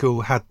at my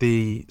school had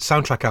the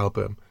soundtrack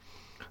album,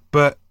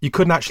 but you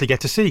couldn't actually get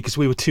to see because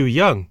we were too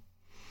young.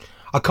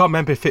 I can't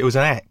remember if it was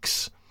an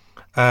X,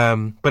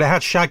 but it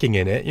had shagging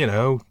in it, you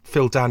know,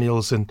 Phil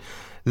Daniels and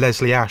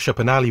Leslie Ash up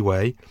an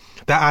alleyway.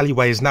 That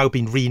alleyway has now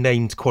been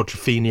renamed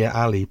Quadrophenia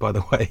Alley, by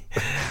the way,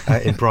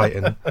 in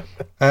Brighton.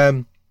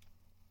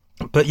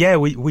 But yeah,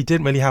 we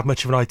didn't really have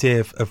much of an idea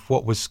of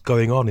what was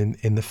going on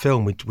in the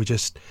film. We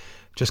just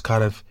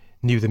kind of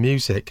knew the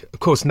music. Of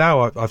course,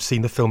 now I've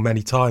seen the film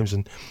many times,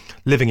 and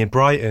living in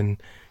Brighton,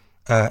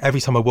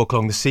 every time I walk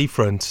along the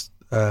seafront,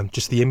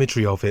 just the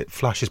imagery of it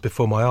flashes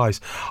before my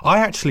eyes. I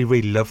actually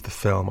really love the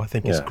film. I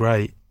think it's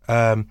great.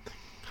 Oh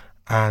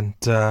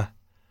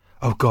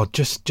God,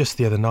 just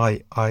the other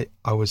night, I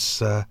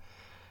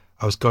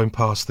was going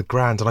past the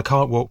Grand, and I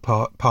can't walk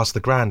past the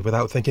Grand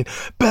without thinking,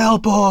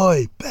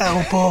 Bellboy!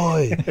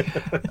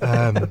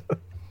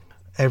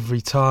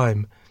 Every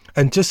time.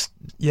 And just,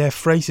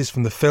 phrases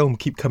from the film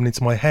keep coming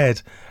into my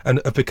head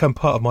and have become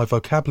part of my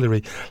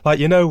vocabulary. Like,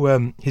 you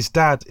know, his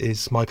dad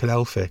is Michael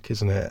Elphick,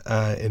 isn't it,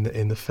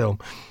 in the film?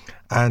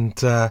 And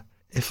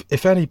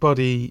if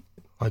anybody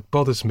like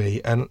bothers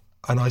me and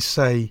I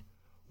say,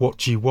 "What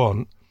do you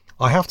want?"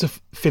 I have to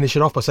finish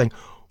it off by saying,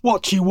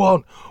 "What do you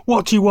want?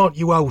 What do you want,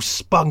 you old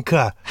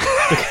spunker?"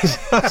 Because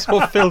that's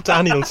what Phil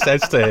Daniels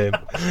says to him.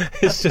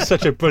 It's just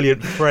such a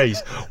brilliant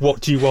phrase.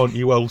 "What do you want,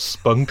 you old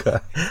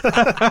spunker?"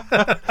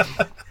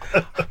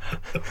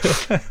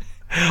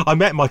 I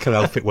met Michael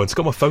Elphick once,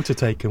 got my photo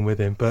taken with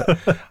him, but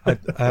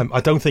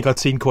I don't think I'd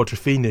seen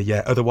Quadrophenia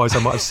yet. Otherwise, I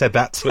might have said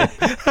that to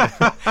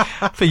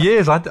him. For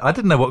years, I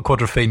didn't know what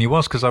Quadrophenia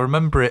was, because I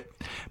remember it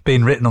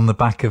being written on the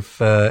back of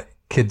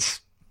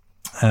kids'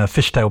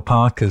 fishtail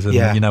parkas and,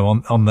 Yeah. you know,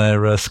 on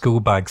their school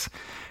bags,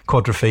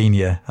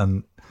 Quadrophenia,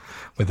 and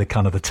with the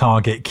kind of the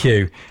target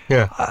queue.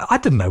 Yeah. I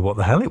didn't know what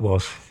the hell it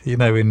was. You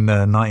know, in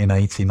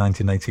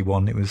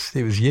 1981, it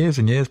was years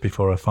and years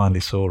before I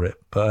finally saw it.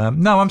 But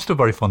no, I'm still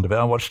very fond of it.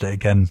 I watched it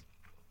again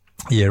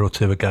a year or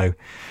two ago.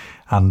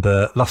 And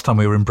last time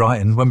we were in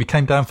Brighton, when we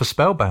came down for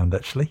Spellbound,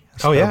 actually.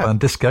 Oh, yeah. Spellbound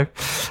Disco.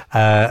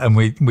 And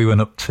we went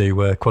up to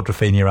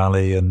Quadrophenia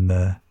Alley and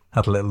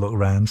had a little look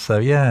around. So,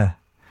 yeah,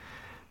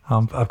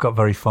 I've got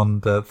very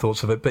fond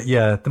thoughts of it. But,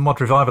 yeah, the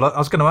mod revival, I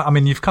was going to, I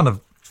mean, you've kind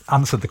of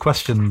answered the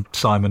question,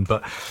 Simon,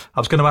 but I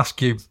was going to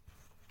ask you,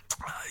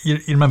 you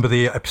remember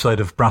the episode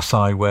of Brass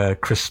Eye where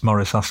Chris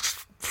Morris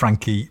asks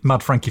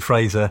Mad Frankie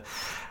Fraser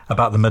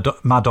about the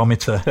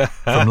madometer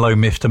from low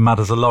miff to mad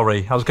as a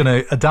lorry. I was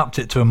going to adapt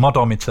it to a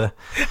modometer,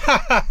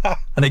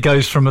 and it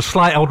goes from a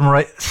slight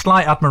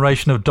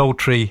admiration of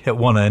Daltrey at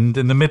one end,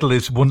 in the middle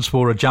is once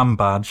wore a jam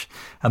badge,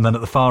 and then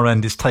at the far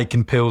end is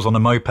taking pills on a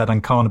moped on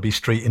Carnaby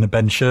Street in a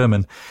Ben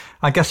Sherman.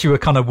 I guess you were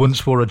kind of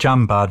once wore a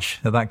jam badge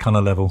at that kind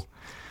of level.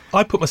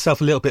 I put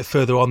myself a little bit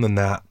further on than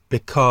that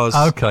because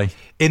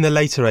in the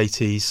later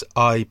 80s,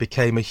 I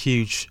became a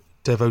huge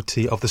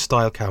devotee of the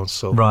Style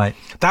Council. Right.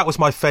 That was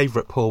my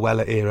favourite Paul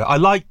Weller era. I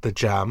liked the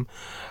Jam.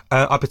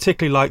 I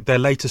particularly liked their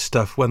later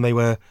stuff when they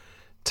were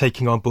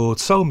taking on board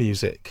soul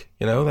music.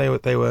 You know,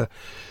 they were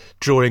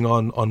drawing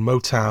on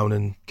Motown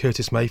and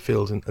Curtis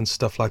Mayfield and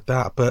stuff like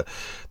that. But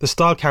the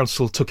Style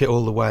Council took it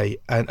all the way,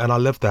 and I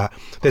love that.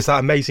 There's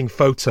that amazing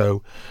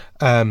photo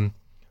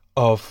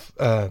of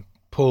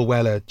Paul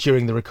Weller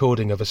during the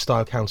recording of a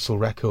Style Council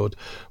record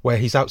where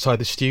he's outside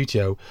the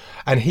studio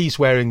and he's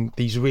wearing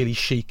these really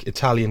chic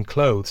Italian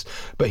clothes,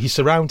 but he's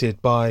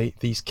surrounded by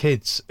these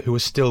kids who are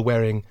still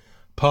wearing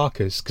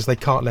parkas because they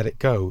can't let it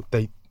go.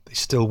 They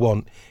still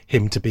want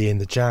him to be in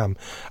the Jam.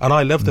 And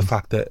I love the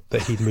fact that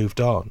he'd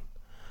moved on.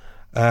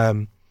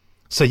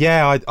 So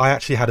yeah, I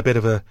actually had a bit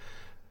of a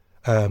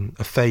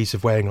phase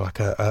of wearing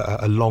like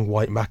a long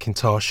white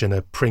Macintosh and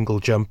a Pringle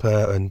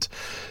jumper and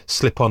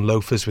slip-on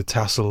loafers with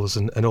tassels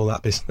and all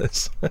that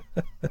business.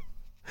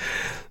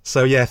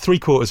 So yeah,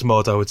 3/4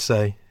 mod, I would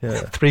say.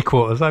 Yeah.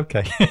 3/4,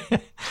 okay.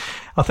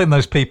 I think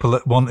those people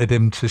that wanted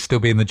him to still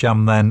be in the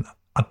Jam then,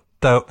 I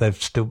doubt they've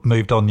still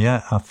moved on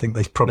yet. I think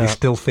they probably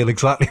still feel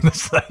exactly the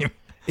same.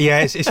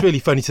 Yeah, it's really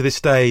funny to this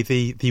day.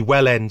 The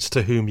Wellends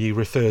to whom you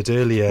referred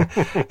earlier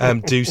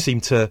do seem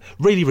to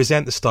really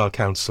resent the Style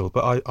Council,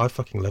 but I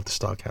fucking love the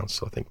Style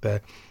Council. I think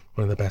they're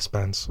one of the best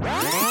bands.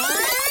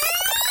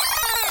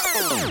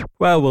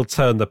 Well, we'll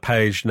turn the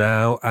page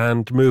now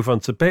and move on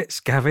to bits.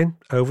 Gavin,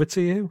 over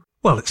to you.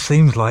 Well, it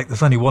seems like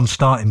there's only one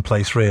starting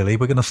place, really.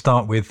 We're going to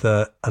start with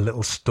a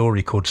little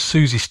story called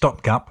Susie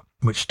Stopgap,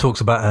 which talks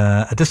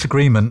about a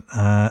disagreement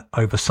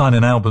over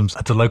signing albums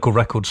at a local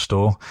record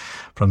store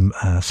from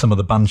some of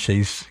the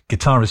Banshees.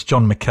 Guitarist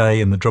John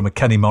Mackay and the drummer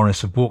Kenny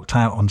Morris have walked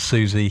out on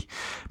Susie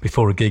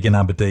before a gig in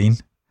Aberdeen.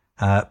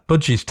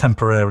 Budgie's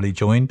temporarily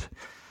joined,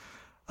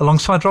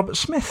 alongside Robert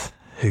Smith,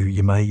 who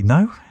you may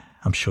know,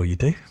 I'm sure you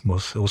do,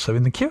 was also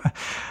in The Cure.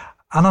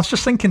 And I was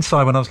just thinking, Si,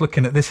 when I was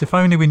looking at this, if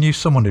only we knew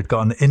someone who'd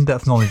got an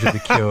in-depth knowledge of The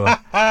Cure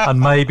and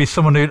maybe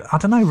someone who'd, I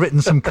don't know,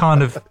 written some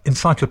kind of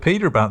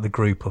encyclopedia about the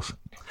group or something.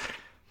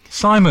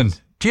 Simon,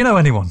 do you know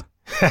anyone?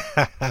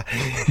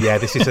 Yeah,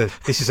 this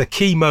is a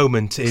key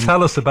moment.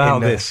 Tell us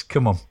about this.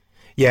 Come on.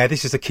 Yeah,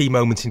 this is a key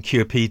moment in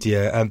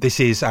Curepedia.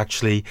 This is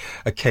actually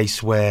a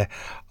case where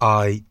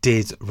I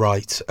did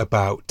write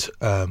about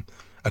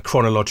a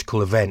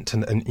chronological event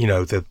and you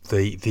know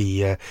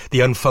the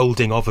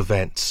unfolding of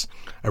events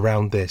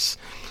around this.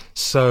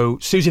 So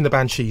Susie and the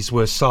Banshees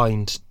were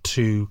signed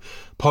to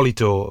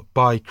Polydor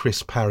by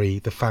Chris Parry,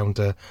 the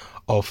founder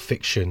of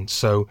Fiction.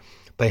 So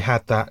they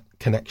had that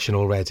connection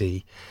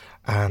already,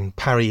 and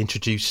Parry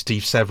introduced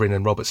Steve Severin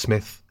and Robert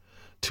Smith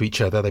to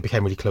each other. They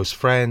became really close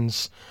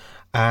friends,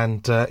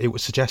 and it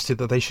was suggested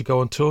that they should go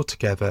on tour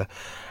together.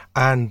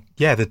 And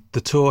yeah,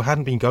 the tour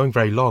hadn't been going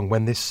very long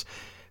when this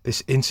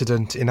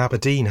incident in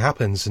Aberdeen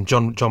happens, and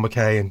John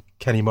Mackay and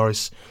Kenny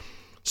Morris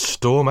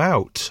storm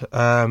out,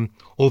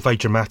 all very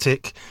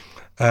dramatic.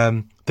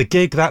 The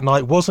gig that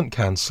night wasn't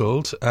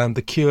cancelled.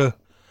 The Cure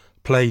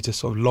played a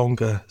sort of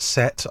longer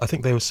set. I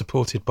think they were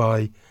supported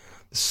by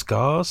the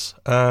Scars.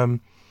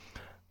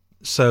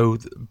 So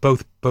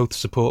both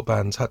support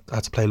bands had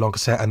to play a longer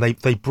set, and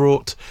they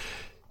brought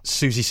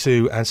Susie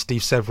Sue and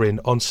Steve Severin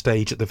on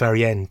stage at the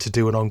very end to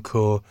do an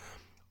encore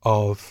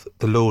of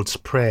the Lord's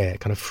Prayer,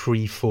 kind of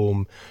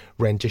free-form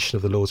rendition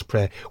of the Lord's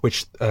Prayer,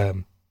 which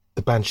the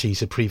Banshees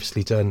had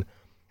previously done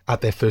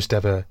at their first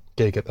ever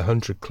gig at the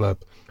 100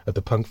 Club at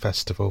the Punk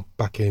Festival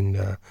back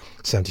in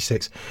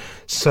 76.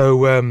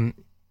 So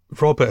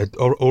Robert had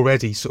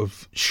already sort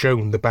of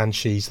shown the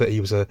Banshees that he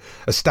was a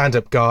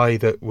stand-up guy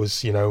that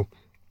was, you know,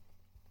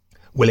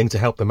 willing to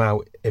help them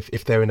out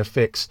if they're in a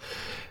fix.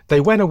 They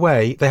went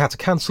away. They had to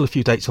cancel a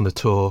few dates on the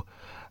tour,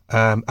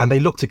 and they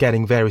looked at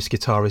getting various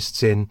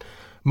guitarists in.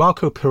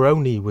 Marco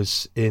Pironi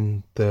was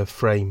in the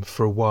frame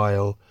for a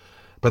while,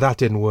 but that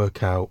didn't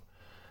work out.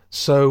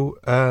 So,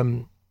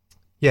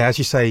 as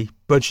you say,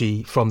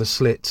 Budgie from the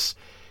Slits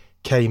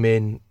came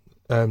in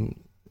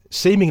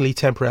seemingly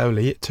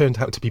temporarily. It turned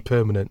out to be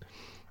permanent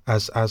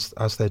as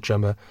their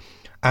drummer.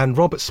 And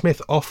Robert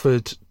Smith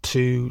offered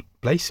to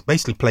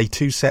basically play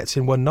 2 sets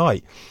in one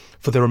night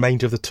for the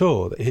remainder of the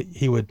tour.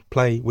 He would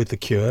play with The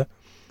Cure,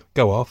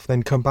 go off,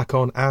 then come back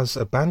on as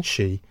a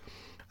Banshee,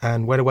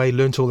 and went away,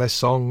 learnt all their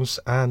songs,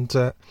 and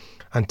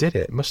did it.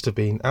 It must have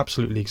been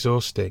absolutely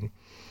exhausting.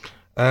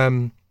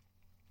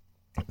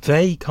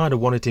 They kind of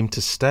wanted him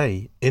to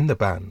stay in the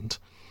band.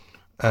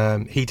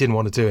 He didn't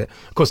want to do it.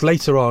 Of course,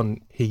 later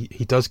on, he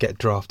does get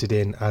drafted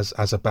in as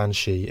a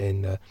Banshee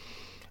in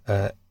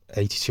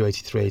 82,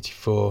 83,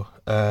 84,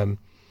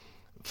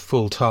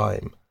 full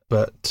time.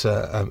 But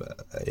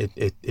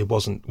it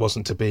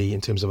wasn't to be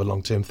in terms of a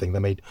long-term thing. They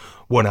made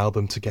one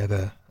album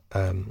together,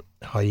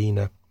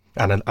 Hyena,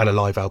 and a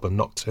live album,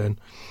 Nocturne.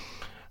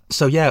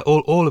 So yeah,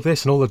 all of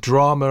this and all the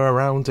drama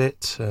around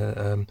it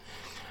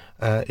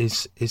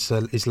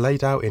is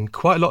laid out in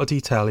quite a lot of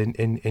detail in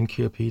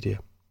Curepedia.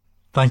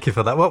 Thank you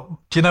for that.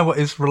 Well, do you know what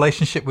his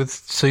relationship with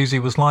Susie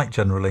was like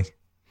generally?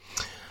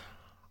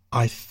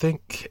 I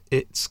think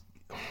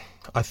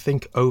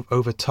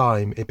over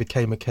time it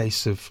became a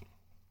case of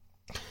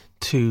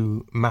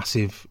 2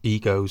 massive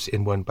egos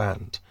in one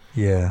band.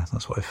 Yeah,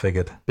 that's what I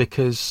figured.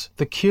 Because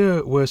the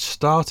Cure were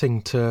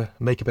starting to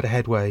make a bit of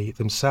headway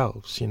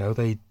themselves. You know,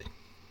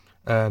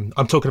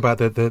 I'm talking about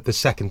the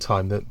second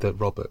time that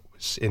Robert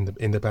was in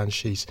the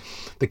Banshees.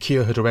 The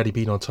Cure had already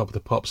been on Top of the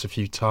Pops a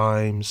few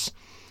times,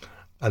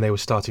 and they were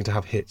starting to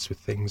have hits with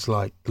things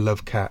like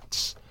Love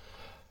Cats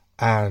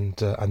and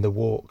The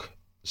Walk.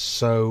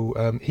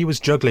 So he was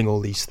juggling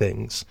all these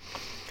things.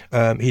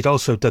 He'd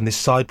also done this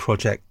side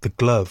project, The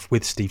Glove,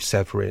 with Steve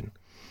Severin.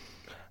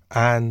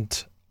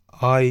 And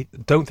I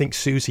don't think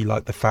Susie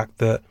liked the fact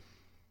that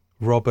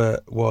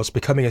Robert was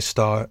becoming a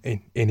star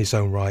in his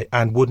own right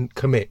and wouldn't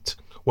commit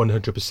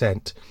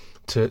 100%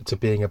 to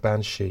being a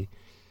Banshee.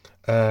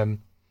 But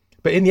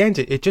in the end,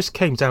 it just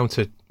came down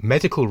to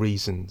medical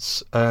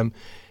reasons,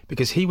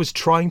 because he was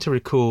trying to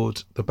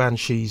record the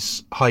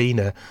Banshees'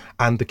 Hyena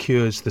and The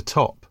Cure's The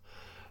Top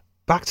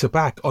back to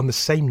back on the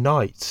same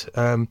night.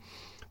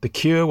 The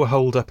Cure were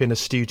holed up in a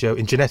studio,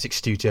 in Genetic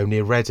Studio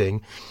near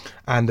Reading,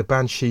 and the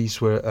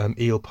Banshees were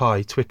Eel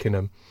Pie,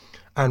 Twickenham.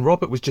 And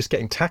Robert was just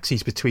getting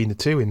taxis between the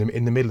two in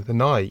the middle of the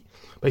night,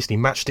 basically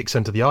matchsticks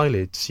under the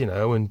eyelids, you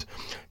know, and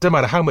don't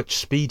matter how much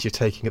speed you're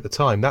taking at the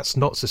time, that's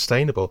not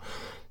sustainable.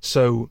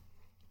 So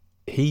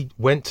he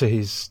went to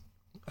his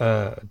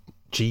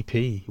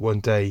GP one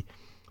day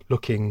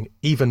looking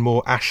even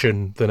more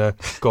ashen than a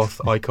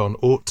goth icon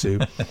ought to.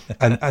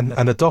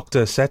 And the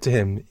doctor said to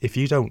him, if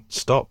you don't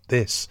stop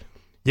this,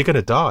 you're going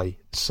to die.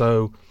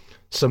 So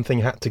something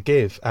had to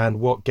give, and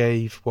what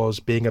gave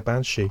was being a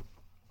Banshee.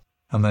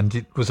 And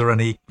then was there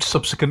any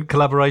subsequent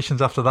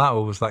collaborations after that,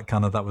 or was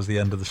that was the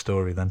end of the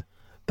story then?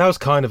 That was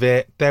kind of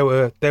it. There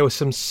were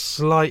some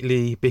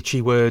slightly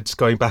bitchy words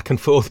going back and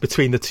forth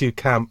between the two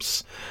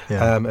camps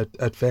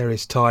at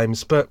various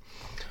times. But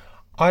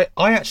I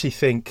actually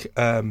think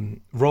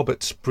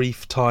Robert's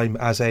brief time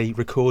as a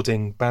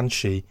recording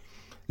Banshee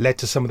led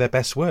to some of their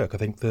best work. I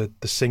think the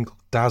single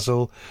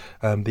Dazzle,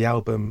 the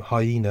album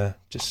Hyena,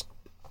 just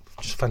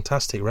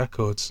fantastic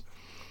records.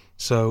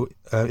 So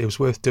it was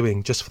worth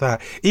doing just for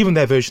that. Even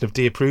their version of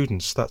Dear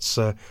Prudence, that's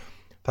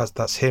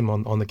him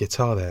on the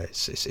guitar there.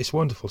 It's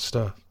wonderful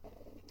stuff.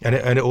 And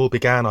it all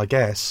began, I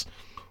guess,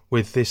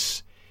 with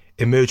this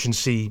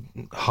emergency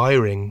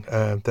hiring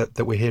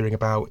that we're hearing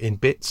about in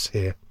Bits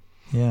here.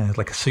 Yeah,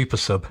 like a super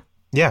sub.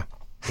 Yeah.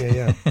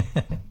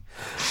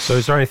 So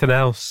is there anything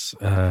else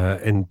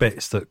in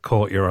Bits that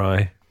caught your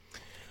eye?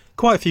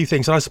 Quite a few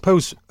things. And I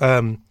suppose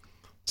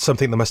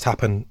something that must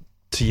happen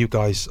to you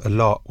guys a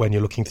lot when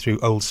you're looking through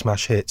old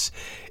smash hits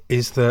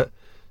is that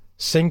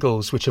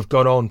singles which have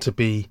gone on to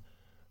be,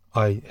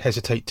 I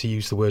hesitate to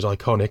use the word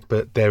iconic,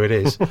 but there it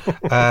is,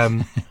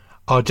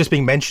 are just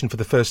being mentioned for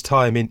the first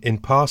time in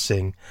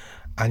passing,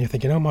 and you're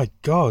thinking, oh my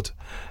God,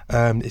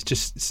 it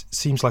just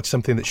seems like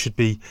something that should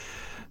be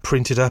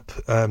printed up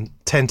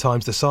 10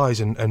 times the size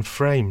and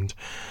framed.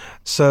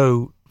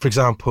 So, for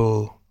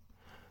example,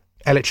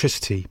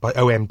 Electricity by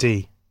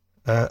OMD,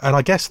 and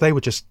I guess they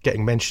were just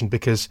getting mentioned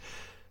because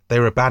they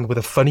were a band with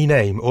a funny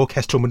name,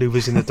 Orchestral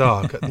Manoeuvres in the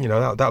Dark. You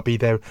know, that would be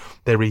their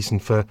reason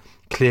for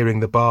clearing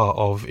the bar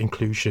of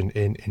inclusion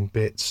in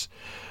Bits.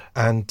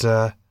 And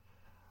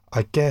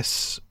I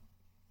guess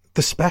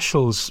the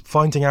Specials,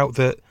 finding out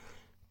that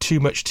Too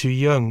Much Too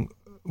Young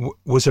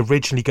was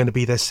originally going to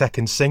be their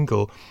second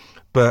single,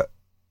 but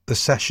the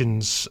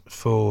sessions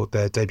for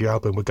their debut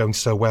album were going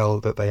so well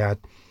that they had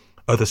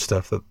other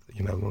stuff that,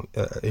 you know,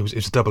 it was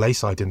a double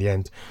A-side in the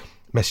end.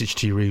 Message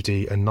to You,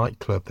 Rudy, and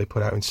Nightclub they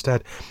put out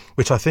instead,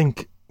 which I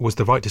think was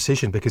the right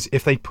decision, because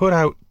if they put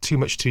out Too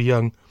Much Too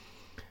Young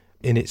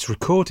in its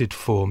recorded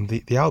form,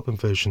 the album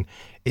version,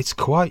 it's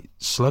quite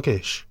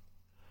sluggish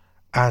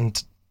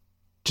and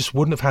just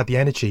wouldn't have had the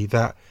energy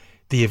that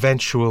the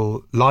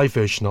eventual live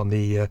version on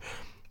the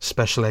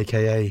Special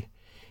AKA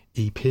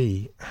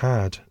EP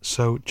had.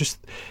 So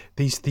just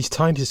these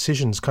tiny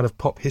decisions, kind of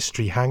pop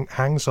history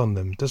hangs on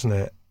them, doesn't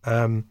it?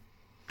 I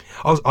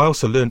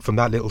also learned from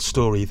that little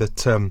story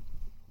that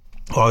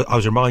I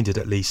was reminded,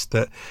 at least,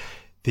 that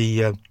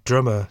the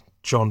drummer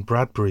John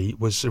Bradbury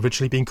was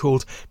originally being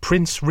called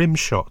Prince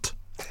Rimshot,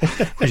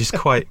 which is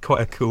quite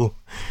a cool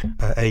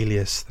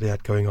alias that he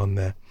had going on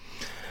there.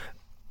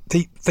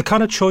 The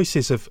kind of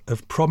choices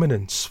of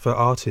prominence for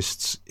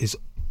artists is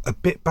a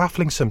bit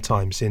baffling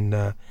sometimes in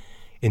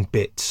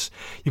bits.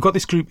 You've got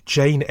this group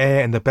Jane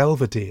Eyre and the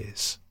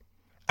Belvederes,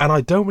 and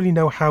I don't really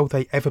know how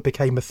they ever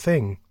became a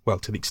thing. Well,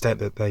 to the extent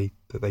that they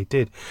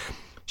did.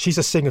 She's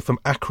a singer from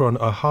Akron,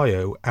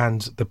 Ohio,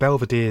 and the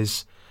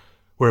Belvederes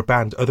were a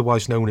band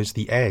otherwise known as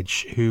The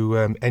Edge, who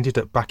ended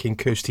up backing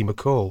Kirsty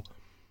MacColl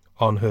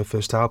on her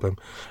first album.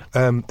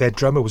 Their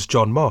drummer was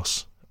John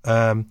Moss,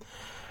 and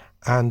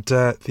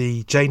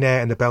the Jane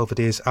Eyre and the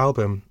Belvederes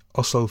album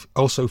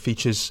also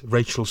features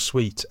Rachel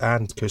Sweet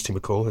and Kirsty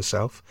MacColl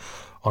herself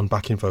on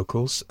backing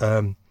vocals.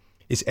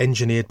 It's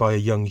engineered by a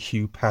young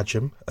Hugh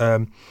Padgham.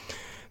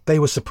 They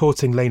were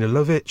supporting Lena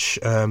Lovitch.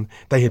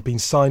 They had been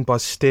signed by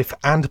Stiff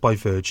and by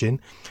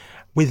Virgin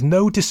with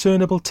no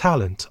discernible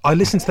talent. I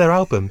listened to their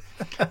album.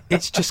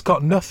 It's just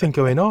got nothing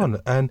going on.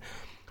 And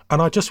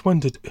I just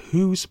wondered,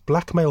 whose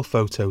blackmail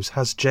photos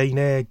has Jane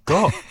Eyre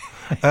got?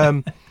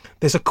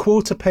 There's a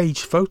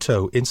quarter-page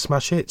photo in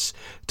Smash Hits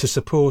to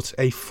support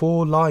a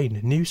 4-line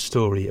news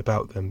story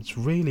about them. It's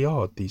really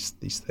odd, these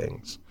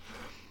things.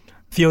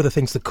 A few other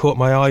things that caught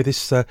my eye.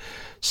 This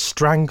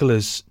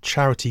Stranglers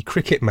charity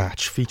cricket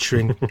match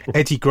featuring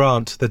Eddie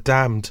Grant, The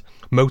Damned,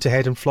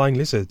 Motorhead and Flying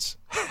Lizards.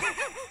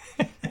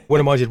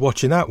 Wouldn't minded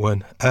watching that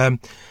one.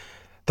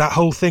 That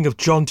whole thing of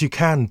John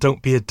Ducan,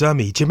 Don't Be a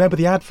Dummy. Do you remember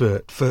the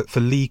advert for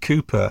Lee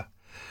Cooper?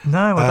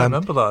 No, I don't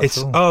remember that at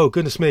all. Oh,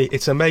 goodness me.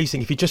 It's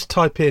amazing. If you just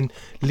type in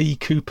Lee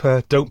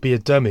Cooper, Don't Be a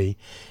Dummy,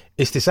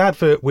 it's this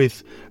advert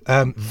with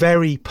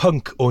very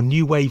punk or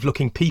new wave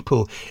looking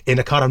people in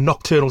a kind of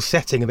nocturnal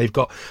setting, and they've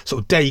got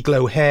sort of day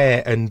glow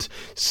hair and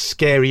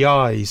scary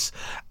eyes.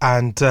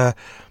 And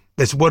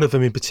there's one of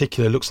them in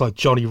particular, looks like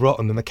Johnny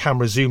Rotten, and the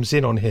camera zooms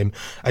in on him,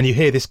 and you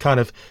hear this kind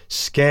of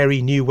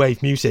scary new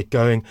wave music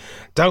going,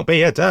 Don't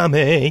Be a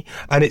Dummy.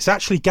 And it's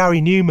actually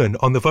Gary Newman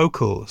on the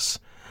vocals,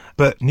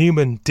 but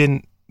Newman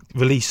didn't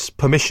release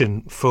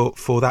permission for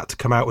that to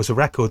come out as a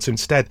record. So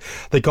instead,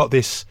 they got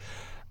this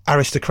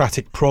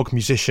aristocratic prog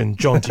musician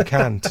John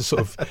Ducan to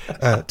sort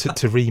of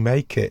to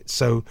remake it.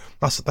 So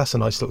that's a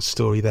nice little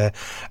story there.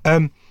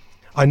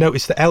 I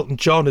noticed that Elton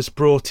John has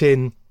brought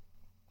in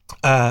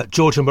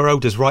Giorgio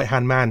Moroder's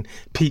right-hand man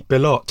Pete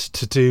Bellotte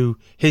to do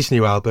his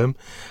new album,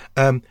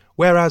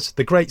 whereas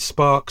the Great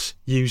Sparks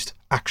used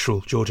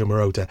actual Giorgio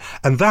Moroder,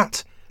 and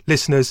that,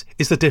 listeners,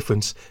 is the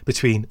difference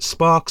between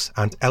Sparks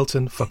and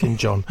Elton fucking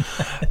John.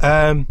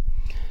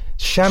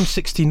 Sham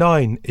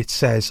 69, it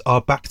says,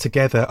 are back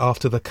together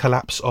after the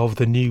collapse of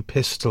the New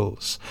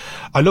Pistols.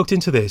 I looked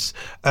into this.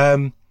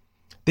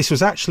 This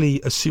was actually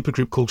a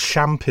supergroup called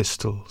Sham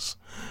Pistols,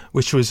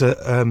 which was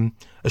a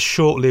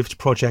short-lived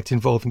project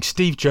involving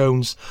Steve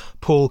Jones,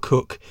 Paul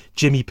Cook,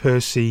 Jimmy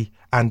Percy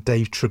and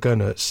Dave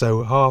Tregunner.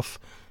 So half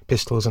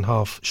Pistols and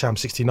half Sham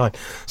 69.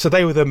 So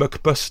they were the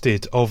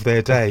McBusted of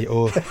their day,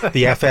 or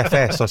the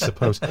FFS, I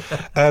suppose.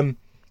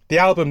 The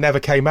album never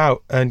came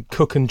out, and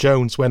Cook and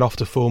Jones went off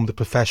to form the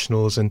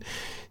Professionals, and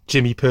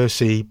Jimmy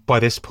Percy, by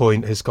this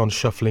point, has gone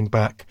shuffling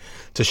back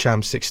to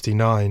Sham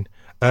 69.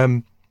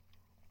 The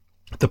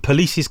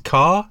Police's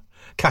car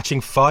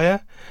catching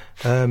fire.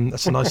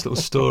 That's a nice little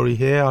story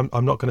here.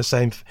 I'm not going to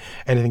say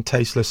anything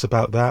tasteless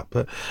about that,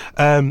 but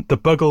the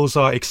Buggles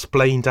are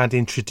explained and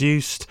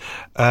introduced.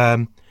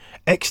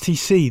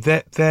 XTC,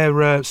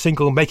 their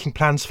single Making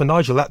Plans for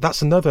Nigel,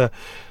 that's another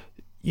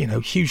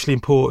hugely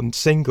important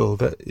single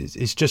that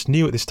is just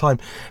new at this time.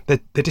 They're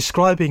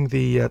describing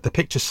the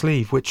picture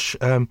sleeve, which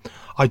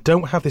I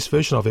don't have this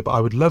version of it, but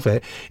I would love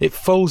it. It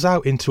folds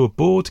out into a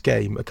board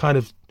game, a kind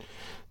of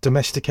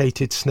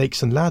domesticated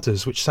Snakes and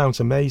Ladders, which sounds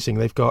amazing.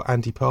 They've got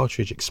Andy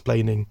Partridge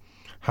explaining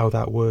how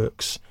that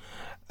works.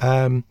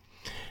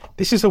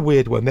 This is a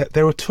weird one.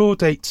 There are tour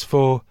dates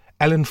for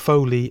Ellen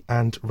Foley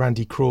and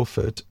Randy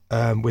Crawford,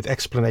 with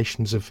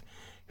explanations of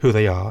who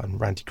they are. And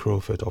Randy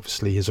Crawford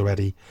obviously has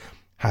already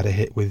had a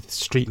hit with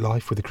Street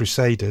Life with the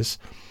Crusaders.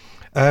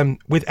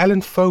 With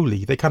Ellen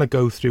Foley, they kind of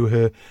go through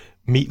her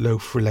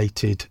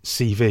Meatloaf-related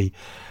CV.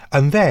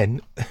 And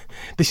then,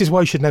 this is why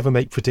you should never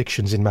make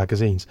predictions in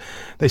magazines.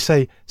 They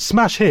say,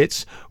 Smash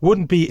Hits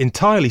wouldn't be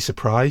entirely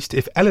surprised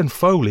if Ellen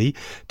Foley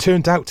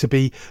turned out to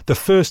be the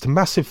first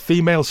massive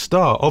female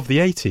star of the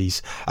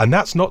 80s, and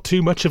that's not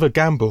too much of a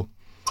gamble.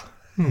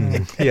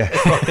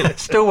 Yeah.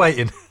 Still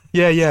waiting.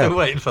 Yeah. Still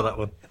waiting for that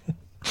one.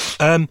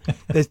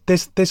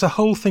 There's a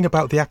whole thing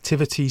about the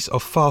activities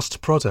of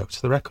Fast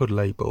Product, the record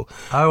label.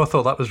 Oh, I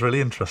thought that was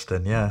really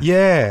interesting.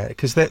 Yeah,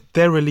 because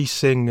they're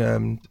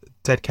releasing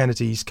Dead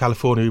Kennedys,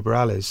 California Uber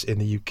Alles in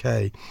the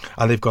UK,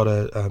 and they've got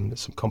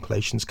some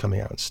compilations coming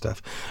out and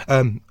stuff.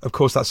 Of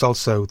course, that's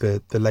also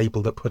the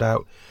label that put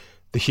out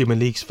the Human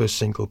League's first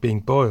single,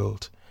 Being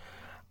Boiled.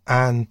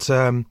 And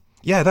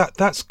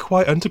that's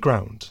quite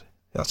underground.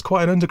 That's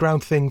quite an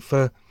underground thing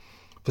for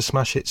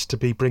Smash Hits to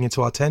be bringing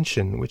to our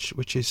attention,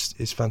 which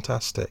is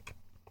fantastic.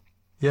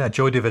 Yeah,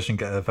 Joy Division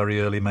get a very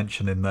early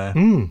mention in there.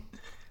 And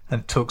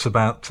it talks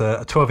about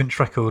a 12-inch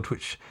record,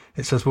 which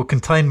it says will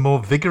contain more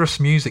vigorous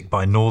music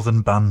by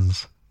northern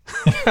bands,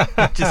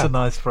 which is a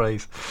nice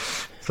phrase.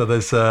 So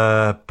there's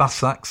bass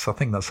sax, I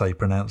think that's how you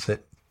pronounce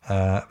it,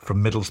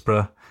 from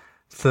Middlesbrough,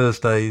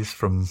 Thursdays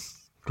from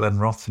Glen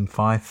Roth in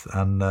Fife,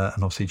 and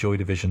obviously Joy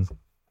Division.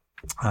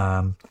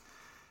 And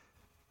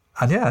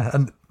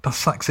bass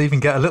sax even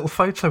get a little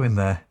photo in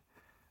there.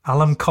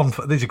 Alan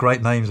Conforth, these are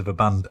great names of a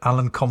band.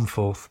 Alan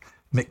Conforth,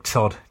 Mick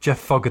Todd, Jeff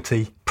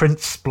Fogarty,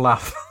 Prince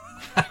Splaff,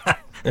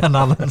 and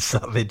Alan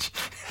Savage.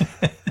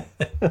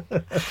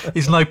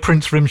 He's no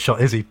Prince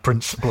Rimshot, is he?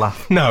 Prince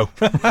Splaff. No.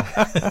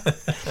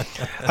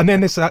 And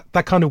then there's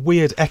that kind of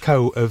weird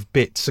echo of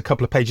bits a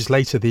couple of pages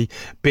later, the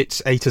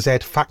Bits A to Z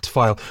fact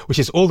file, which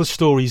is all the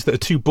stories that are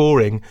too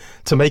boring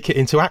to make it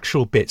into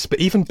actual bits. But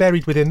even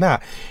buried within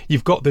that,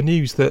 you've got the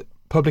news that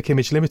Public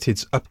Image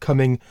Limited's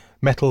upcoming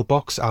Metal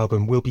Box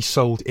album will be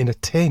sold in a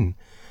tin.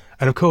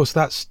 And of course,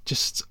 that's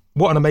just...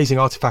 what an amazing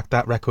artifact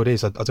that record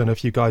is. I don't know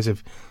if you guys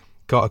have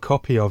got a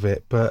copy of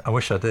it, but... I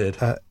wish I did.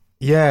 And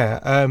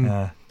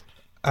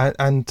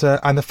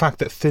the fact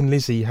that Thin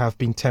Lizzy have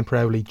been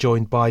temporarily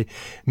joined by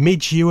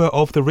Midge Ure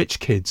of the Rich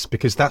Kids,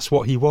 because that's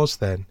what he was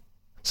then.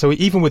 So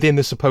even within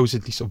the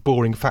supposedly sort of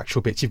boring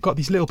factual bits, you've got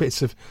these little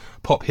bits of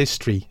pop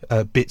history,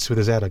 bits with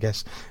a Z, I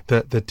guess,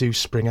 that do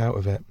spring out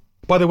of it.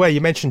 By the way, you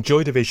mentioned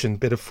Joy Division, a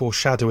bit of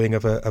foreshadowing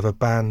of a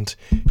band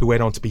who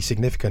went on to be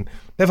significant.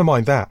 Never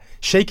mind that.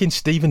 Shakin'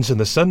 Stevens and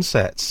the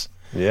Sunsets.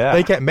 Yeah.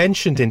 They get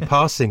mentioned in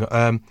passing.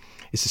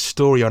 It's a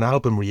story on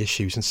album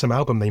reissues and some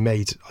album they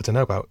made, I don't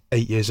know, about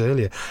 8 years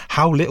earlier.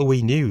 How little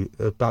we knew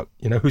about,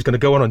 who's going to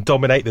go on and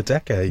dominate the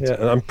decade.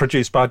 Yeah, and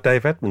produced by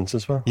Dave Edmunds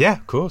as well. Yeah,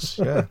 of course,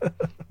 yeah.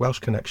 Welsh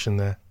connection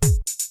there.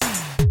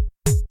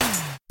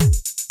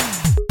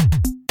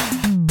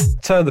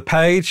 Turn the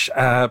page,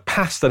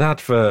 past an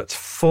advert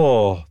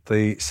for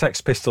the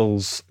Sex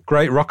Pistols'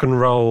 Great Rock and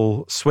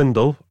Roll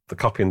Swindle, the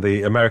copying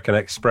the American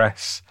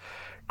Express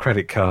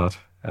credit card.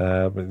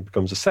 It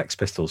becomes a Sex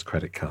Pistols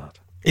credit card.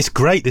 It's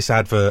great, this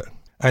advert.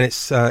 And it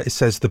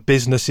says the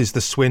business is the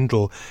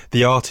swindle,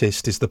 the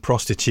artist is the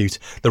prostitute,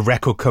 the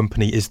record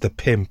company is the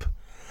pimp.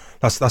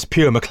 That's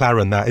pure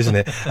McLaren, that, isn't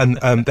it?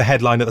 And the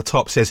headline at the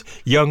top says,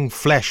 young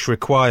flesh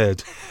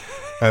required.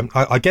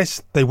 I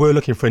guess they were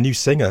looking for a new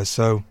singer,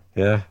 so...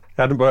 Yeah.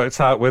 Hadn't worked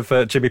out with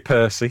Jimmy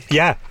Percy.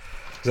 Yeah,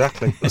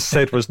 exactly.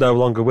 Sid was no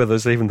longer with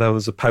us, even though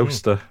there's a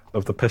poster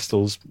of the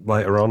Pistols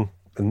later on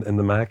in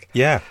the mag.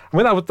 Yeah. I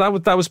mean,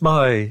 that was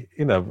my,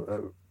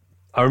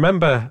 I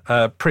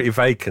remember Pretty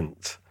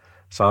Vacant.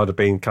 So I would have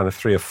been kind of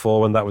 3 or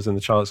 4 when that was in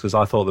the charts, because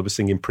I thought they were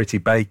singing Pretty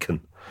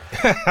Bacon.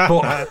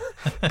 but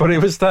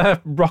it was their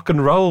rock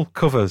and roll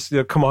covers.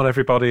 Come On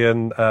Everybody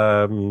and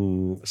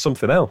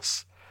Something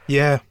Else.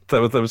 Yeah.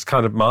 That was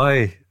kind of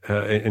my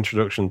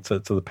introduction to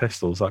the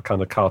Pistols, that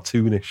kind of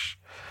cartoonish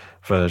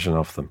version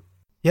of them.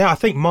 Yeah, I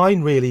think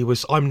mine really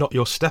was I'm Not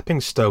Your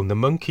Stepping Stone, the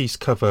Monkees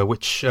cover,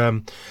 which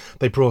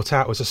they brought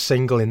out as a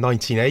single in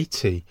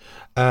 1980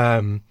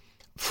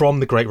 from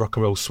the Great Rock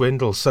and Roll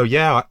Swindle. So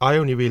yeah, I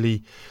only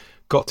really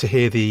got to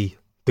hear the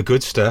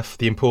good stuff,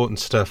 the important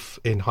stuff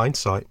in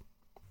hindsight.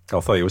 I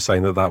thought you were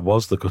saying that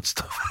was the good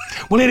stuff.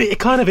 Well, it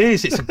kind of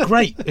is. It's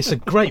a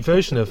great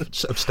version of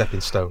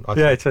Stepping Stone. I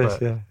think. It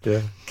is.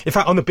 Yeah. In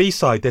fact, on the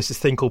B-side, there's this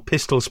thing called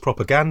Pistols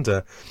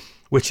Propaganda,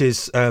 which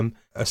is a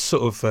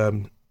sort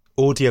of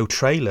audio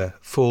trailer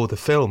for the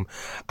film,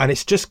 and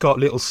it's just got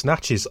little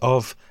snatches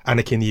of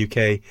Anarchy in the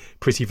UK,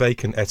 Pretty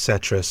Vacant,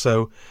 etc.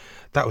 So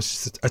that was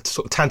just a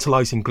sort of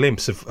tantalising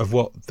glimpse of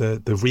what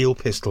the real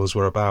Pistols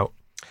were about.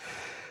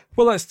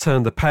 Well, let's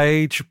turn the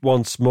page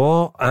once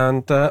more,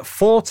 and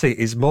 40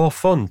 is more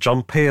fun.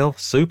 John Peel,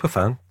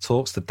 superfan,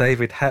 talks to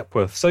David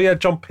Hepworth. So yeah,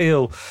 John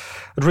Peel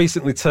had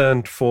recently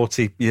turned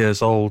 40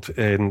 years old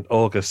in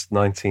August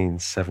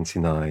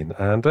 1979,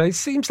 and it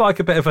seems like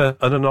a bit of an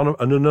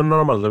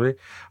anomaly.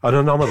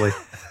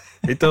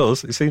 It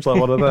does. It seems like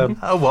one of them.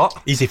 Oh,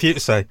 what? Easy for you to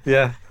say.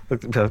 Yeah.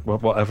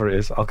 Whatever it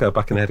is, I'll go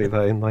back and edit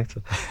that in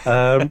later.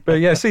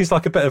 But yeah, it seems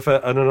like a bit of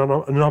an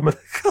anomaly.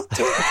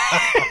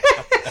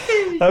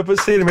 But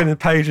seeing him in the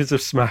pages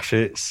of Smash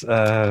Hits,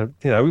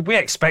 we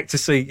expect to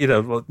see,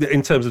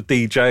 in terms of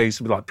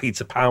DJs, like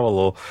Peter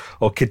Powell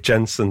or Kid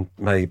Jensen,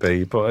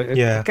 maybe. But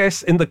I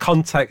guess in the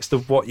context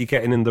of what you're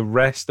getting in the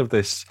rest of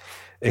this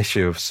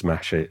issue of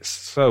Smash Hits.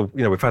 So,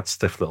 we've had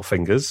Stiff Little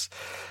Fingers.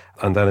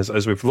 And then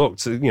as we've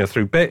looked,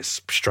 through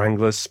bits,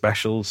 Stranglers,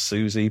 Specials,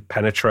 Susie,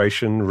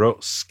 Penetration,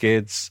 Ruts,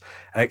 Skids,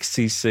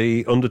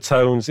 XTC,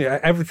 Undertones,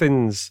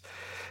 everything's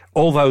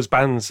all those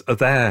bands are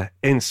there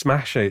in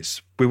Smash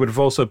Hits. We would have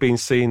also been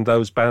seeing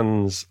those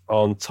bands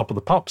on Top of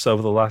the Pops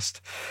over the last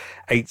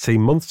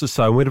 18 months or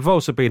so. And we'd have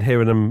also been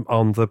hearing them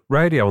on the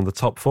radio, on the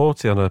Top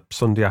 40 on a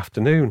Sunday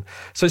afternoon.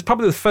 So it's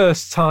probably the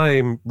first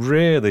time,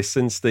 really,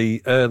 since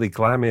the early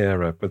glam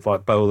era with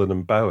like Bolan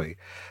and Bowie,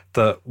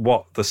 that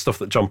what the stuff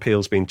that John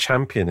Peel's been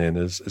championing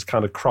has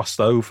kind of crossed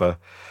over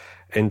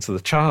into the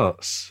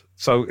charts.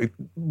 So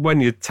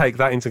when you take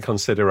that into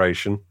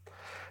consideration,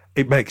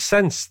 it makes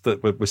sense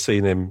that we're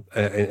seeing him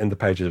in the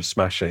pages of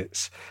Smash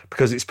Hits,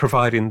 because it's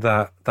providing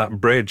that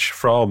bridge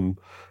from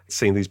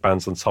seeing these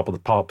bands on Top of the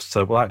Pops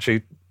to, well,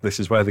 actually, this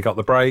is where they got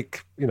the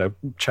break. You know,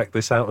 check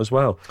this out as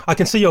well. I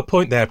can see your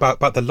point there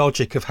about the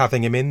logic of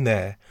having him in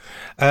there.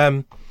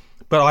 But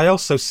I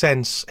also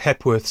sense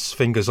Hepworth's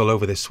fingers all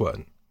over this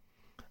one.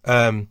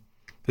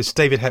 Because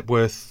David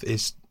Hepworth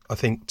is, I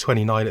think,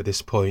 29 at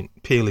this point.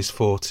 Peel is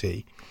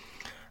 40.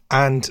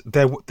 And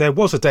there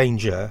was a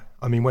danger,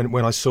 I mean,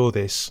 when I saw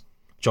this,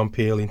 John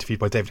Peel interviewed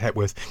by David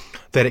Hepworth,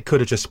 that it could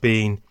have just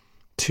been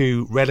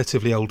two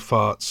relatively old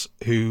farts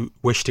who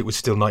wished it was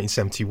still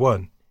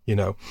 1971, you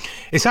know.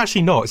 It's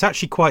actually not. It's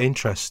actually quite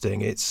interesting.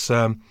 It's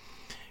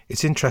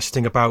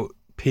interesting about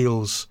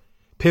Peel's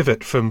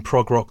pivot from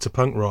prog rock to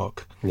punk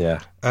rock. Yeah.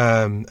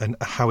 And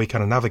how he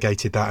kind of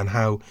navigated that, and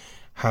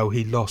how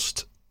he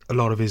lost a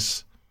lot of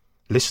his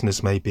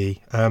listeners,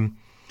 maybe.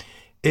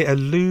 It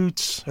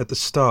alludes at the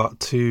start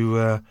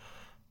to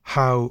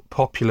how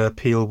popular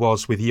Peel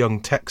was with young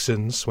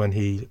Texans when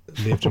he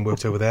lived and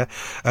worked over there.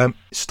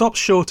 Stops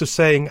short of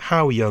saying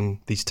how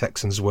young these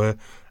Texans were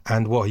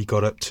and what he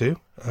got up to,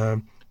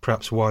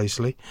 perhaps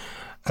wisely.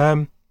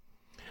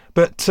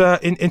 But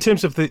in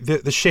terms of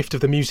the shift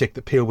of the music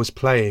that Peel was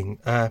playing,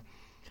 I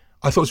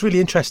thought it was really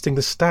interesting,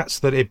 the stats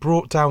that it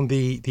brought down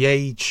the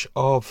age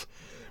of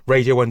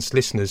Radio 1's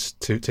listeners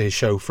to his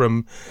show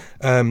from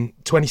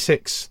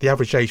 26, the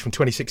average age from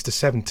 26 to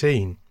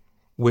 17,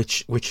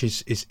 which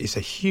is a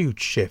huge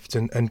shift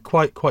and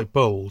quite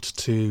bold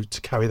to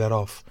carry that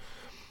off.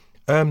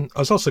 I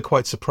was also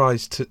quite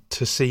surprised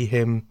to see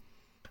him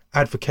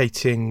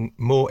advocating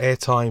more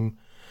airtime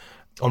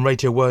on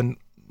Radio 1,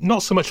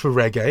 not so much for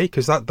reggae,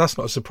 because that's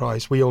not a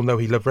surprise. We all know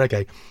he loved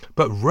reggae,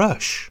 but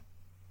Rush.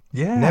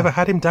 Yeah. Never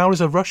had him down as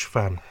a Rush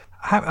fan.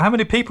 How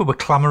many people were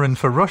clamouring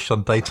for Rush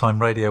on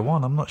daytime Radio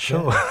 1? I'm not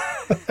sure.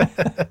 Yeah.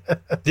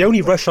 The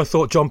only Rush I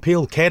thought John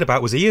Peel cared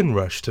about was Ian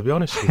Rush, to be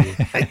honest with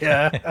you.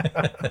 Yeah.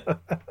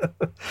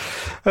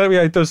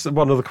 Yeah, it does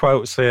one of the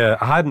quotes here.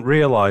 I hadn't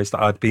realised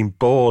that I'd been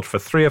bored for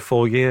 3 or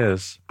 4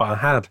 years, but I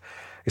had.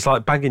 It's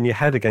like banging your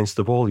head against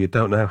the wall. You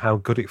don't know how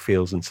good it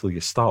feels until you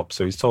stop.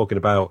 So he's talking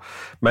about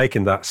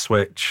making that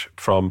switch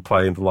from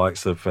playing the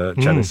likes of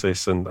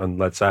Genesis and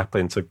Led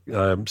Zeppelin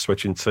to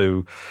switching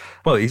to,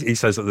 well, he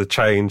says that the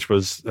change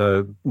was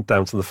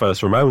down to the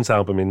first Ramones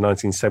album in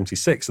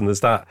 1976. And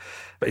there's that,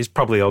 but it's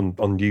probably on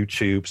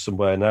YouTube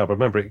somewhere now. But I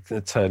remember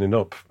it turning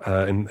up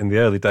in the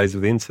early days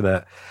of the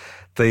internet.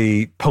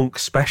 The punk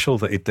special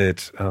that he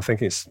did, I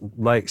think it's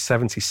late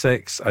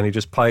 76, and he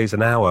just plays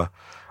an hour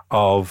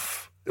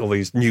of all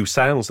these new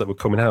sounds that were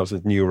coming out.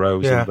 There's New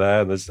Rose in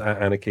there, there's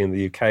Anarchy in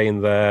the UK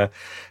in there,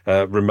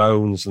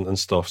 Ramones and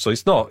stuff. So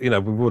it's not, we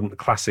wouldn't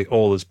class it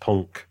all as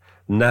punk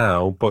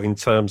now, but in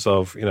terms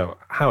of,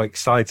 how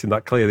exciting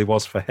that clearly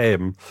was for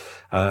him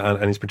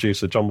and his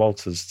producer, John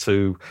Walters,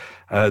 to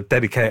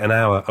dedicate an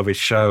hour of his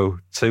show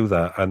to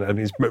that. And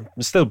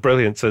it's still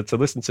brilliant to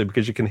listen to,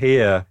 because you can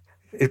hear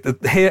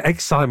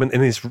excitement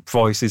in his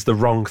voice is the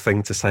wrong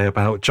thing to say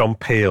about John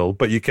Peel,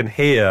 but you can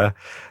hear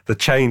the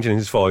change in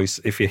his voice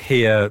if you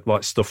hear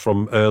like stuff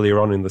from earlier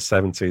on in the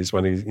 70s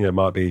when he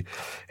might be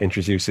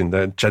introducing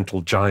the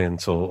Gentle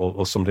Giant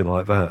or something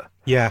like that.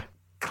 Yeah.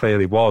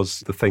 Clearly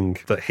was the thing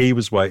that he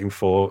was waiting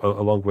for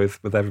along with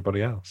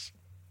everybody else.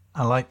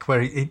 I like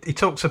where he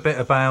talks a bit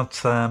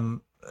about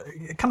kind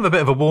of a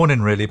bit of a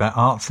warning really about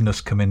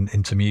artsiness coming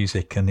into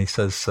music, and he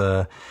says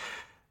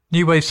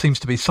New Wave seems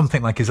to be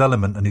something like his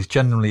element, and is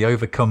generally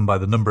overcome by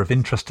the number of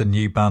interesting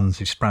new bands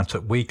who sprout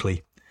up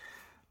weekly.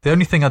 The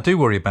only thing I do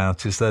worry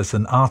about is there's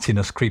an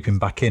artiness creeping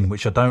back in,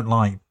 which I don't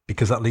like,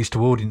 because that leads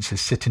to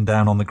audiences sitting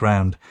down on the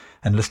ground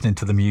and listening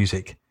to the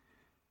music.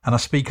 And I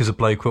speak as a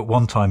bloke who at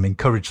one time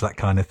encouraged that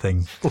kind of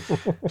thing.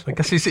 So I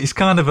guess he's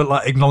kind of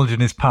like acknowledging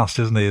his past,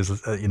 isn't he? As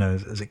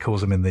it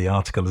calls him in the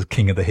article, as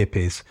king of the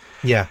hippies.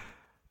 Yeah.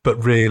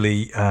 But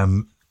really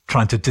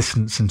trying to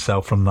distance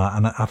himself from that.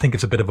 And I think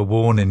it's a bit of a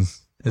warning,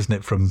 isn't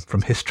it, from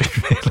history,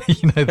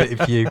 really?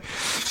 That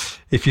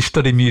if you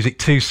study music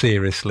too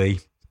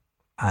seriously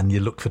and you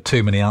look for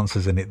too many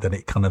answers in it, then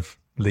it kind of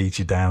leads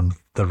you down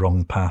the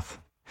wrong path.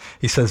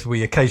 He says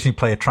we occasionally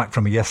play a track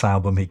from a Yes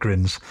album, he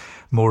grins,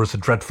 more as a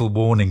dreadful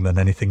warning than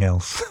anything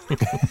else.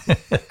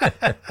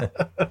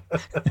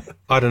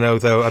 I don't know,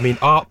 though. I mean,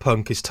 art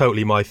punk is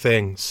totally my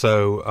thing.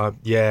 So,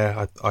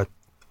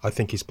 I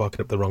think he's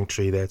barking up the wrong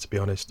tree there, to be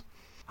honest.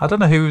 I don't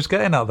know who was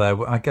getting out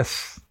there. I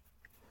guess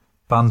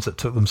bands that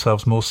took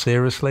themselves more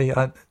seriously.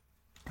 I'm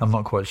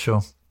not quite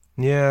sure.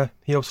 Yeah,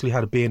 he obviously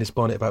had a bee in his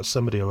bonnet about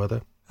somebody or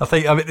other.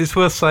 I mean, it's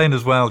worth saying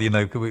as well,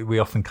 we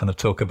often kind of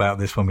talk about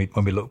this when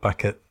we look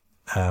back at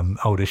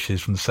old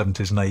issues from the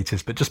 70s and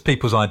 80s, but just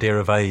people's idea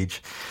of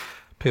age.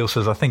 Peel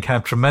says, I think how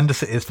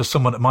tremendous it is for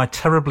someone at my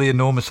terribly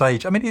enormous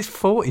age. I mean, he's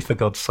 40 for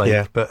God's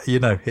sake, but,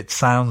 it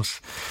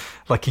sounds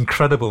like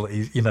incredible.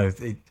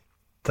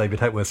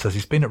 David Hepworth says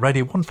he's been at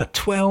Radio 1 for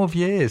 12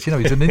 years.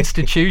 He's an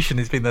institution.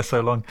 He's been there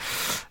so long.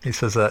 He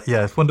says,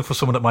 it's wonderful for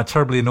someone at my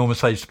terribly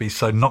enormous age to be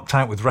so knocked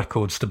out with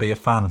records to be a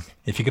fan.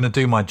 If you're going to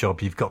do my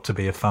job, you've got to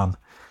be a fan.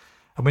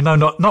 And we know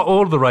not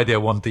all of the Radio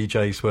 1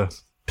 DJs were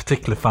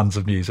particular fans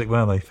of music,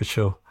 were they, for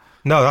sure?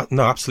 No,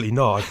 absolutely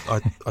not.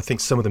 I think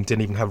some of them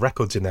didn't even have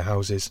records in their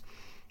houses.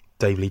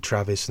 Dave Lee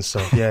Travis and so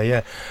on.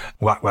 Yeah.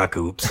 Whack, whack,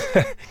 oops.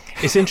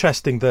 It's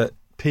interesting that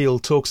Peel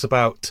talks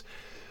about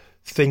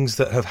things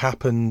that have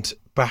happened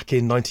back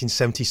in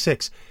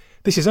 1976.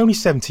 This is only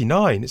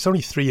 79. It's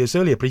only 3 years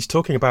earlier, but he's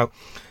talking about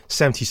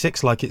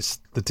 76 like it's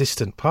the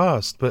distant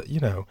past. But,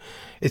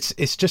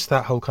 it's just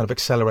that whole kind of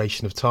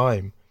acceleration of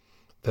time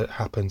that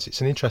happens.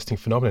 It's an interesting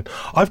phenomenon.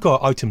 I've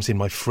got items in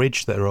my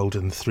fridge that are older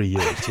than 3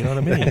 years. Do you know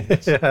what I mean?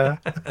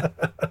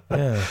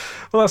 Yeah.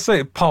 Well, that's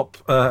it. Pop,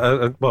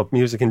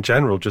 music in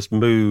general just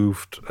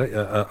moved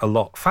a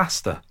lot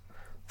faster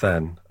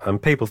then. And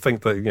people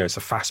think that, it's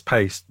a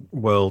fast-paced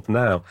world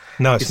now.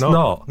 No, it's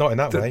not. Not in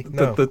that way.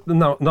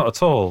 No. Not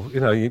at all.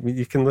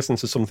 You can listen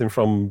to something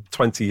from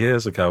 20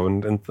 years ago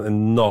and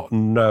not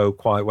know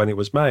quite when it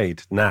was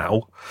made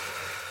now.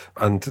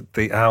 And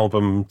the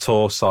album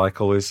tour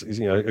cycle is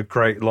a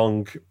great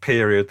long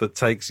period that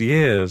takes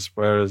years,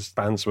 whereas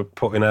bands were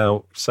putting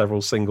out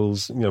several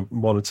singles, 1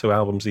 or 2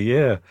 albums a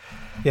year.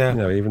 Yeah.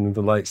 Even in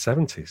the late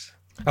 70s.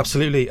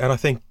 Absolutely. And I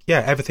think,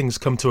 everything's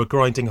come to a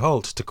grinding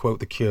halt, to quote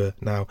The Cure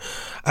now.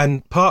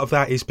 And part of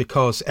that is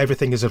because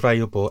everything is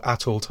available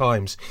at all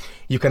times.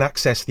 You can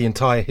access the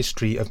entire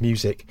history of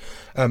music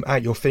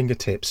at your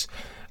fingertips.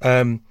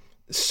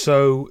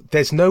 So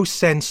there's no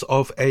sense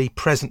of a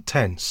present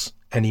tense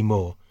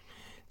anymore.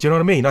 Do you know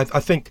what I mean? I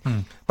think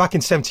back in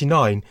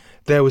 79,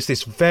 there was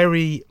this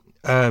very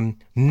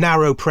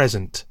narrow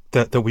present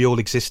that we all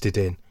existed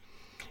in.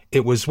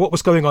 It was what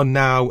was going on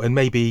now and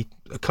maybe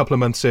a couple of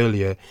months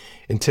earlier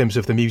in terms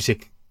of the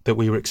music that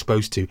we were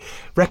exposed to.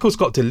 Records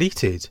got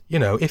deleted.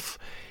 If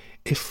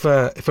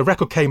a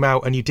record came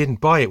out and you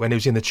didn't buy it when it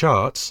was in the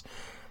charts,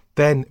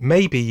 then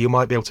maybe you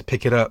might be able to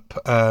pick it up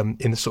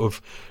in the sort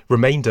of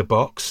remainder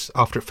box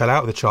after it fell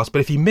out of the charts.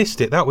 But if you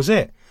missed it, that was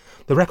it.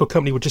 The record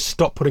company would just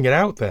stop putting it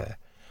out there.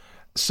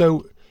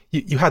 So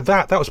you had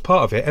that was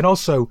part of it. And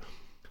also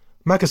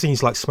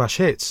magazines like Smash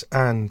Hits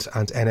and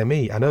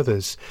NME and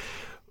others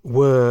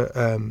were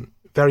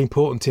very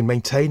important in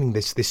maintaining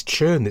this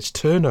churn, this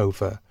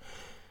turnover,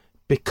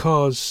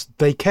 because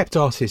they kept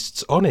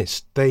artists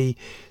honest. They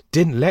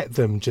didn't let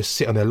them just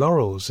sit on their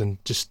laurels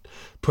and just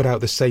put out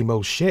the same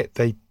old shit.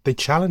 They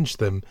challenged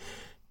them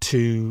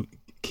to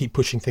keep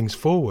pushing things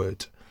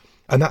forward.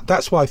 And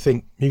that's why I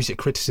think music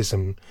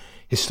criticism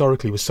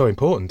historically was so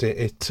important.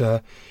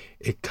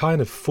 It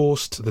kind of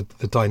forced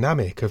the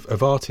dynamic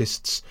of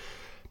artists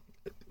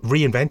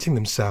reinventing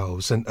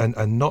themselves and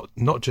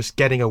not just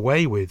getting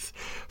away with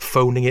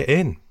phoning it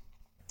in,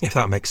 if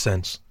that makes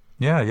sense.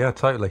 Yeah,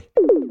 totally.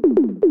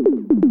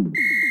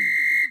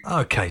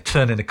 Okay,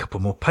 turn in a couple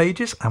more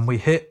pages and we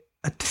hit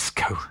a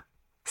disco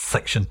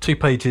section. 2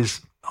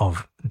 pages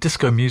of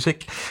disco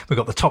music. We've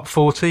got the top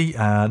 40.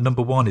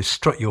 Number 1 is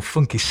Strut Your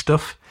Funky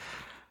Stuff.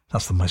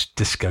 That's the most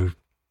disco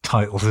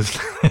titles,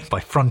 by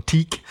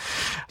Frantique.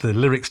 The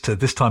lyrics to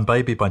This Time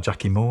Baby by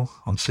Jackie Moore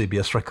on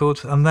CBS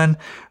Records. And then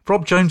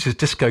Rob Jones's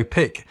Disco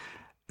Pick.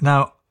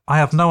 Now, I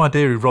have no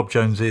idea who Rob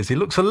Jones is. He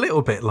looks a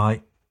little bit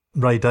like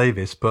Ray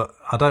Davies, but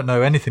I don't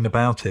know anything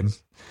about him.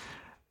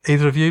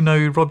 Either of you know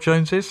who Rob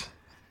Jones is?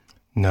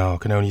 No, I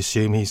can only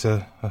assume he's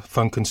a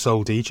funk and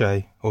soul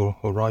DJ or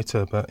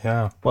writer, but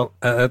yeah. Well,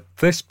 at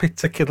this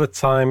particular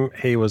time,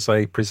 he was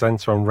a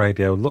presenter on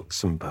Radio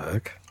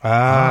Luxembourg.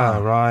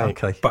 Right.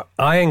 Okay. But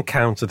I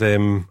encountered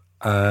him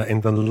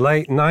in the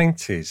late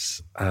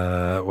 90s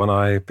when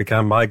I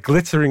began my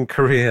glittering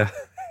career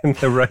in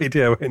the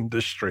radio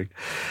industry.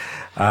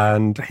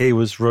 And he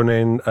was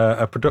running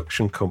a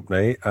production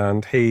company,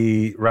 and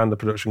he ran the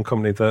production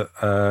company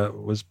that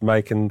was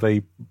making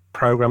the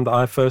programme that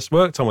I first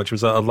worked on, which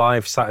was a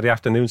live Saturday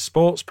afternoon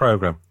sports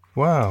programme.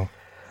 Wow.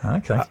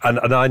 Okay.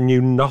 And I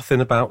knew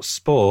nothing about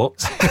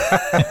sport.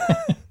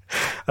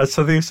 And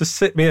so they used to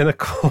sit me in a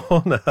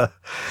corner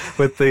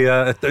with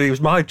it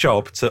was my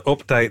job to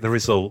update the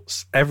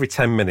results every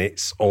 10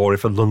 minutes or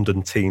if a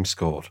London team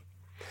scored.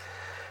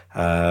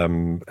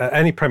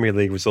 Any Premier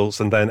League results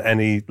and then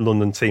any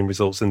London team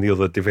results in the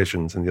other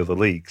divisions and the other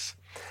leagues.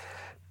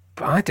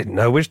 But I didn't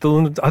know which the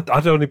London...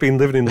 I'd only been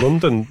living in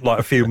London like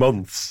a few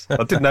months.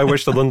 I didn't know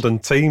which the London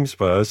teams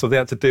were, so they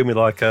had to do me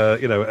like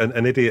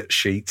an idiot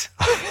sheet.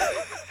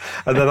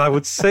 And then I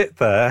would sit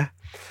there,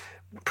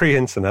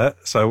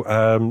 pre-internet, so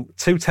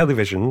 2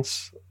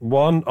 televisions,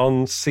 one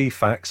on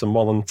CFAX and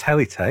one on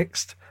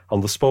Teletext on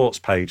the sports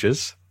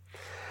pages.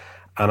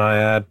 And I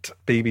had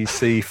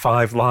BBC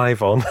 5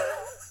 Live on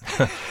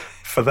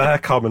for their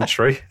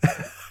commentary.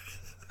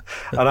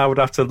 and I would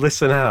have to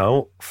listen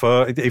out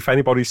for if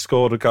anybody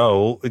scored a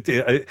goal.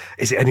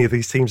 Is it any of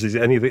these teams? Is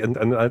it any of the?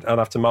 And I'd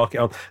have to mark it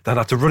on. Then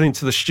I'd have to run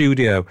into the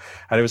studio,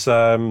 and it was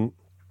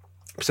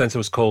presenter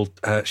was called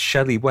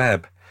Shelley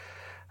Webb.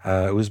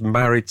 Who was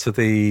married to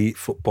the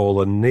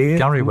footballer Neil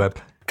Gary Webb.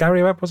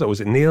 Gary Webb, was it? Was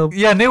it Neil?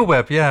 Yeah, Neil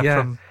Webb. Yeah,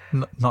 from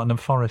Nottingham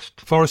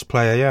Forest. Forest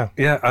player, yeah.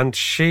 Yeah, and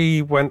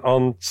she went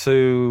on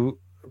to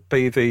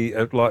be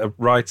the like a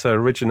writer,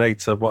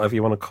 originator, whatever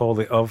you want to call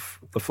it, of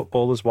the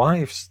Footballers'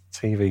 Wives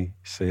TV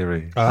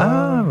series.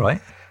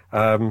 Right.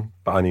 But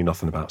I knew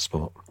nothing about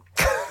sport.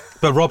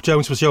 But Rob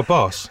Jones was your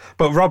boss.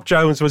 But Rob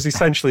Jones was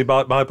essentially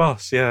my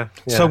boss. Yeah.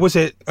 So was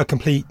it a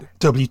complete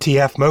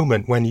WTF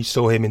moment when you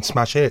saw him in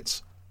Smash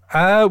Hits?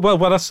 Well,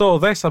 when I saw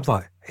this, I was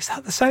like, is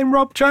that the same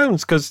Rob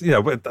Jones? Because,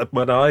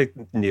 when I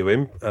knew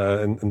him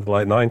in the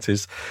late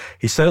 90s,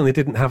 he certainly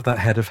didn't have that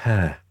head of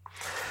hair.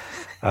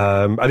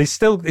 And he's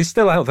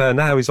still out there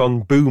now. He's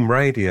on Boom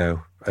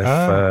Radio.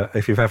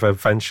 If you've ever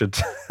ventured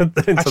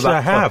into Actually, I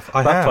have.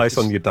 place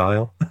on your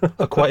dial.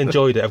 I quite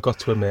enjoyed it, I've got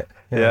to admit.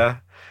 Yeah.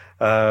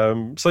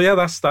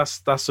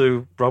 That's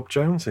who Rob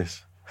Jones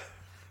is.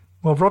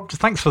 Well, Rob,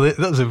 thanks for that.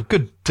 That was a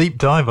good deep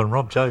dive on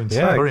Rob Jones.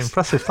 Yeah, very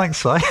impressive. Thanks,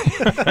 Si.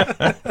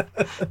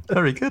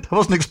 Very good. I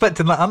wasn't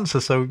expecting that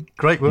answer, so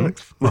great work,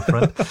 my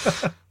friend.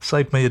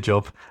 Saved me a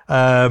job.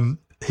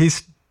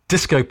 His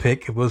disco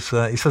pick was,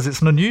 he says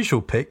it's an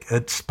unusual pick.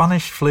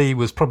 Spanish Flea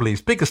was probably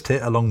his biggest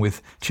hit, along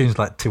with tunes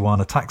like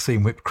Tijuana Taxi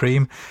and Whipped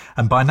Cream.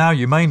 And by now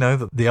you may know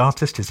that the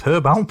artist is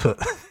Herb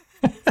Alpert,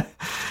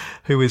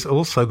 who is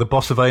also the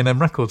boss of A&M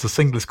Records. The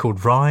single is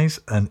called Rise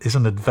and is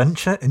an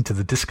adventure into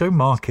the disco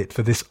market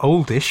for this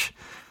oldish,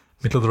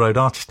 middle-of-the-road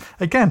artist.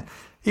 Again,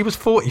 he was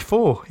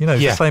 44,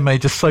 the same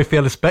age as Sophie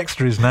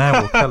Ellis-Bextor is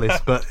now, or Kellis,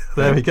 but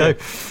there we go.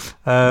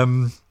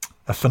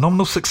 A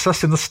phenomenal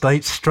success in the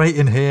States, straight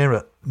in here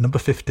at number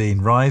 15.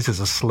 Rise is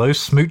a slow,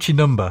 smoochy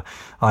number,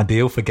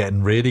 ideal for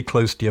getting really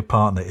close to your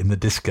partner in the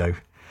disco.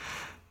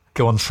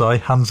 Go on, Si,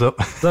 hands up.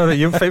 No,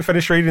 you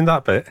finished reading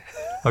that bit.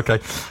 Okay.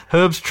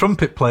 Herb's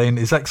trumpet playing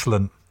is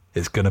excellent.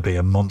 It's going to be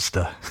a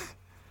monster.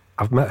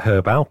 I've met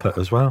Herb Alpert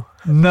as well.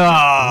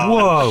 No!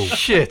 Whoa!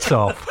 Shit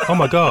off. Oh,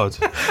 my God.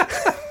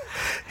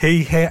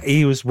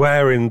 He was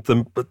wearing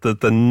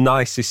the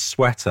nicest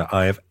sweater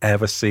I have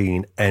ever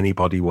seen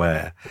anybody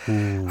wear.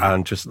 Ooh.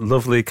 And just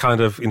lovely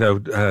kind of,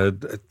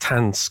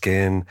 tan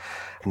skin,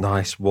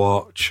 nice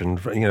watch, and,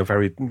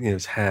 very,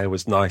 his hair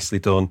was nicely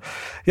done.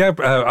 Yeah,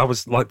 I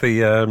was like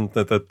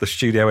the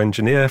studio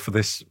engineer for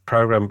this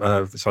program.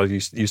 So I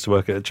used to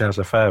work at Jazz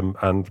FM,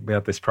 and we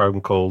had this program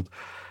called,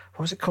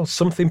 what was it called?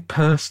 Something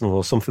Personal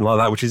or something like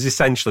that, which is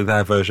essentially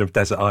their version of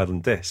Desert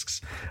Island Discs.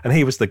 And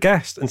he was the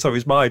guest. And so it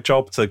was my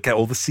job to get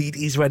all the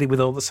CDs ready with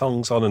all the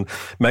songs on and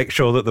make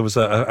sure that there was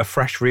a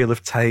fresh reel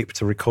of tape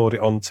to record it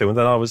onto. And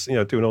then I was,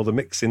 doing all the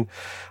mixing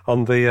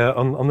on the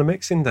on the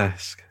mixing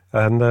desk.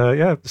 And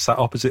sat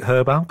opposite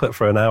Herb Alpert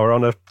for an hour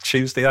on a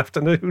Tuesday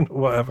afternoon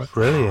or whatever.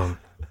 Brilliant.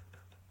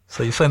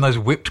 So you're saying those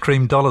whipped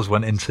cream dollars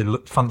went into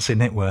fancy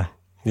knitwear?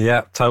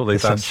 Yeah, totally.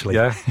 Essentially.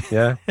 Yeah.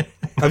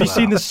 Have you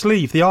seen the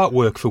sleeve, the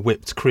artwork for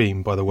Whipped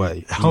Cream, by the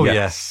way? Oh,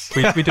 yes.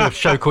 We do a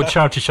show called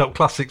Charity Shop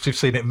Classics. We've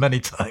seen it many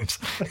times.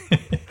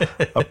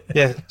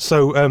 Yeah,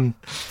 so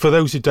for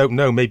those who don't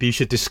know, maybe you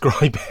should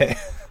describe it.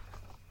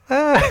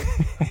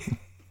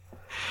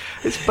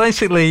 It's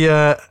basically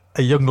a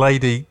young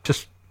lady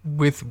just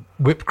with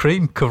whipped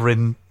cream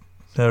covering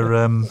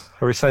her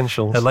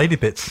essentials, her lady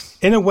bits.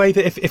 In a way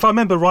that, if I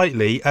remember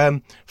rightly,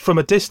 from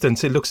a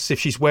distance, it looks as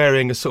if she's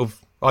wearing a sort of,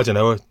 I don't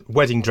know, a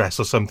wedding dress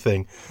or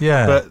something.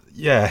 Yeah. But,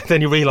 then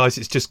you realise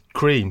it's just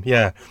cream,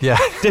 yeah. Yeah.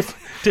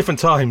 Different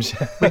times.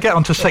 We get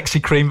onto sexy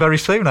cream very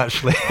soon,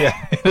 actually.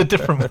 Yeah. In a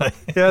different way.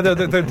 Yeah,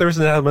 there is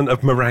an element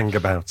of meringue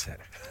about it.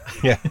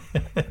 Yeah.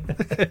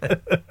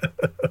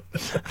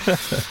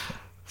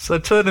 So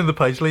turning the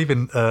page,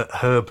 leaving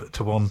Herb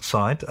to one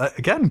side.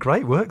 Again,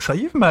 great work. So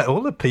you've met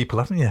all the people,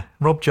 haven't you?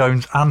 Rob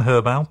Jones and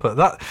Herb Alpert.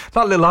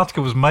 That little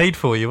article was made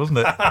for you, wasn't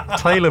it?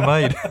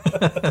 Tailor-made.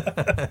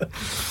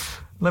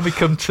 Let me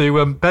come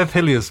to Bev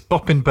Hillier's,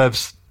 Boppin'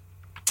 Bev's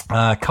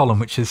column,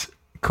 which is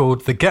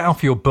called the Get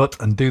Off Your Butt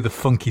and Do the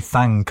Funky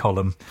Thang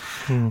column.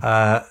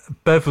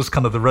 Bev was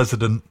kind of the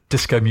resident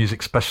disco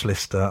music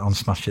specialist on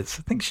Smash Hits.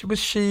 I think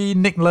she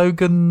Nick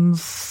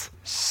Logan's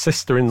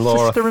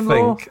sister-in-law, I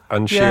think,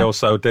 and she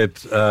also did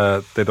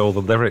all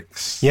the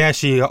lyrics. Yeah,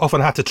 she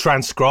often had to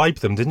transcribe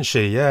them, didn't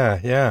she?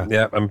 Yeah,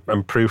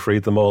 and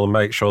proofread them all and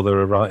make sure there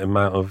were the right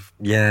amount of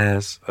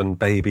yeahs and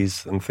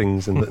babies and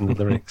things in the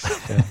lyrics.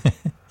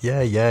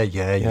 Yeah,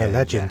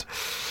 legend. Yeah.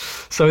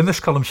 So in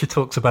this column, she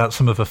talks about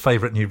some of her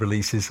favourite new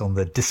releases on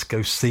the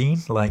disco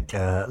scene, like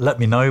Let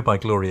Me Know by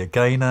Gloria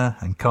Gaynor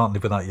and Can't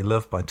Live Without Your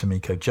Love by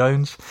Tomiko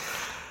Jones.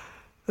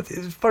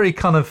 It's very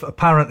kind of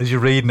apparent as you're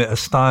reading it, her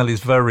style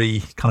is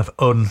very kind of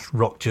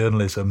un-rock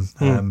journalism,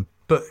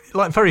 but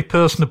like very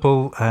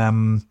personable,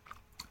 and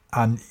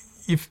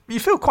you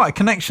feel quite a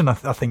connection, I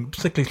think,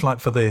 particularly like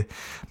for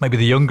maybe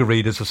the younger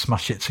readers of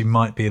Smash Hits who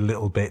might be a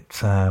little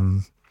bit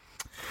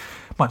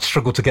might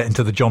struggle to get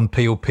into the John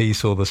Peel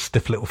piece or the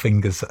Stiff Little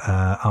Fingers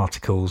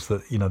articles.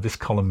 That this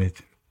column is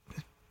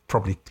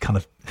probably kind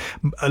of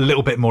a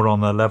little bit more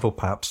on their level,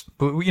 perhaps,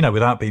 but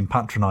without being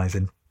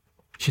patronising.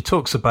 She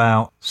talks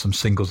about some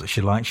singles that she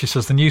likes. She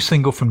says the new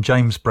single from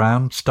James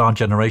Brown, Star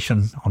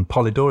Generation on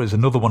Polydor, is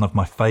another one of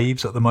my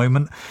faves at the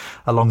moment,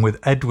 along with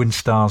Edwin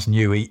Starr's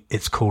new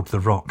It's Called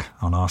The Rock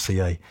on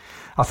RCA.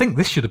 I think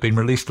this should have been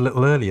released a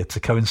little earlier to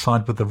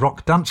coincide with the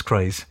rock dance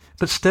craze,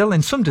 but still,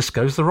 in some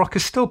discos, the rock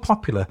is still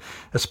popular,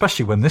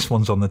 especially when this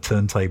one's on the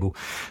turntable.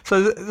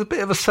 So there's a bit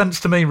of a sense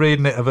to me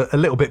reading it of a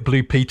little bit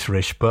Blue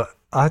Peterish, but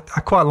I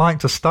quite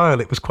liked the style.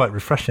 It was quite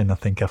refreshing, I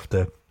think,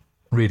 after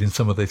reading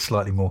some of the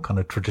slightly more kind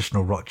of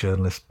traditional rock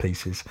journalist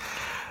pieces.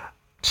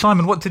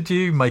 Simon, what did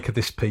you make of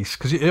this piece?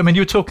 Because, you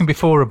were talking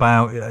before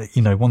about,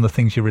 one of the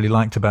things you really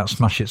liked about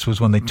Smash Hits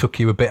was when they took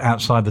you a bit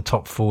outside the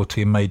top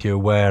 40 and made you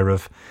aware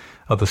of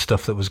other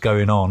stuff that was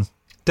going on.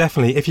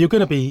 Definitely. If you're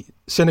going to be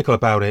cynical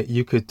about it,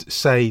 you could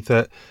say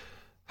that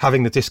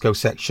having the disco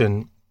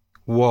section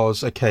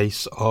was a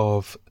case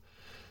of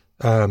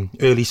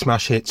early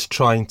Smash Hits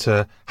trying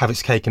to have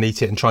its cake and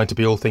eat it and trying to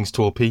be all things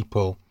to all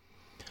people.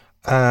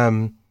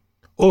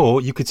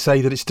 Or you could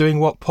say that it's doing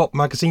what pop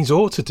magazines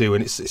ought to do,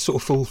 and it's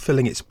sort of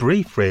fulfilling its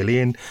brief, really,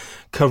 in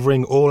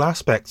covering all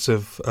aspects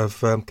of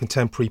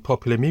contemporary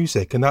popular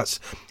music. And that's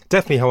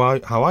definitely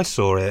how I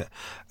saw it.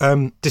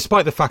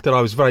 Despite the fact that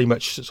I was very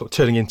much sort of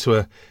turning into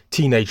a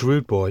teenage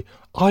rude boy,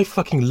 I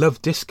fucking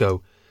loved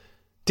disco.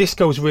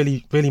 Disco was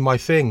really, really my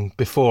thing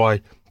before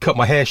I cut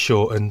my hair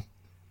short and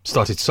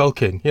started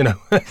sulking,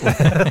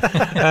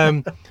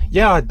 I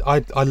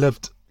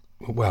loved...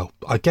 Well,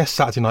 I guess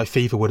Saturday Night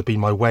Fever would have been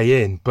my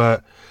way in,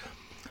 but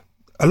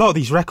a lot of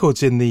these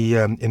records in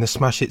the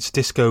Smash Hits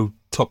Disco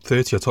Top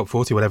 30 or Top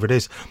 40, whatever it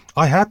is,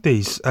 I had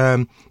these.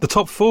 The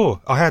top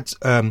 4, I had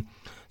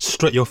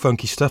Strut Your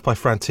Funky Stuff by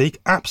Frantique,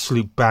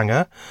 absolute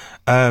banger.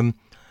 And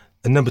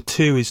number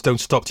 2 is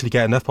Don't Stop Till You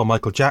Get Enough by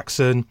Michael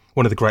Jackson,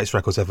 one of the greatest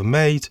records ever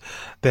made.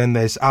 Then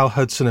there's Al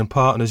Hudson and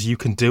Partners' You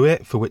Can Do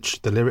It, for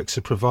which the lyrics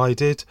are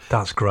provided.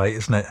 That's great,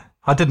 isn't it?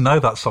 I didn't know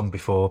that song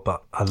before,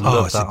 but I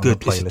love that on the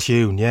playlist. It's a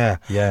tune, yeah.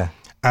 Yeah.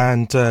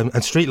 And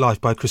Street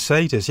Life by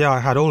Crusaders. Yeah, I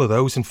had all of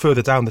those. And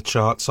further down the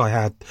charts, I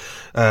had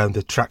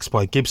the tracks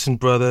by Gibson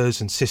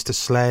Brothers and Sister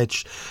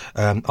Sledge,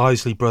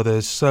 Isley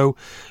Brothers. So,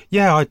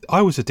 yeah,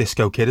 I was a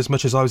disco kid as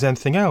much as I was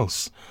anything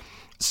else.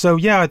 So,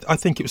 yeah, I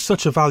think it was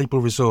such a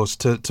valuable resource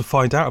to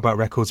find out about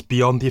records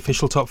beyond the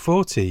official top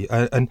 40.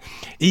 And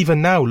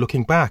even now,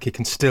 looking back, it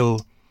can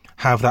still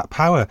have that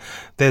power.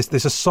 There's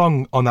a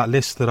song on that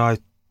list that I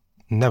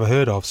never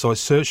heard of, so I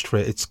searched for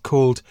it. It's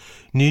called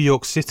New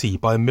York City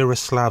by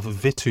Miroslav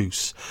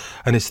Vitus,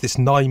 and it's this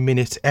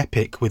 9-minute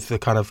epic with the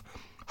kind of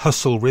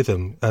hustle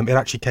rhythm. It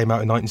actually came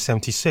out in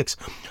 1976.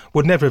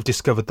 Would never have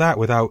discovered that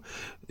without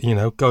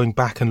going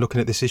back and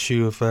looking at this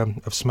issue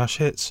of Smash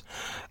Hits.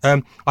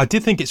 I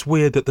did think it's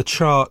weird that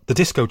the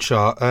disco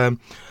chart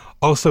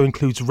also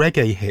includes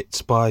reggae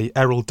hits by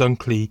Errol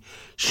Dunkley,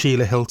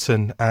 Sheila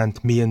Hilton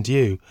and Me and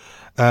You,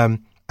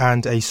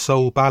 and a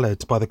soul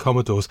ballad by the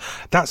Commodores.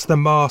 That's the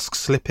mask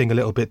slipping a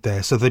little bit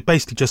there. So they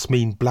basically just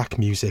mean black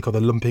music, or the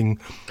lumping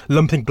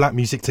black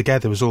music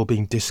together as all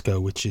being disco,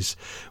 which is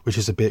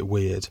a bit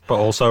weird. But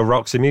also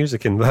Roxy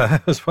Music in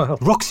there as well.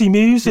 Roxy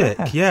Music,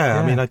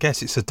 yeah. I mean, I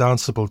guess it's a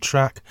danceable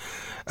track.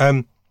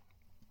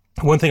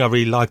 One thing I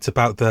really liked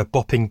about the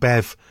Bopping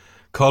Bev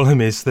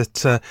column is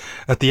that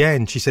at the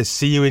end she says,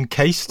 "See you in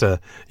Caister,"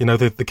 the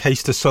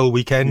Caister Soul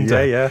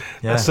Weekender.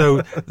 Yeah.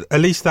 So at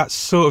least that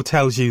sort of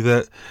tells you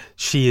that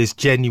she is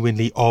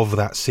genuinely of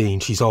that scene.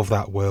 She's of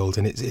that world,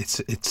 and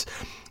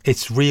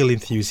it's real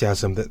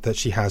enthusiasm that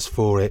she has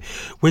for it,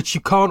 which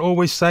you can't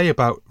always say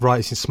about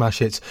writers in Smash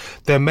Hits.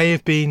 There may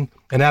have been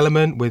an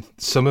element with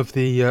some of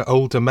the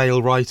older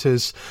male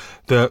writers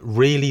that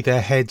really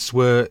their heads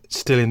were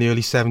still in the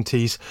early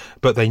 70s,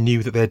 but they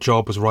knew that their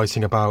job was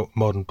writing about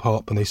modern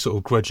pop, and they sort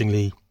of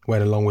grudgingly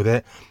went along with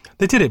it.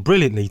 They did it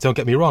brilliantly, don't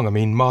get me wrong. I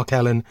mean, Mark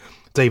Ellen,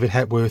 David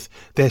Hepworth,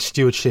 their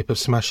stewardship of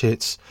Smash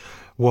Hits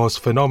was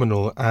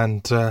phenomenal,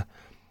 and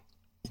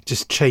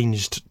just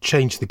changed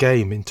the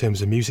game in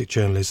terms of music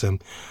journalism.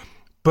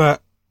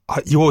 But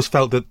you always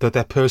felt that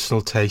their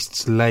personal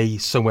tastes lay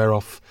somewhere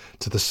off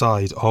to the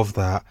side of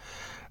that.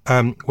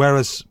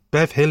 Whereas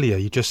Bev Hillier,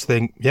 you just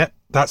think, yep,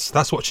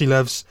 that's what she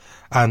loves,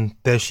 and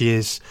there she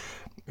is,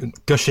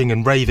 gushing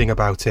and raving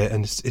about it,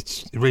 and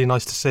it's really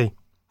nice to see.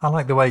 I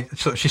like the way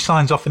she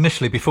signs off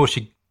initially before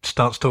she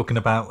starts talking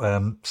about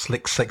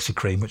Slick Sexy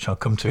Cream, which I'll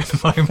come to in a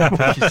moment.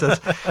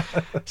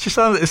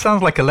 It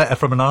sounds like a letter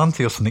from an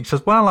auntie or something. She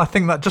says, "Well, I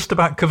think that just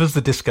about covers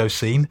the disco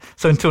scene.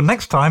 So until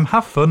next time,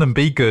 have fun and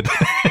be good."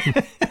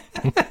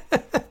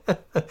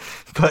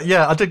 But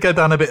yeah, I did go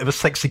down a bit of a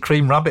Sexy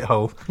Cream rabbit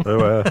hole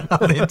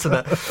on the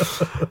internet.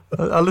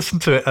 I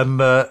listened to it, and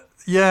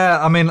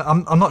I mean,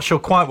 I'm not sure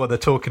quite what they're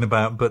talking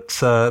about, but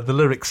the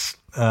lyrics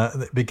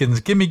it begins,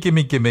 "Gimme,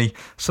 gimme, gimme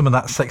some of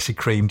that sexy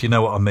cream. Do you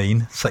know what I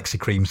mean? Sexy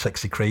cream,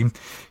 sexy cream.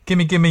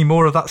 Gimme, gimme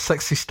more of that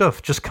sexy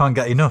stuff. Just can't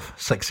get enough.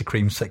 Sexy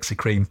cream, sexy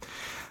cream."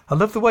 I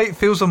love the way it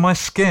feels on my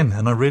skin,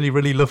 and I really,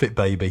 really love it,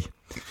 baby.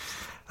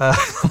 I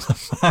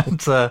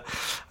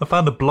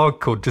found a blog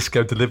called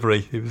Disco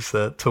Delivery who was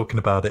talking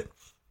about it.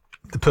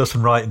 The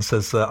person writing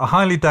says, I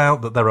highly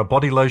doubt that there are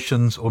body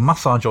lotions or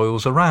massage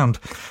oils around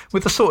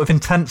with the sort of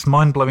intense,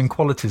 mind-blowing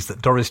qualities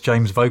that Doris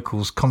James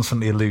vocals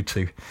constantly allude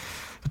to.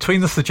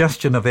 Between the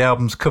suggestion of the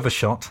album's cover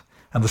shot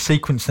and the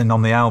sequencing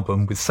on the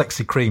album with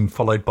Sexy Cream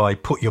followed by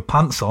Put Your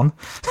Pants On,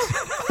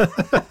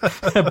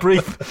 a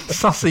brief,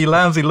 sassy,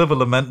 lousy lover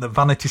lament that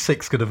Vanity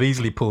 6 could have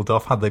easily pulled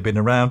off had they been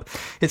around,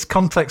 its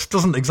context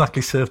doesn't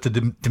exactly serve to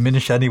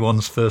diminish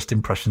anyone's first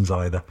impressions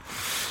either.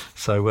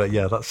 So,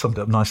 that summed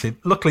it up nicely.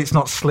 Luckily, it's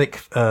not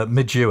slick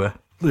mid-ewer.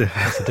 Yeah.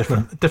 It's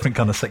a different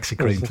kind of Sexy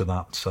Cream to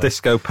that. So.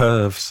 Disco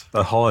pervs,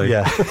 ahoy.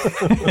 Yeah.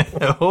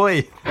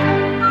 Ahoy.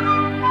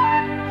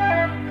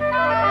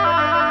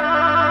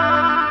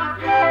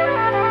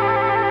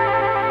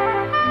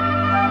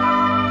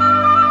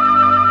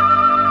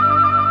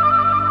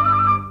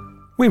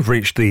 We've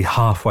reached the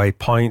halfway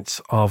point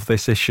of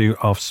this issue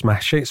of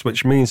Smash Hits,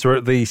 which means we're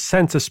at the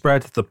centre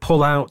spread, the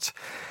pull-out,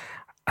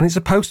 and it's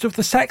a poster of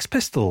the Sex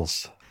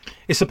Pistols.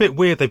 It's a bit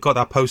weird they've got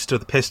that poster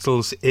of the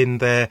Pistols in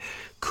their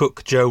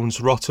Cook, Jones,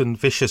 Rotten,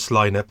 Vicious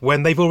lineup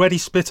when they've already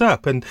split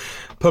up, and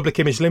Public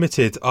Image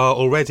Limited are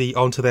already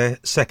onto their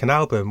second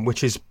album,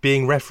 which is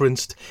being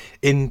referenced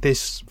in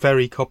this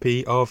very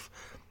copy of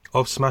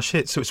Smash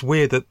Hits. So it's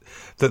weird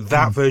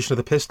that version of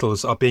the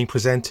Pistols are being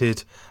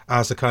presented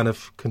as a kind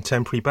of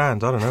contemporary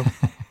band. I don't know.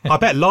 I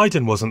bet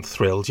Lydon wasn't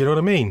thrilled, you know what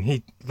I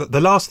mean?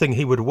 The last thing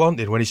he would have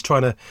wanted when he's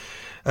trying to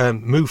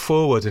move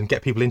forward and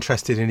get people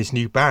interested in his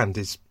new band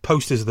is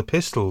posters of the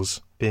Pistols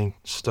being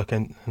stuck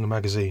in the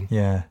magazine.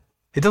 Yeah.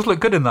 He does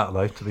look good in that,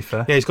 though, to be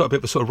fair. Yeah, he's got a bit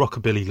of a sort of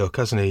rockabilly look,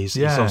 hasn't he? He's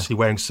obviously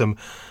wearing some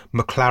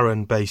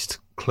McLaren-based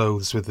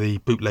clothes with the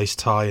bootlace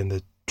tie and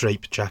the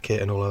draped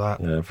jacket and all of that.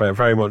 Yeah, very,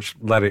 very much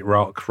let it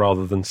rock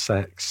rather than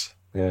sex.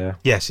 Yeah.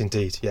 Yes,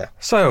 indeed, yeah.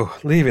 So,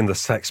 leaving the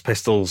Sex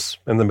Pistols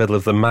in the middle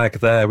of the mag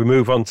there, we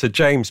move on to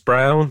James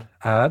Brown.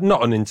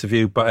 Not an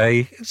interview, but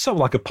sort of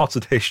like a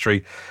potted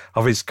history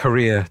of his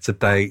career to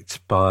date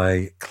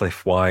by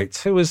Cliff White,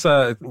 who was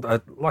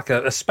like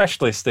a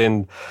specialist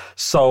in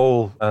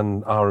soul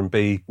and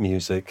R&B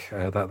music.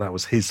 That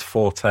was his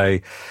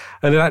forte.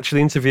 And it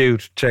actually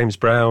interviewed James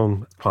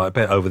Brown quite a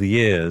bit over the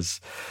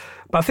years.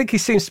 But I think he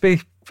seems to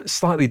be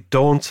slightly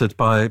daunted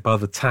by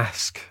the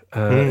task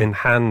in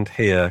hand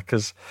here,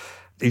 because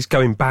he's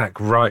going back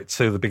right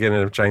to the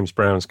beginning of James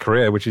Brown's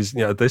career, which is,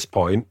 at this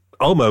point,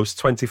 almost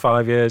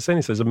 25 years in.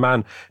 He says a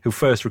man who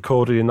first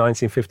recorded in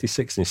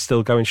 1956 and is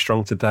still going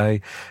strong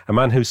today, a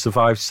man who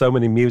survived so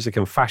many music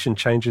and fashion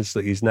changes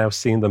that he's now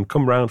seen them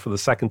come round for the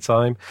second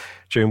time,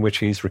 during which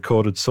he's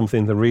recorded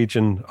something in the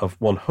region of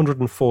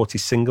 140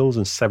 singles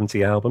and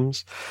 70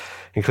 albums,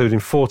 including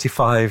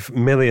 45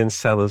 million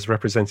sellers,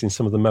 representing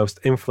some of the most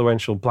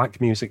influential black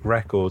music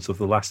records of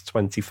the last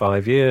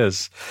 25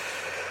 years.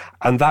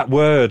 And that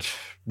word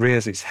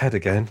rears its head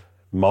again,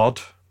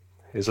 mod.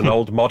 Is an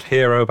old mod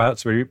hero about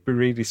to be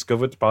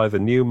rediscovered by the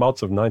new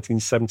mods of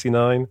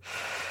 1979.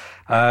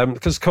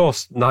 Because, of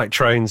course, Night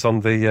Train's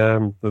on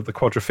the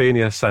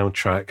Quadrophenia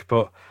soundtrack.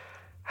 But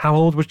how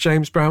old was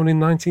James Brown in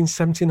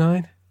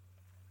 1979?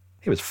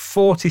 He was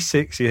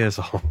 46 years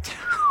old.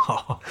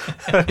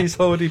 He's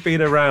already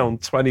been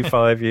around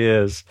 25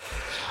 years.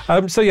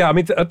 So, yeah, I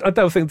mean, I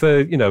don't think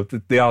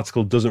the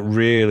article doesn't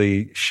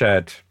really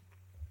shed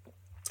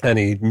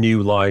any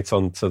new light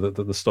onto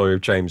the story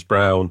of James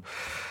Brown.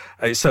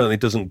 It certainly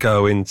doesn't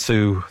go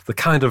into the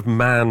kind of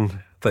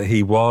man that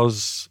he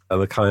was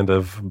and the kind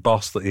of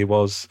boss that he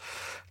was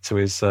to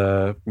his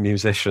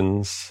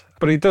musicians.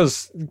 But he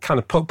does kind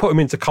of put him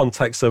into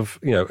context of,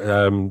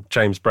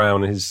 James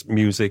Brown and his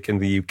music in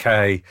the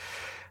UK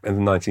in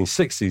the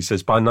 1960s. He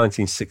says by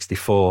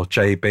 1964,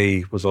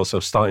 JB was also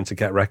starting to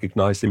get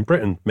recognised in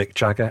Britain. Mick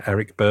Jagger,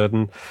 Eric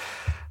Burdon,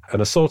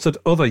 and assorted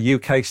other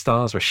UK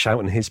stars were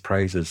shouting his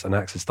praises, and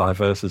acts as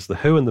diverse as The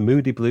Who and the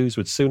Moody Blues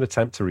would soon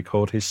attempt to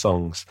record his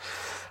songs.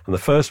 And the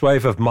first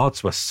wave of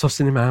mods were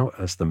sussing him out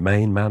as the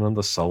main man on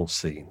the soul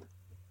scene.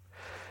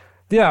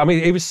 Yeah, I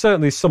mean, he was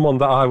certainly someone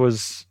that I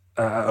was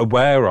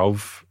aware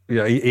of,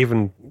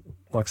 even,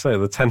 like I say,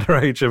 the tender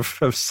age of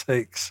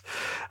 6.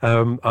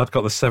 I'd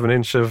got the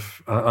 7-inch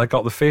of I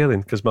Got the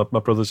Feeling, because my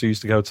brothers who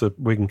used to go to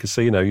Wigan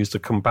Casino used to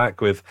come back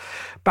with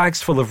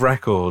bags full of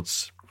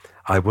records.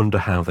 I wonder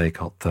how they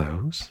got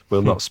those.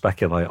 We'll not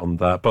speculate on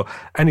that. But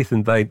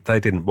anything they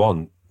didn't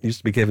want used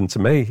to be given to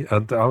me.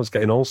 And I was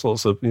getting all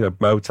sorts of,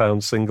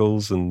 Motown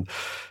singles and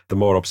the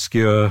more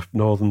obscure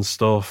Northern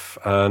stuff.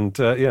 And,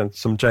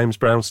 some James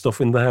Brown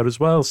stuff in there as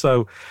well.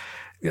 So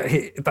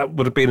that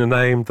would have been a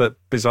name that,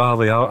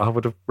 bizarrely, I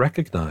would have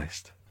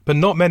recognised. But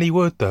not many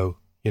would, though,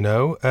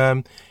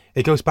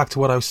 It goes back to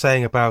what I was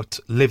saying about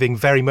living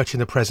very much in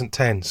the present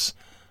tense,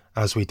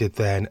 as we did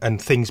then,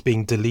 and things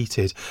being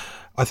deleted.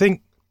 I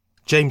think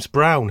James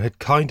Brown had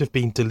kind of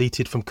been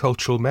deleted from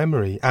cultural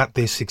memory at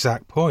this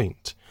exact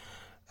point.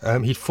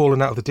 He'd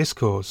fallen out of the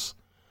discourse.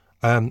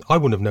 I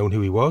wouldn't have known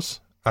who he was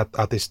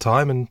at this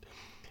time, and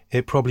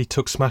it probably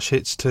took smash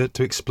hits to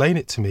explain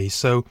it to me.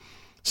 So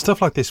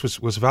stuff like this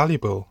was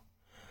valuable.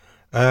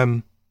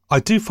 I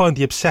do find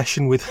the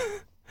obsession with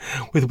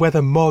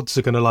whether mods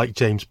are going to like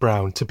James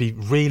Brown to be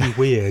really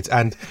weird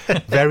and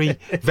very,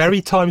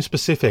 very time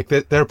specific.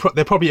 There are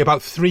probably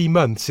about 3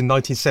 months in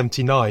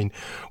 1979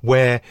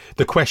 where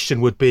the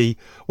question would be,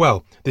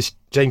 well, this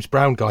James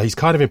Brown guy, he's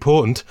kind of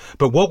important,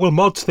 but what will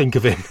mods think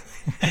of him?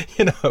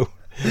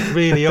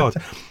 Really odd.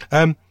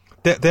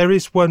 There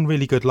is one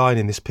really good line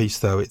in this piece,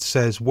 though. It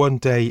says, "One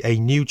day a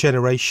new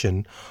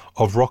generation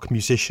of rock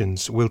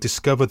musicians will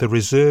discover the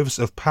reserves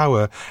of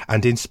power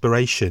and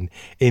inspiration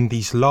in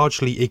these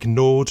largely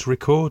ignored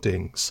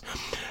recordings."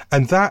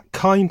 And that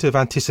kind of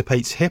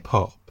anticipates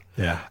hip-hop.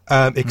 Yeah.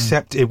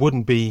 Except it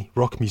wouldn't be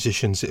rock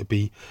musicians, it would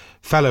be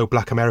fellow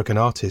Black American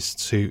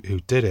artists who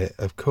did it,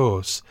 of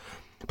course.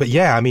 But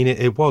yeah, I mean,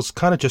 it was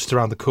kind of just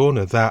around the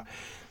corner that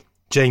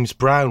James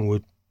Brown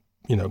would,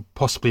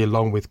 possibly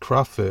along with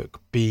Kraftwerk,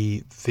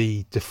 be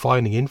the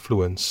defining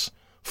influence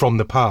from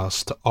the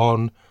past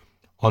on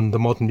the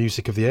modern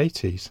music of the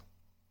 80s.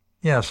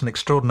 Yeah, it's an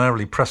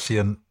extraordinarily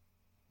prescient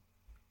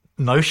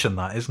notion,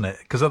 that, isn't it?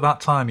 Because at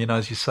that time,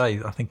 as you say,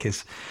 I think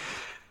his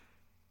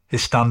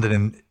standard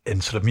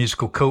in sort of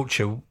musical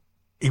culture,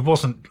 he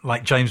wasn't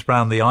like James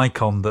Brown, the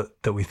icon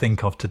that we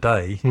think of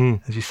today.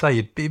 As you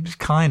say, he was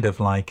kind of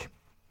like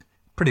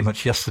pretty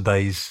much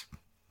yesterday's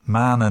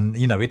man, and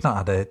he'd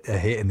not had a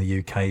hit in the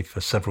UK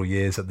for several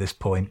years at this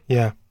point.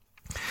 Yeah.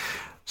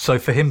 So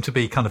for him to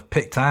be kind of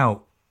picked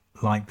out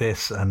like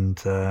this, and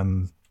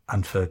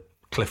for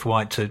Cliff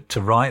White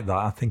to write that,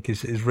 I think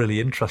is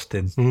really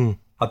interesting.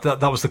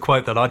 That was the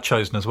quote that I'd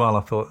chosen as well. I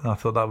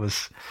thought that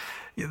was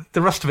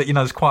the rest of it.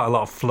 There's quite a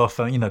lot of fluff,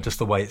 and just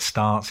the way it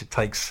starts. It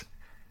takes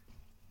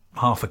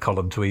half a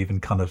column to even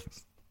kind of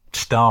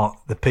start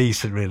the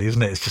piece, really,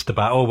 isn't it? It's just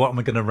about, what am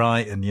I going to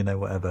write, and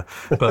whatever.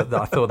 But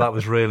I thought that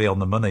was really on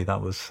the money. That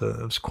was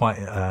quite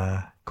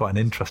an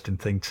interesting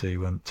thing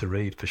to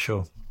read, for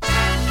sure.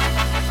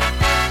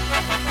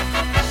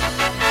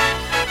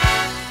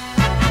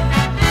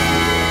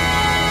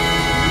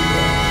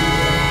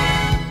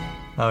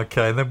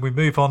 Okay, then we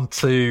move on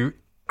to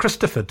Chris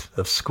Difford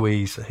of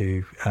Squeeze,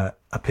 who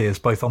appears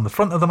both on the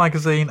front of the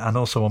magazine and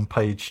also on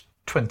page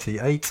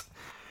 28.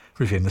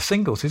 Reviewing the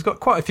singles. He's got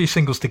quite a few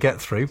singles to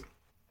get through.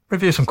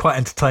 Reviews them quite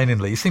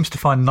entertainingly. He seems to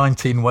find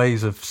 19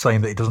 ways of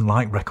saying that he doesn't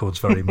like records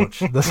very much.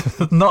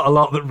 There's not a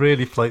lot that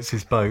really floats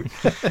his boat.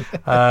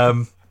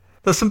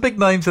 There's some big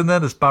names in there.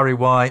 There's Barry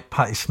White,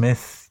 Patti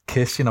Smith,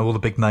 Kiss, all the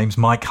big names,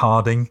 Mike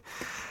Harding.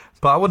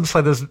 But I wouldn't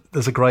say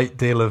there's a great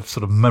deal of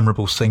sort of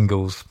memorable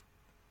singles.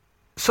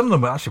 Some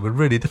of them were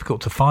really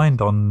difficult to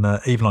find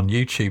on even on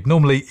YouTube.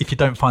 Normally, if you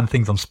don't find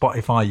things on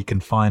Spotify, you can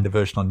find a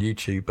version on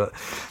YouTube. But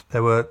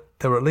there were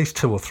at least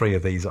 2 or 3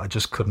 of these that I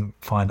just couldn't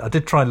find. I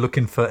did try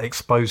looking for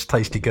Exposed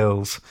Tasty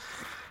Girls,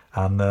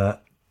 and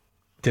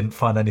didn't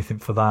find anything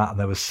for that. And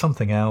there was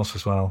something else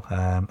as well.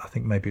 I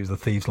think maybe it was The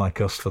Thieves Like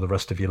Us for the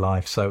Rest of Your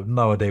Life. So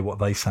no idea what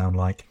they sound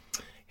like.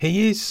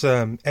 He is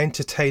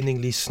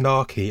entertainingly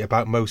snarky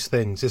about most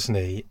things, isn't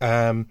he?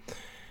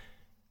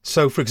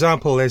 So, for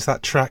example, there's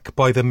that track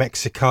by the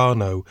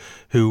Mexicano,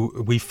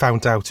 who we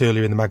found out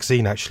earlier in the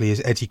magazine actually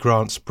is Eddie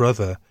Grant's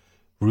brother,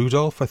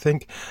 Rudolph, I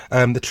think.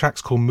 The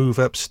track's called Move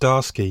Up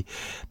Starsky.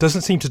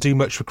 Doesn't seem to do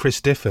much for Chris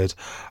Difford.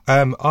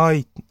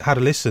 I had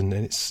a listen,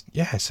 and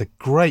it's a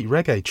great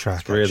reggae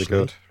track. It's really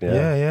good.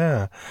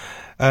 Yeah.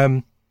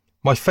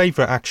 My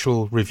favourite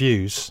actual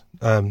reviews,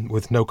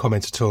 with no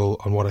comment at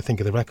all on what I think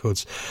of the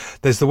records.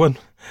 There's the one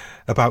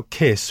about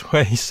Kiss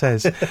where he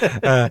says,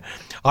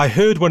 I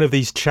heard one of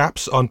these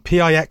chaps on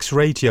PIX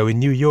radio in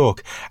New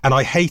York, and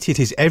I hated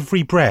his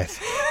every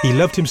breath. He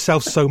loved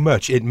himself so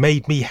much, it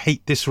made me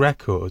hate this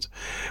record.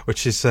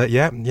 Which is,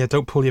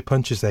 don't pull your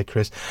punches there,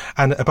 Chris.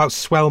 And about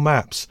Swell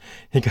Maps,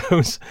 he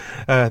goes,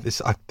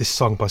 this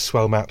song by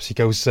Swell Maps, he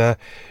goes,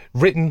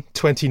 written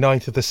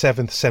 29th of the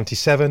 7th,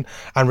 77,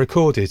 and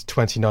recorded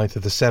 29th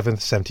of the 7th,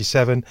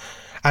 77,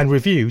 and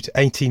reviewed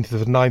 18th of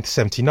the 9th,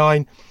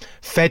 79,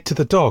 fed to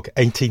the dog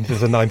 18th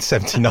of the 9th,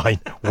 79.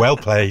 Well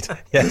played.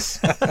 Yes.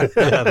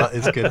 Yeah, that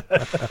is good.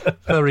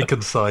 Very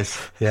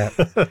concise. Yeah.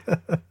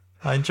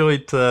 I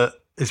enjoyed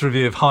his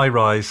review of High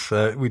Rise.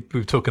 We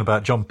were talking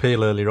about John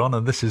Peel earlier on,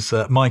 and this is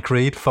Mike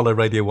Reed, fellow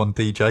Radio 1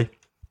 DJ.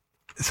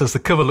 It says, the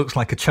cover looks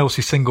like a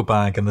Chelsea single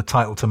bag and the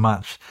title to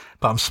match,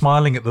 but I'm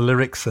smiling at the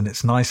lyrics and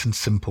it's nice and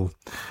simple.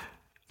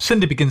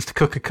 Cindy begins to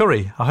cook a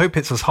curry. I hope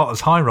it's as hot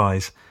as High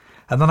Rise.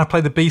 And then I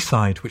play the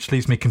B-side, which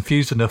leaves me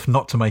confused enough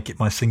not to make it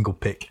my single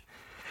pick.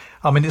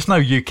 I mean, it's no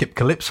UKIP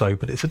Calypso,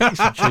 but it's a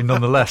decent tune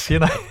nonetheless,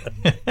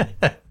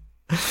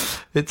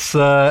 It's,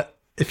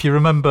 if you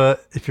remember,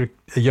 if you're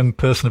a young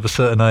person of a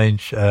certain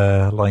age,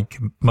 like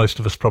most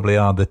of us probably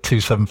are, the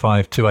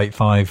 275,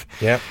 285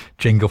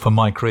 jingle for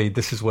Mike Reed,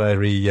 this is where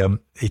he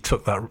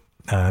took that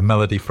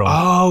melody from.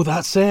 Oh,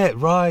 that's it.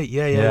 Right.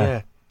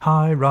 Yeah.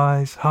 High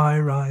Rise, High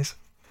Rise.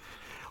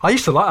 I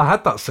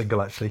had that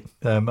single, actually.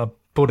 I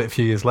bought it a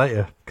few years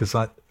later because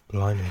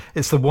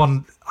it's the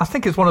one, I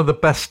think it's one of the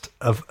best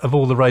of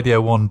all the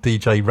Radio 1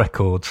 DJ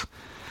records.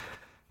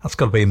 That's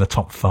got to be in the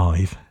top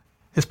 5.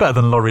 It's better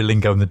than Laurie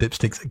Lingo and the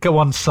Dipsticks. Go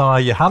on,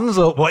 Si, your hands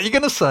up. What are you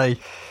going to say?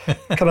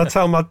 Can I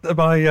tell my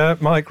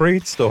Mike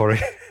Reid story?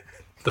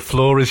 The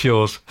floor is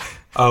yours.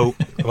 Oh,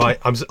 right.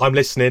 I'm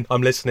listening.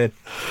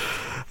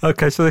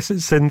 Okay, so this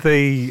is in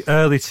the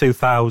early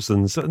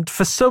 2000s, and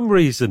for some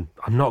reason,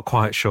 I'm not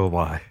quite sure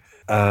why,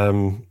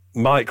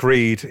 Mike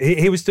Reid,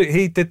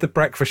 he did the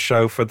breakfast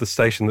show for the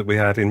station that we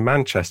had in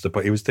Manchester,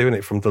 but he was doing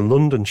it from the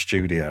London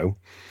studio.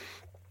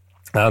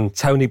 And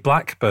Tony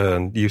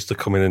Blackburn used to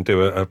come in and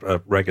do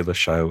a regular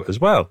show as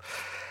well.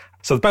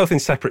 So they're both in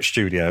separate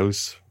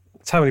studios.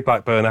 Tony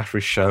Blackburn, after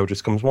his show,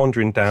 just comes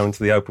wandering down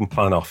to the open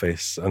plan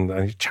office and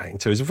he's chatting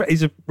to us.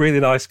 He's a really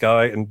nice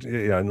guy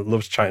and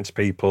loves chatting to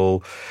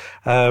people.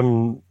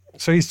 So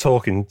he's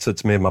talking to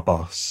me and my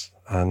boss.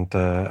 And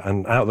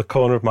out of the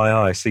corner of my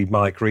eye, I see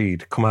Mike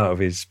Reid come out of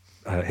his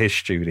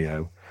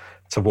studio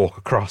to walk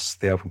across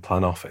the open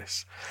plan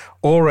office,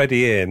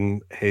 already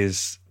in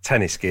his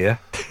tennis gear.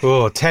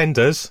 Oh,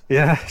 tenders.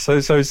 Yeah. So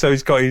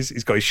he's got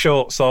his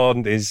shorts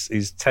on,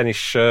 his tennis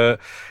shirt.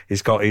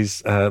 He's got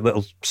his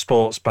little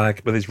sports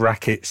bag with his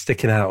racket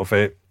sticking out of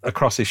it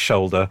across his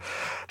shoulder.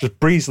 Just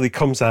breezily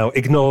comes out,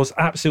 ignores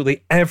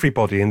absolutely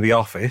everybody in the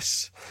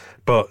office.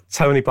 But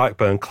Tony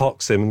Blackburn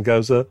clocks him and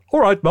goes, "All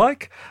right,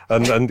 Mike,"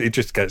 and he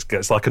just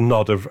gets like a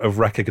nod of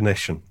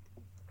recognition.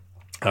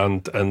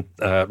 And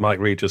Mike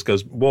Reid just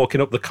goes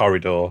walking up the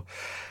corridor,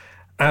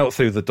 out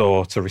through the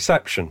door to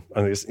reception.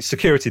 And it's a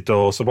security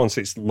door, so once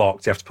it's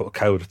locked, you have to put a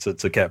code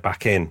to get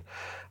back in.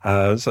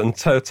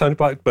 Tony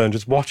Blackburn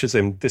just watches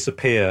him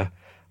disappear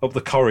up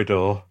the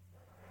corridor,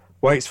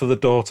 waits for the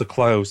door to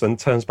close, then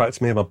turns back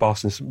to me and my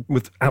boss and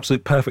with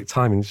absolute perfect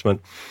timing just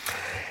went,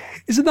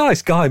 "He's a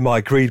nice guy,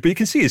 Mike Reid, but you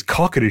can see his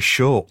cock in his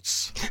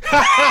shorts."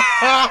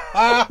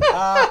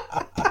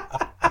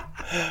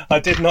 I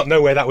did not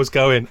know where that was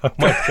going. Oh,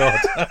 my God.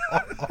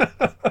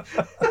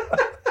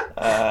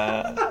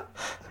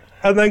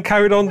 And then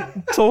carried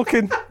on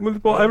talking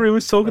with whatever he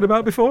was talking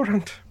about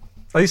beforehand.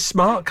 His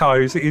smart car,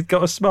 he'd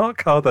got a smart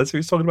car then, so he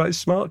was talking about his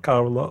smart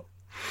car a lot.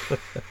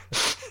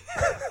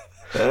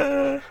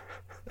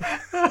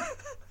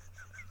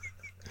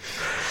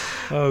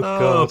 Oh,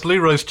 God. Blue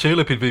Rose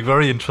Tulip would be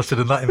very interested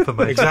in that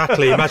information.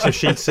 Exactly. Imagine if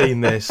she'd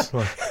seen this.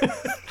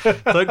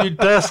 Don't you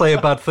dare say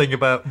a bad thing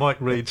about Mike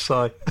Reid,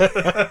 Si.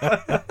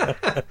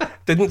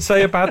 Didn't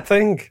say a bad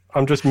thing.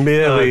 I'm just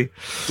merely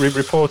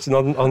reporting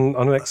on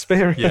an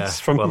experience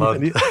from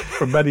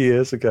many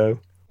years ago.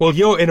 Well,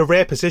 you're in a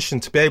rare position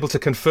to be able to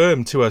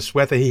confirm to us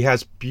whether he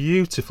has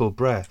beautiful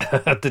breath.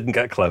 I didn't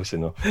get close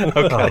enough.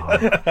 Okay.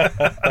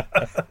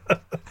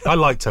 I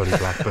like Tony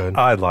Blackburn.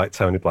 I like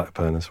Tony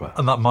Blackburn as well.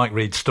 And that Mike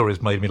Reid story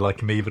has made me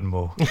like him even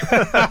more.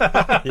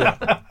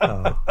 Yeah.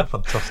 Oh,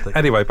 fantastic.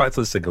 Anyway, back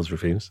to the singles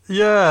reviews.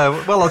 Yeah,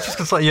 well, I was just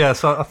going to say, yeah,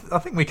 so I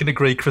think we can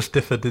agree Chris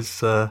Difford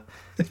is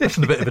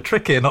missing a bit of a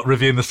trick here, not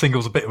reviewing the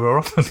singles a bit more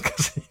often,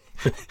 because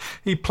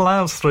he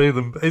ploughs through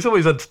them. He's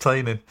always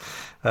entertaining.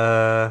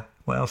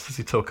 What else does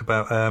he talk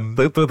about?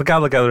 The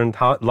Gallagher and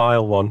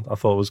Lyle one I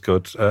thought was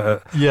good.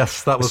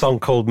 Yes, that was a song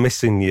called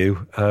Missing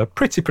You.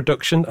 Pretty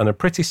production and a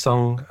pretty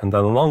song, and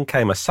then along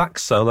came a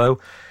sax solo,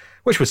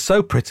 which was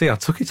so pretty I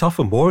took it off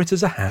and wore it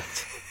as a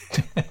hat.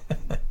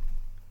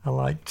 I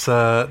liked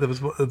there was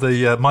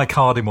the Mike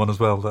Harding one as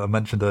well that I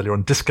mentioned earlier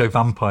on, Disco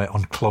Vampire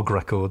on Clog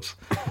Records,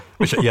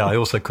 which I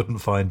also couldn't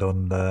find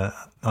on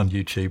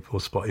YouTube or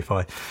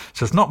Spotify.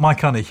 So it's not my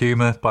kind of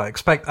humour, but I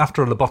expect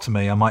after a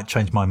lobotomy I might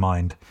change my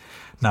mind.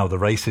 Now the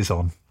race is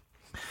on.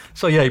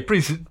 So yeah, he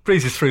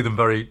breezes through them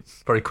very,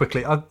 very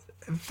quickly.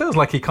 It feels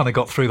like he kind of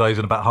got through those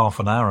in about half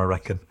an hour, I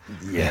reckon.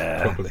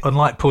 Yeah, probably.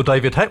 Unlike poor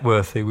David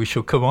Hepworth, who we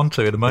shall come on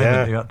to in a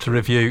moment, who had to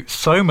review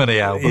so many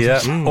albums.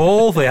 Yeah,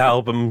 all the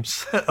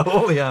albums.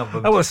 All the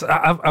albums.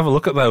 Have a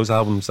look at those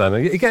albums then.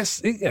 It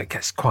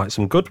gets quite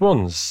some good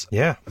ones.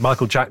 Yeah.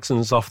 Michael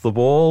Jackson's Off the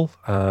Wall,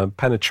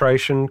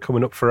 Penetration,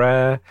 Coming Up for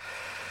Air.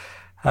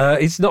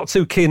 He's not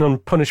too keen on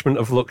Punishment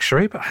of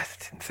Luxury, but I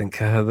didn't think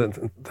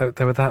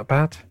they were that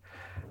bad.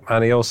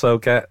 And he also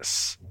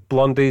gets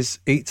Blondie's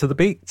Eat to the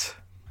Beat.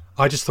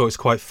 I just thought it's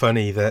quite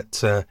funny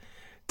that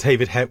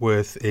David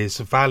Hepworth is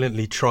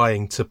valiantly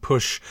trying to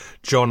push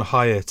John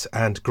Hyatt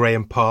and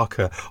Graham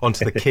Parker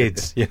onto the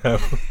kids.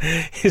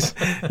 It's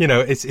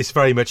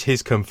very much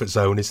his comfort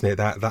zone, isn't it?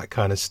 That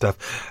kind of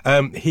stuff.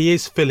 He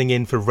is filling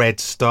in for Red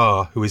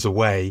Star, who is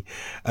away.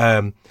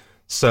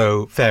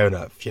 So fair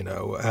enough,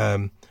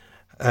 And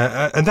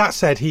that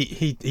said,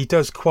 he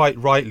does quite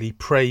rightly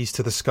praise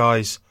To the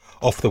Skies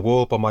Off the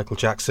Wall by Michael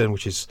Jackson,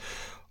 which is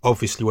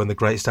obviously one of the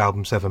greatest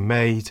albums ever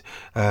made.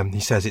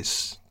 He says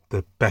it's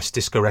the best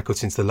disco record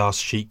since the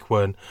last Chic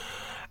one.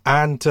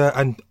 And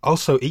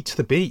also Eat to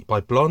the Beat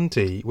by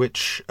Blondie,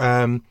 which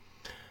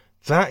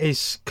that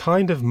is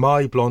kind of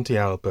my Blondie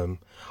album.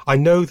 I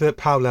know that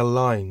Parallel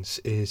Lines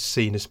is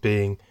seen as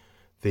being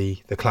the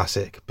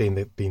classic, being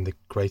the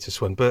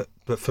greatest one, but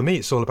for me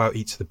it's all about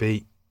Eat to the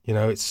Beat.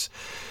 It's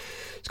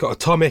got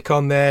Atomic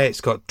on there, it's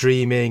got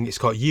Dreaming, it's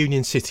got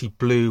Union City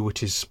Blue,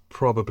 which is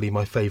probably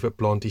my favourite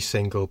Blondie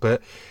single,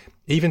 but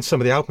even some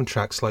of the album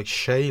tracks like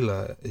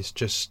Shayla is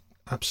just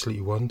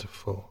absolutely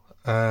wonderful.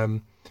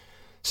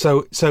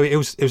 So it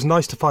was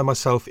nice to find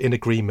myself in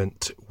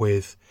agreement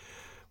with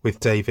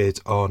David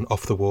on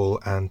Off the Wall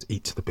and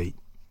Eat to the Beat.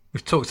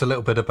 We've talked a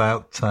little bit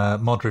about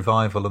mod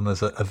revival, and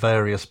there's a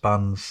various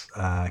bands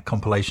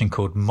compilation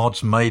called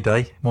Mods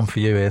Mayday. One for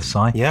you here,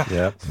 Si.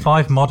 Yeah.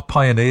 5 mod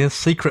pioneers: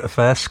 Secret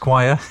Affair,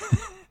 Squire,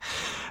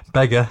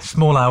 Beggar,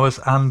 Small Hours,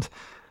 and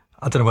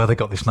I don't know where they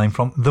got this name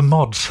from, The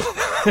Mods.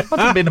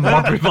 Imagine being a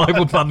mod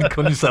revival band and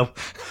calling yourself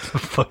the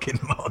fucking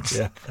Mods.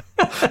 Yeah.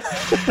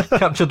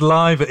 Captured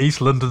live at East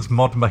London's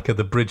mod mecca,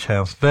 the Bridge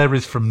House.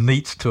 Varies from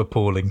neat to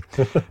appalling.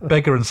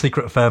 Beggar and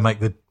Secret Affair make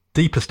the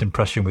deepest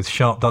impression with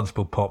sharp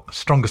danceable pop.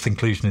 Strongest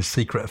inclusion is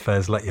Secret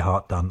Affair's Let Your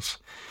Heart Dance,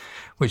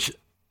 which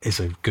is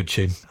a good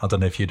tune. I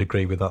don't know if you'd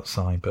agree with that,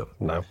 Si, but...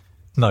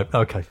 No,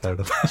 okay, fair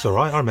enough. It's all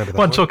right, I remember that.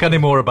 Won't talk any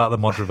more about the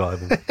mod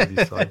revival with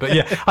you, Si. But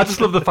yeah, I just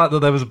love the fact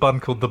that there was a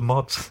band called The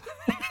Mods.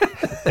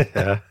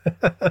 Yeah.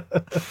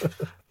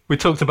 We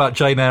talked about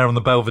Jane Eyre and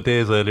the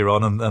Belvederes earlier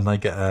on, and they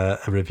get a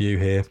review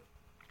here.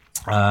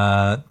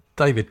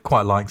 David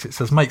quite likes it.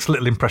 Says, makes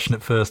little impression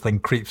at first, then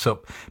creeps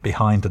up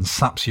behind and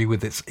saps you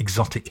with its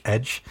exotic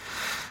edge.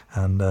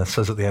 And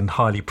says at the end,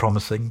 highly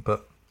promising.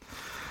 But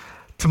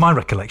to my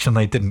recollection,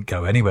 they didn't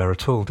go anywhere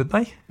at all, did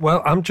they?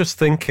 Well, I'm just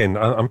thinking,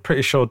 I'm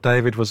pretty sure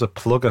David was a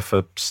plugger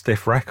for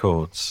Stiff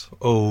Records.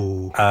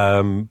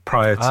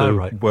 Prior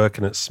to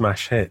working at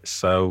Smash Hits.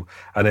 So,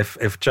 and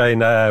if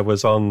Jane Eyre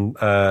was on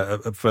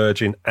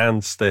Virgin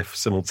and Stiff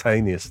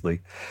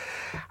simultaneously,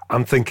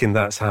 I'm thinking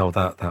that's how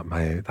that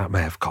may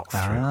have got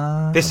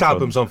through. This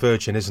album's on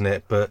Virgin, isn't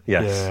it? But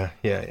yes.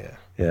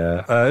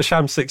 Yeah.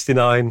 Sham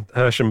 69,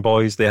 Hersham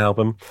Boys, the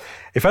album.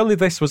 If only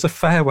this was a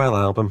farewell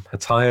album, a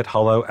tired,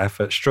 hollow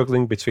effort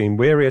struggling between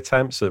weary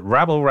attempts at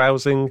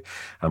rabble-rousing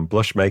and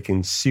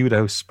blush-making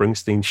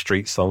pseudo-Springsteen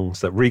street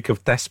songs that reek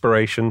of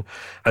desperation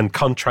and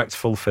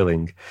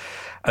contract-fulfilling.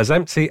 As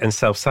empty and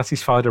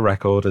self-satisfied a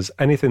record as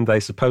anything they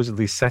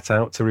supposedly set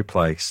out to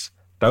replace.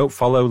 Don't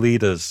follow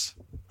leaders.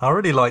 I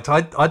really liked...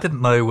 I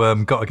didn't know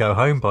Gotta Go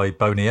Home by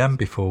Boney M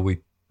before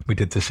we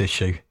did this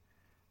issue.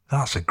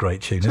 That's a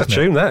great tune, isn't it? It's a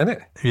tune, that,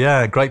 isn't it?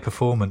 Yeah, great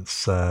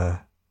performance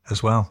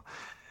as well,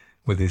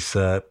 with his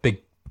big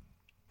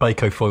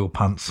Baco foil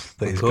pants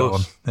that he's got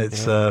on.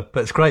 It's but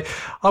it's great.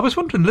 I was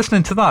wondering,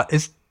 listening to that,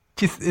 is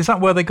that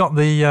where they got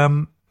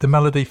the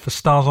melody for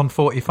Stars on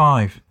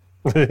 45?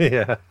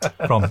 Yeah.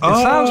 From? It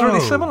sounds really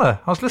similar.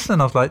 I was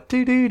listening, I was like,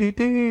 do do do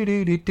do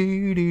do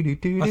do do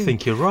do. I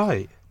think you're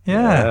right.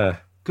 Yeah.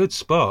 Good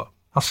spot.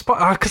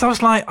 Because I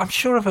was like, I'm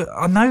sure of it.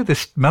 I know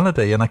this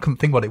melody, and I couldn't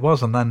think what it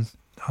was, and then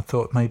I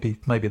thought maybe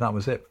that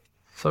was it.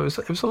 So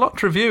it was a lot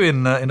to review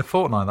in a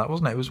fortnight, that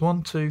wasn't it? It was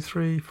 1, 2,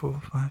 3,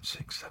 4, 5,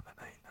 6, 7,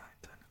 8, 9,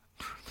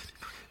 10,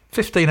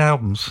 15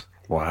 albums.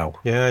 Wow.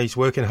 Yeah, he's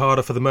working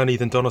harder for the money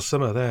than Donna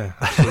Summer there.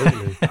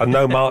 Absolutely. And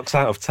no marks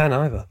out of 10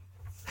 either.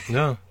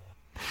 No.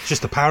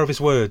 Just the power of his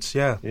words,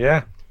 yeah.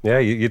 Yeah. Yeah,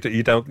 you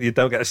don't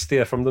get a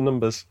steer from the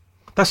numbers.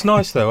 That's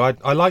nice, though.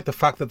 I like the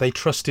fact that they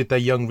trusted their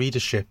young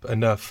readership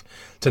enough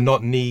to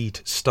not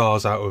need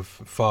stars out of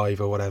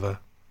 5 or whatever.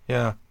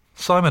 Yeah.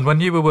 Simon, when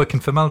you were working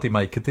for Melody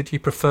Maker, did you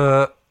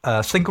prefer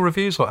single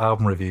reviews or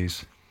album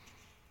reviews?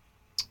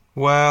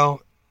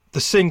 Well,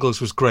 the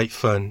singles was great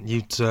fun.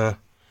 You'd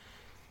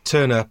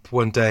turn up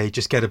one day,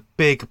 just get a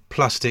big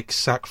plastic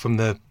sack from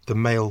the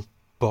mail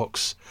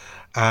box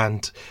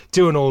and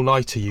do an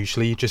all-nighter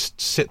usually. You just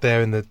sit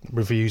there in the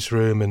reviews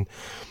room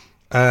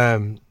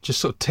and just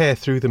sort of tear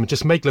through them and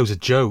just make loads of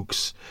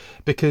jokes,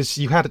 because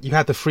you had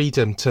the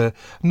freedom to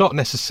not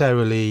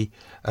necessarily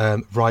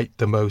write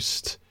the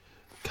most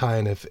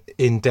kind of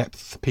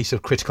in-depth piece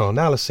of critical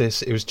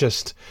analysis. It was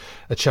just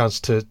a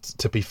chance to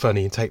be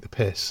funny and take the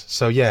piss.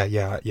 So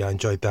yeah, I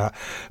enjoyed that.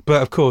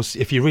 But of course,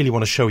 if you really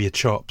want to show your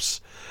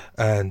chops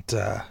and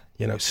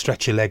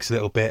stretch your legs a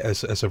little bit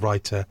as a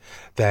writer,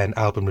 then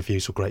album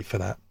reviews were great for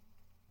that.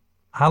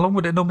 How long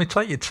would it normally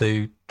take you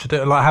to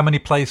do it? Like, how many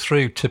plays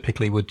through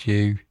typically would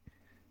you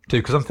do?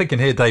 Because I'm thinking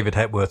here David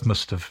Hepworth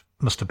must have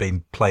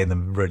been playing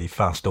them really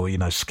fast, or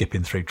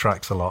skipping through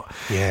tracks a lot.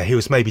 Yeah, he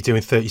was maybe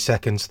doing 30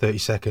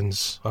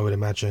 seconds, I would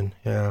imagine.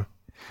 Yeah.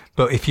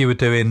 But if you were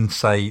doing,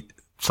 say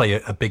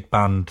a big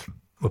band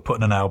were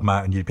putting an album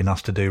out and you'd been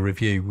asked to do a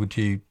review, would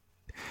you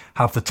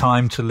have the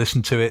time to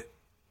listen to it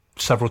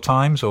several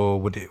times,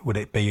 or would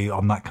it be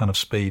on that kind of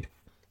speed?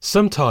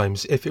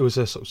 Sometimes, if it was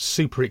a sort of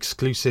super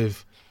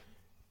exclusive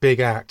big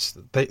act,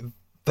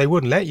 they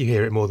wouldn't let you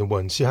hear it more than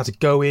once. You had to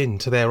go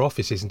into their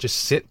offices and just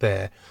sit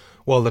there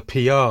while the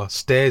PR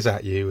stares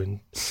at you and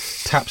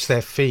taps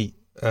their feet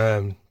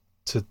to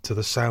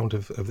the sound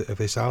of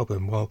this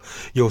album while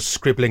you're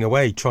scribbling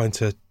away trying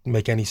to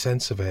make any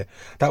sense of it.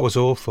 That was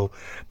awful.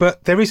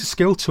 But there is a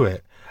skill to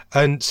it.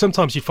 And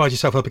sometimes you find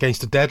yourself up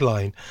against a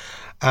deadline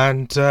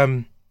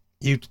and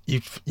you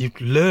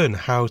learn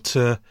how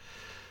to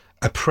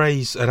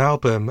appraise an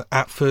album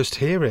at first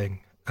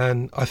hearing.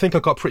 And I think I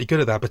got pretty good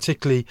at that,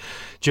 particularly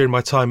during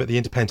my time at the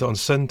Independent on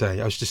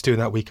Sunday. I was just doing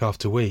that week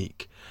after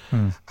week.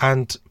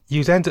 And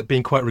you'd end up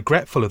being quite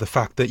regretful of the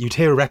fact that you'd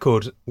hear a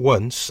record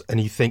once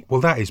and you think,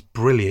 well, that is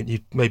brilliant.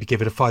 You'd maybe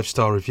give it a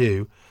 5-star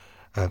review,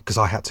 because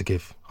I had to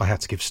give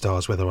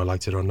stars whether I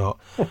liked it or not.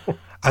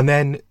 And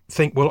then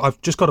think, well, I've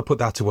just got to put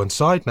that to one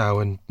side now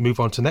and move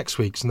on to next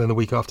week's, and then the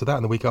week after that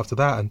and the week after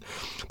that. And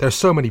there are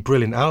so many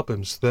brilliant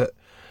albums that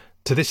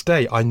to this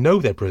day I know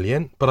they're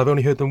brilliant, but I've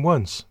only heard them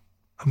once.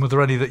 And were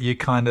there any that you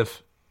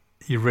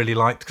really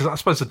liked? Because I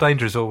suppose the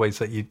danger is always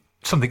that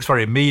something's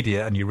very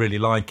immediate and you really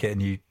like it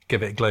and you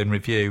give it a glowing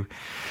review,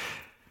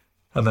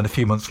 and then a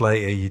few months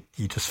later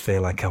you just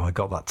feel like, oh, I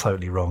got that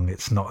totally wrong.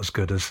 It's not as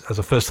good as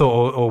I first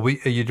thought. Or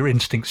are your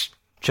instincts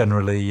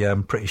generally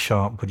pretty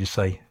sharp, would you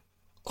say?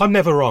 I'm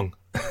never wrong.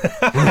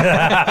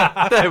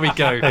 There we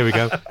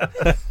go.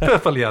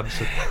 Perfectly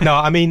answered. No,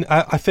 I mean,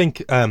 I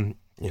think,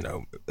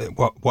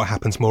 what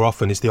happens more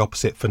often is the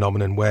opposite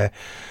phenomenon, where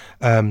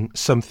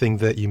something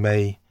that you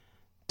may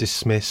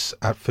dismiss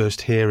at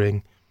first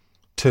hearing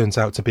turns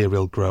out to be a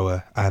real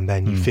grower, and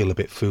then you feel a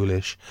bit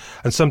foolish.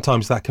 And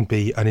sometimes that can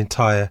be an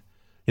entire,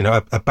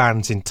 a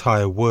band's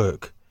entire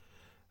work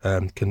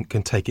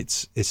can take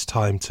its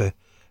time to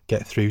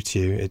get through to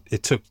you.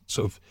 It took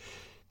sort of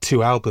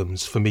 2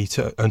 albums for me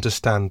to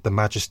understand the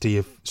majesty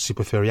of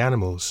Super Furry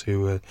Animals,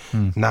 who are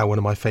now one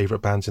of my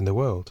favourite bands in the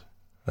world.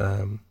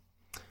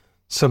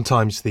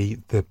 Sometimes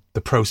the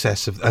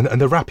process of and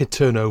the rapid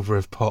turnover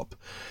of pop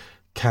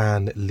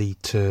can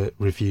lead to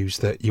reviews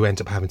that you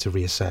end up having to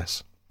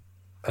reassess.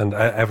 And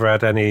ever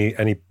had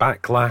any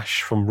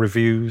backlash from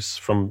reviews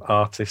from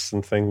artists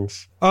and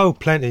things? Oh,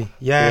 plenty.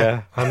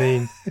 Yeah. I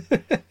mean,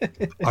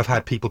 I've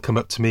had people come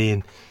up to me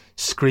and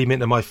scream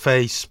into my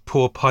face,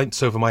 pour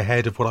pints over my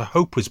head of what I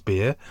hope was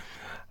beer.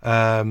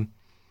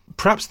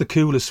 Perhaps the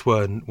coolest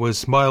one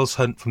was Miles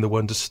Hunt from The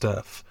Wonder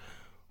Stuff,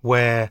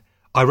 where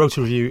I wrote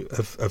a review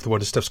of The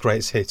Wonder Stuff's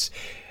greatest hits,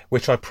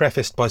 which I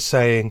prefaced by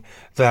saying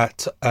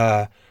that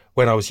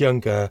when I was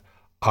younger,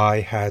 I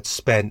had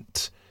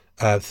spent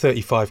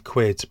 35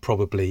 quid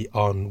probably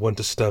on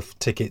Wonder Stuff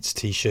tickets,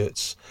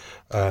 T-shirts,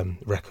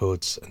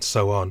 records and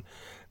so on.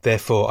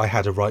 Therefore, I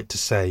had a right to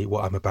say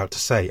what I'm about to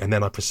say. And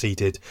then I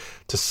proceeded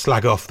to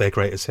slag off their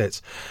greatest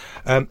hits.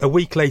 A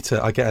week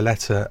later, I get a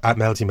letter at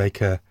Melody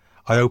Maker.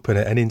 I open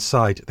it, and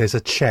inside there's a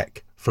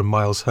cheque from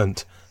Miles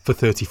Hunt for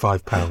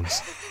 £35.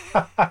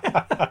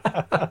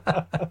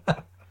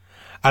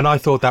 And I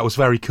thought that was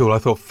very cool. I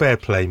thought, fair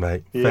play,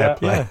 mate. Fair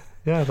play.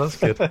 Yeah, that's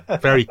good.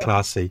 Very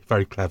classy,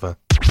 very clever.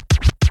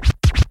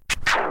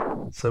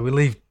 So we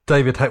leave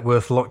David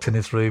Hepworth locked in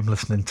his room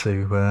listening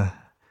to a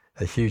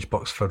huge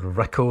box full of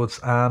records,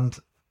 and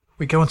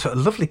we go on to a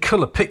lovely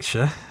colour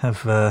picture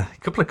of a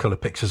couple of colour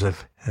pictures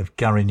of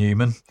Gary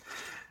Numan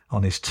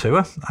on his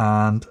tour,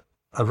 and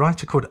a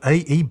writer called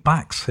A.E.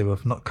 Bax, who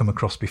I've not come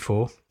across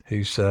before,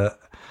 who's done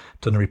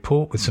a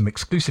report with some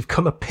exclusive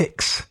colour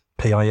pics,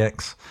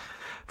 P-I-X,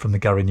 from the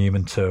Gary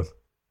Numan tour.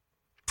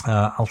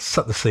 I'll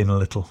set the scene a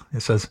little.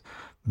 It says,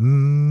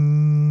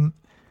 imagine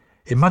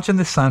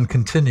this sound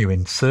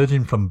continuing,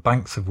 surging from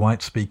banks of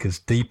white speakers,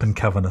 deep and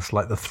cavernous,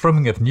 like the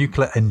thrumming of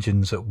nuclear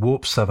engines at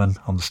Warp 7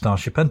 on the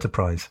Starship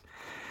Enterprise.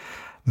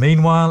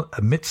 Meanwhile,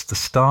 amidst the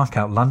stark,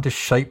 outlandish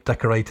shape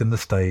decorating the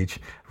stage,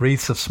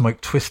 wreaths of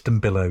smoke twist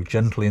and billow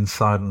gently and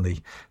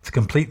silently to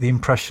complete the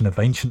impression of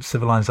ancient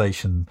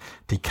civilization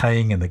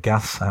decaying in the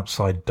gas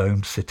outside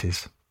domed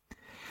cities.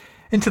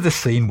 Into this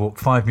scene walk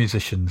 5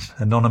 musicians,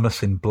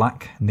 anonymous in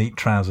black, neat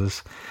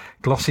trousers,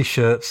 glossy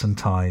shirts and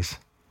ties,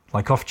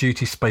 like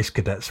off-duty space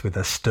cadets with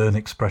their stern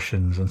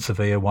expressions and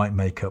severe white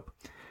makeup.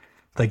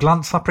 They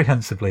glance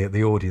apprehensively at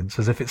the audience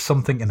as if it's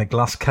something in a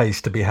glass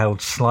case to be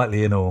held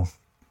slightly in awe.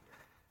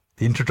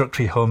 The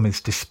introductory hum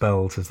is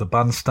dispelled as the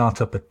band start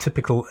up a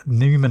typical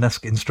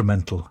Newmanesque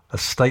instrumental, a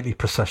stately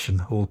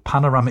procession, all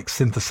panoramic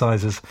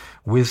synthesizers,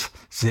 whiz,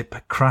 zip,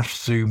 crash,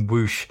 zoom,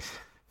 whoosh,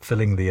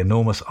 filling the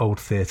enormous old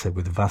theatre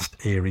with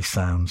vast eerie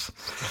sounds.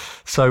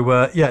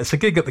 So, it's a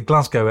gig at the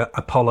Glasgow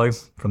Apollo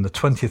from the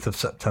 20th of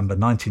September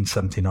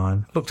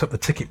 1979. Looked up the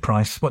ticket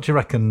price. What do you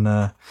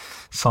reckon,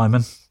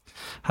 Simon?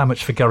 How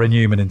much for Gary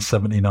Numan in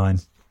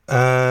 79?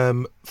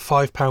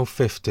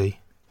 £5.50.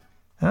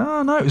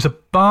 Oh, no, it was a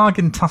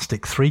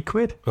bargain-tastic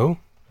 £3. Oh,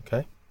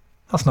 okay.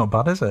 That's not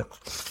bad, is it?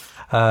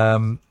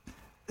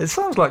 It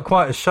sounds like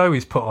quite a show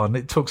he's put on.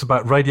 It talks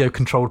about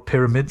radio-controlled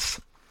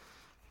pyramids,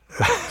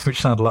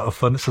 which sound a lot of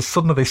fun. So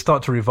suddenly they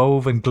start to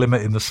revolve and glimmer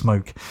in the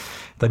smoke.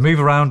 They move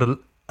around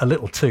a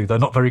little too, though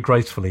not very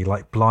gracefully,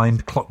 like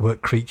blind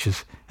clockwork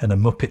creatures in a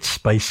Muppet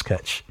space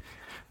sketch,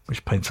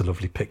 which paints a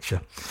lovely picture.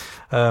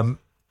 I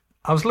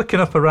was looking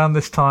up around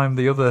this time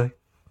the other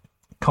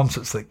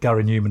concerts that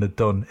Gary Numan had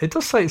done. It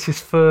does say it's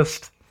his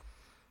first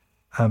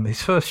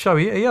show.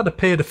 He had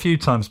appeared a few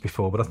times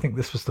before, but I think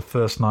this was the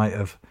first night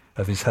of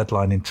his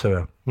headlining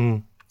tour.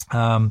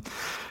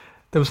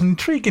 There was an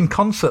intriguing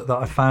concert that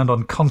I found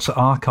on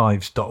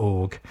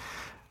concertarchives.org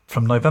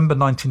from November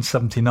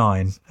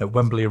 1979 at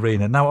Wembley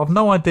Arena. Now, I've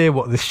no idea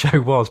what this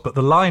show was, but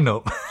the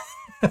lineup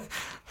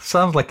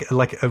sounds like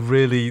a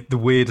really the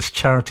weirdest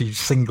charity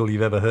single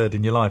you've ever heard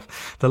in your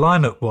life. The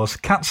lineup was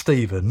Cat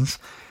Stevens,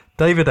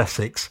 David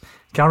Essex,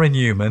 Gary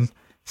Numan,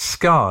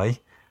 Sky,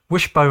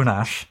 Wishbone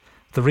Ash,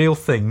 The Real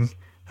Thing,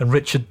 and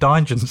Richard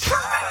Dygens.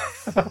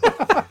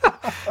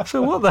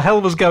 So what the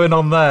hell was going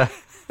on there?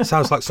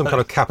 Sounds like some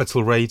kind of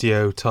Capital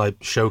Radio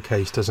type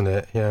showcase, doesn't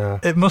it? Yeah.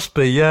 It must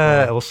be,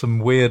 yeah. Or some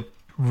weird,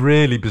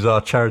 really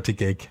bizarre charity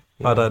gig.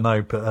 Yeah. I don't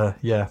know, but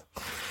yeah.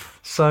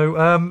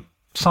 So,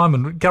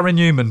 Simon, Gary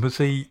Numan, was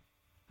he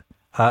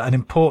an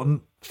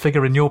important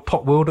figure in your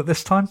pop world at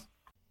this time?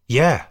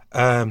 Yeah.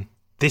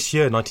 This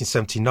year,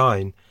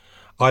 1979,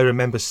 I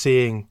remember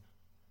seeing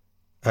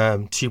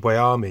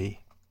Tubeway Army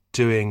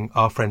doing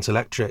Our Friends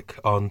Electric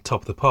on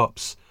Top of the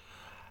Pops.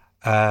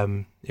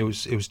 It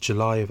was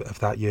July of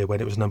that year when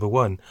it was number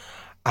one,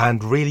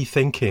 and really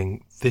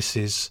thinking this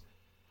is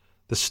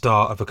the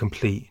start of a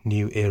complete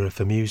new era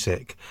for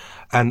music.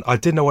 And I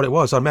didn't know what it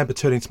was. I remember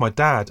turning to my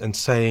dad and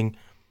saying,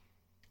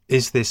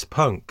 "Is this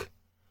punk?"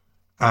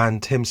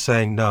 And him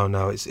saying,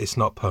 "No, it's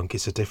not punk.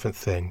 It's a different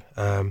thing."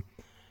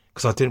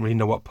 Because I didn't really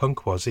know what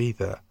punk was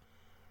either.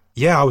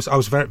 Yeah, I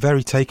was very,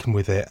 very taken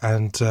with it.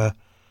 And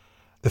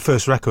the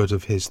first record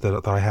of his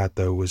that I had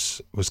though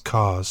was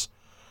Cars,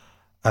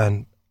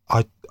 and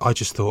I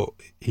just thought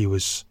he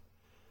was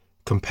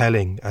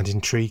compelling and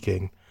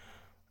intriguing.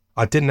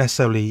 I didn't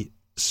necessarily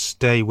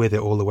stay with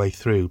it all the way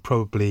through.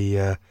 Probably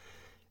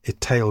it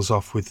tails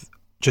off with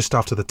just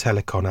after the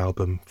Telecon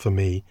album for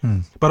me.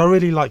 But I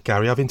really like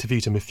Gary. I've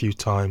interviewed him a few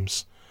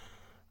times.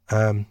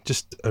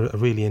 Just a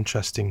really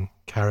interesting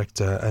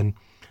character and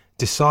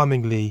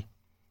disarmingly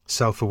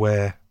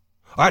self-aware.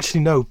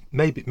 Actually, no,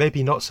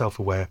 maybe not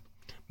self-aware.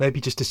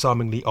 Maybe just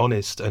disarmingly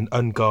honest and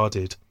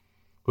unguarded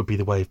would be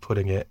the way of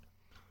putting it.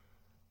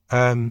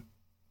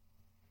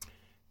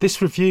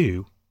 This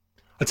review,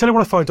 I'll tell you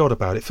what I find odd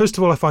about it. First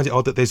of all, I find it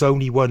odd that there's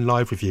only one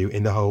live review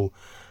in the whole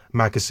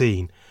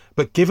magazine.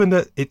 But given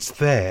that it's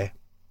there,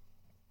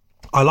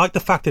 I like the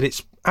fact that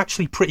it's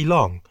actually pretty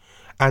long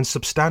and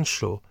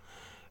substantial,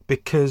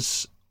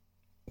 because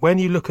when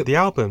you look at the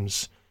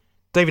albums,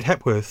 David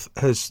Hepworth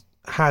has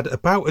had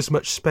about as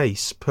much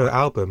space per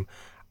album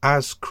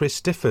as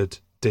Chris Difford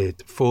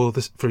did for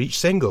each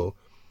single,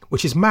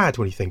 which is mad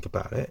when you think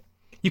about it.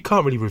 You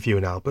can't really review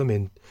an album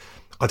in,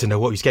 I don't know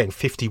what he's getting,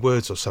 50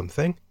 words or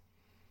something.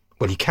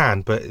 Well, you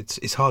can, but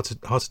it's hard to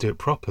do it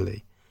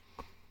properly.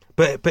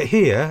 But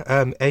here,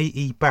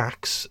 A.E.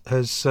 Bax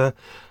has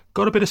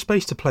got a bit of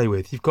space to play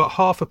with. You've got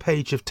half a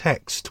page of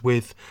text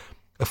with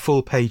a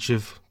full page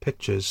of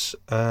pictures.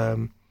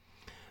 The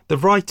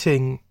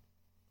writing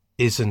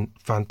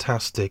isn't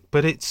fantastic,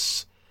 but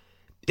it's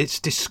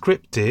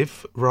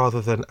descriptive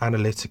rather than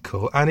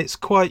analytical, and it's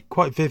quite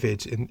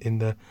vivid in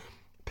the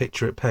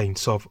picture it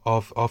paints of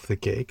the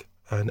gig,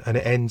 and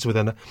it ends with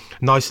a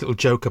nice little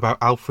joke about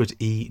Alfred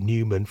E.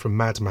 Newman from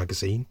Mad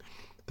Magazine,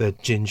 the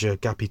ginger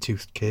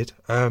gappy-toothed kid.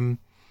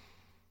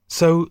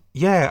 So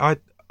yeah,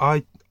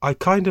 I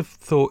kind of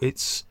thought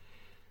it's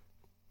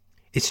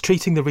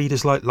treating the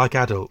readers like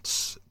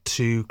adults,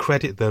 to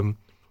credit them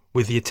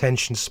with the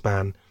attention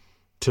span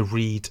to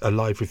read a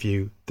live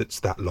review that's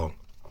that long.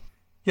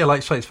 Yeah, like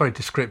you say, it's very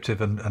descriptive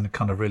and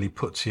kind of really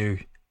puts you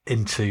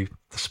into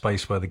the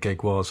space where the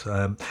gig was.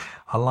 I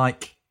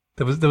like,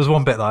 there was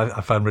one bit that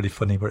I found really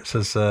funny where it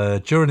says,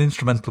 during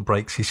instrumental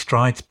breaks, he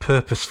strides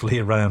purposefully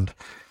around,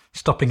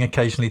 stopping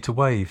occasionally to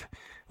wave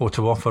or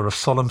to offer a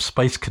solemn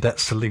space cadet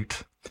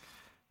salute.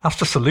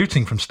 After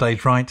saluting from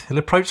stage right, he'll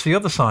approach the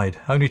other side,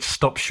 only to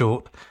stop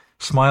short,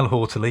 smile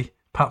haughtily,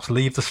 perhaps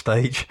leave the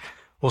stage,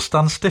 or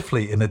stand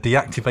stiffly in a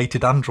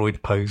deactivated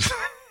android pose.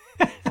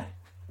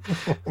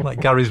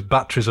 Like Gary's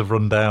batteries have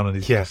run down and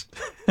he's just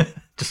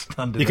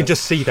standing You can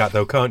just see that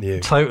though, can't you?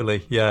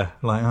 Totally, yeah.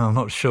 Like, I'm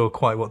not sure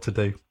quite what to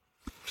do.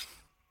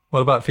 What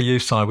about for you,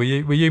 Si? Were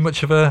you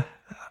much of a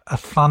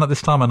fan at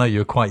this time? I know you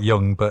were quite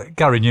young, but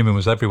Gary Numan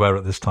was everywhere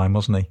at this time,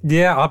 wasn't he?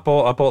 Yeah, I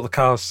bought the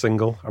Cars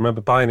single. I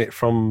remember buying it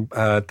from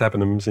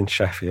Debenhams in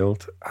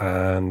Sheffield,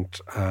 and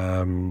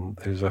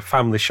it was a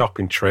family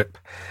shopping trip.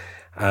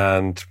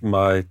 And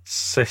my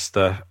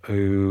sister,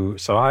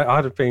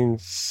 I'd have been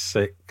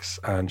 6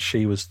 and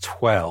she was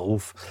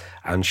 12,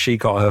 and she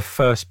got her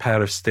first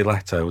pair of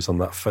stilettos on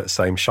that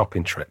same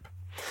shopping trip.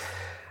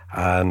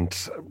 And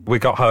we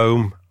got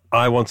home.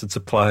 I wanted to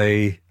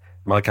play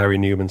my Gary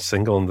Numan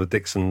single on the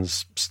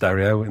Dixon's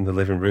stereo in the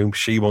living room.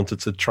 She wanted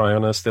to try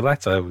on her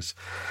stilettos.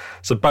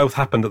 So both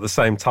happened at the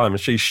same time,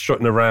 and she's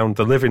strutting around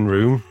the living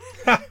room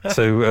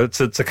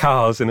to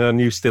Cars in her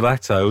new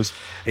stilettos.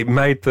 It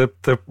made the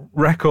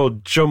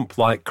record jump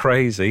like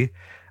crazy,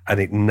 and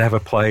it never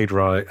played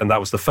right. And that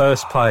was the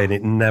first play, and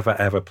it never,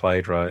 ever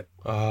played right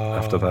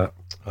after that.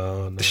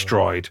 Oh, no.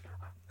 Destroyed.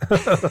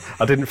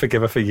 I didn't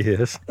forgive her for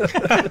years.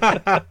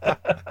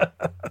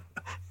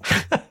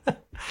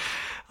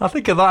 I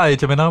think at that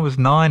age, I was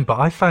 9, but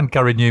I found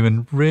Gary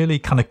Numan really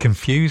kind of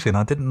confusing.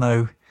 I didn't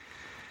know,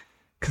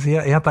 because he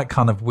had that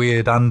kind of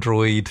weird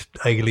android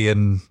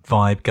alien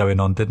vibe going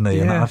on, didn't he?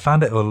 Yeah. And I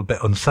found it a little bit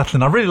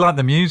unsettling. I really liked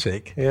the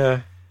music.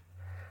 Yeah.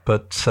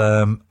 But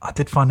I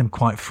did find him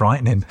quite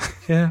frightening.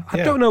 Yeah. I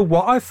don't know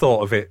what I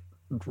thought of it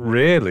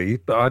really.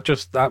 I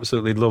just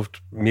absolutely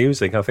loved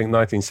music. I think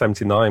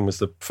 1979 was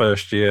the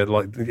first year,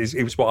 like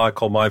it was what I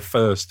call my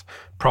first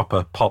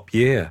proper pop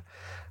year.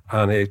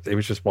 And it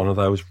was just one of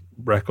those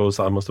records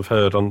that I must have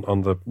heard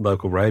on the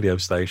local radio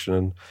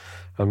station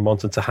and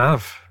wanted to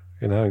have,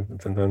 you know.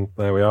 And then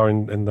there we are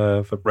in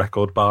the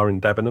record bar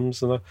in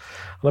Debenhams, and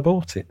I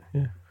bought it,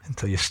 yeah.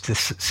 Until your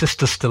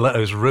sister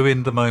Stilettos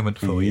ruined the moment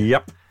for you.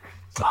 Yep.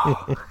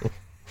 Oh.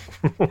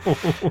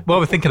 While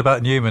we're thinking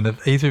about Newman,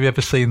 have either of you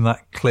ever seen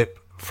that clip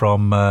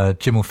from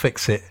Jim Will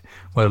Fix It,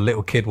 where a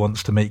little kid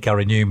wants to meet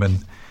Gary Newman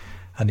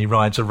and he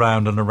rides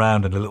around and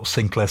around in a little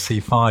Sinclair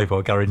C5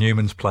 while Gary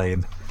Newman's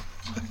playing?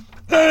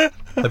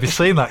 Have you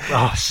seen that?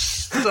 Oh,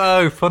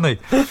 so funny.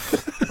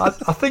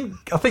 I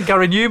think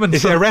Gary Newman...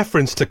 Is it a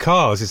reference to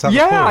Cars? Is that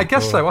yeah, I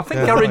guess so. I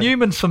think Gary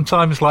Newman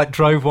sometimes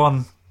drove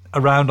one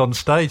around on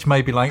stage,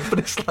 maybe but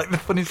it's the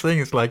funniest thing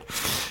is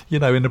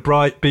in a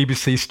bright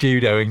BBC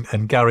studio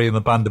and Gary and the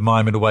band are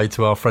miming away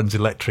to Our Friends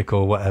Electric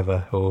or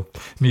whatever, or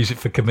Music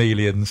for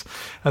Chameleons,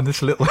 and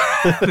this little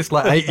this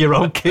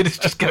 8-year-old kid is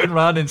just going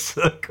around in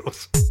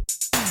circles.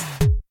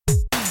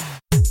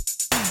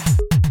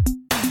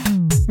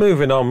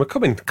 Moving on, we're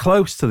coming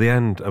close to the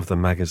end of the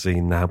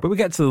magazine now, but we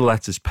get to the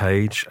letters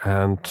page,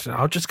 and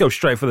I'll just go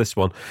straight for this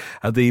one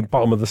at the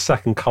bottom of the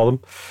second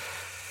column.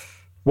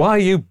 Why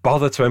you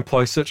bother to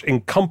employ such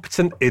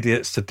incompetent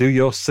idiots to do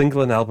your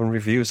single and album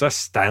reviews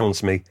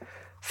astounds me.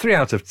 3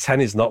 out of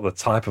 10 is not the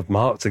type of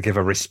mark to give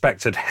a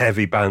respected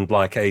heavy band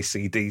like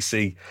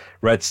AC/DC.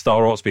 Red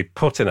Star ought to be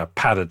put in a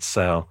padded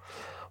cell.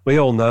 We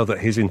all know that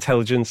his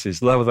intelligence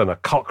is lower than a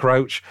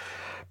cockroach,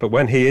 but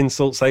when he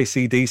insults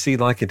AC/DC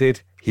like he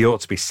did, he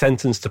ought to be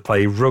sentenced to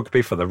play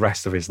rugby for the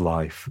rest of his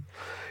life.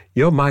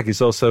 Your mag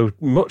is also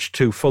much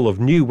too full of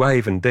new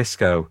wave and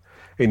disco.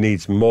 It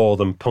needs more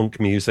than punk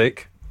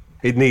music.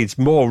 It needs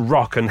more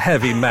rock and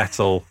heavy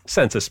metal.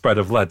 Centre spread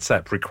of Led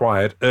Zepp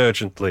required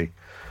urgently.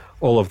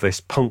 All of this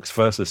punks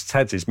versus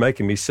Teds is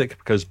making me sick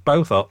because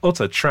both are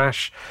utter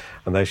trash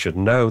and they should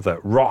know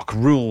that rock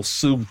rules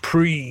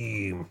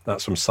supreme.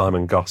 That's from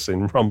Simon Goss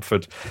in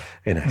Romford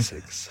in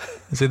Essex.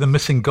 Is he the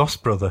missing Goss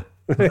brother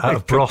out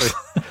of Bros?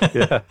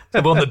 Yeah.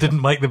 The one that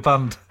didn't make the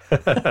band.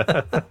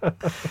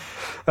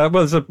 Well,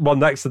 there's one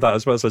next to that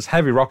as well. It says,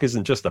 heavy rock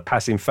isn't just a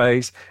passing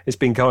phase. It's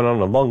been going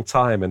on a long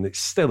time and it's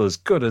still as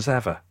good as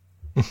ever.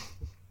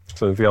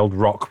 So the old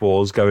rock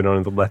wars going on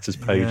in the letters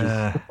pages.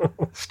 Yeah.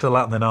 Still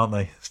happening, aren't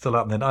they? Still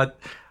happening.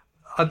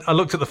 I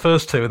looked at the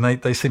first two and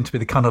they seem to be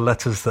the kind of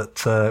letters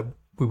that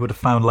we would have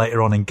found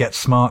later on in Get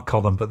Smart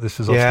column, but this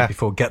was obviously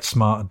before Get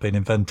Smart had been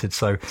invented.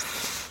 So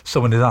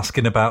someone is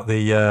asking about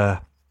the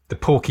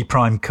Porky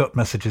Prime cut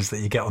messages that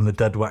you get on the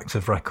Dead Wax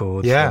of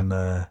records. Yeah.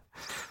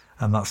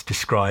 And that's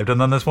described. And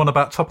then there's one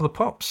about Top of the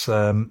Pops.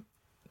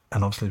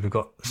 And obviously we've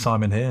got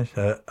Simon here,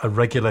 a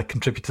regular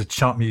contributor to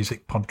Chart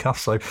Music podcast.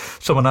 So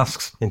someone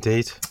asks,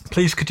 indeed,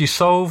 please could you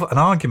solve an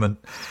argument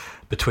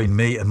between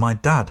me and my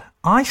dad?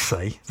 I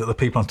say that the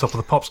people on Top of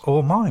the Pops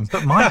all mime,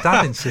 but my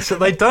dad insists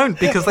that they don't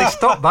because they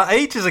stopped that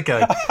ages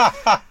ago.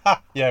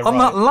 Yeah, right. On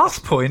that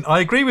last point, I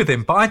agree with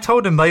him, but I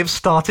told him they have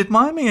started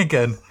miming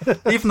again.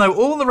 Even though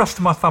all the rest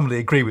of my family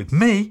agree with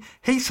me,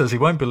 he says he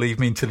won't believe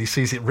me until he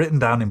sees it written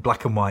down in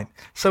black and white.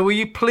 So will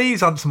you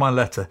please answer my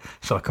letter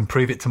so I can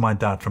prove it to my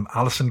dad, from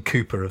Alison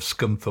Cooper of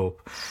Scunthorpe.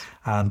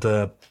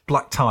 And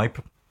black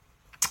type...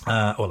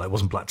 well, it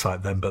wasn't black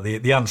type then, but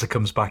the answer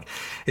comes back.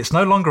 It's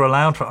no longer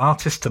allowed for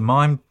artists to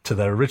mime to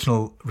their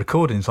original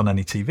recordings on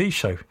any TV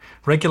show.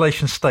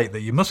 Regulations state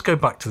that you must go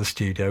back to the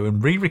studio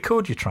and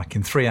re-record your track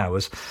in 3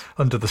 hours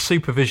under the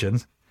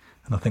supervision,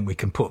 and I think we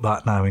can put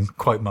that now in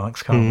quote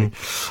marks, can't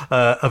we,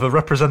 of a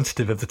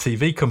representative of the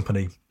TV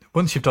company.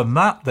 Once you've done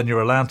that, then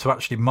you're allowed to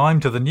actually mime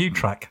to the new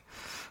track.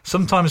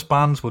 Sometimes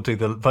bands will do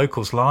the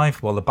vocals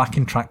live while the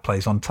backing track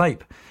plays on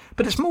tape,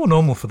 but it's more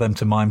normal for them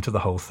to mime to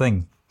the whole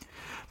thing.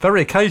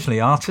 Very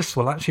occasionally, artists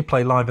will actually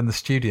play live in the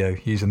studio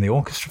using the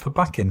orchestra for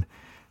backing.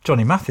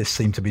 Johnny Mathis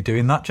seemed to be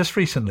doing that just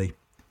recently.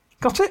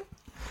 Got it?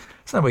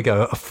 So there we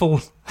go, a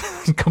full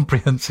and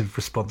comprehensive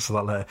response to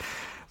that letter.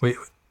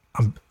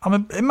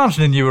 I'm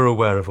imagining you were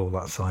aware of all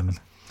that, Simon.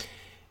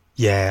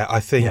 Yeah,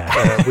 I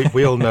think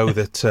we all know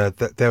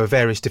that there were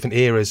various different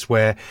eras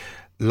where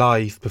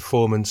live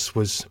performance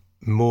was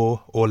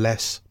more or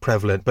less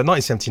prevalent. But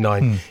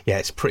 1979,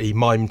 it's pretty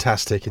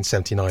mime-tastic in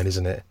 79,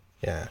 isn't it?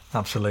 Yeah.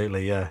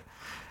 Absolutely, yeah.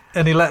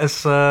 Any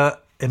letters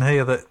in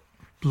here that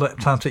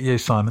leapt out at you,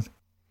 Simon?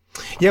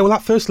 Yeah, well,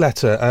 that first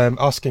letter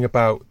asking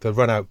about the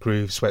run-out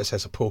grooves where it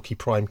says a Porky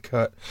Prime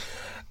cut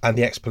and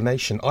the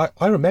explanation.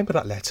 I remember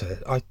that letter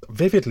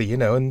vividly,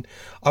 and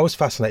I was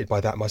fascinated by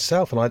that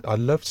myself, and I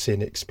loved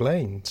seeing it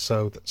explained.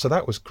 So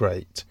that was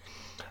great.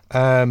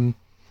 The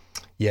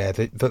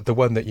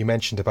one that you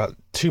mentioned about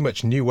too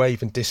much new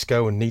wave and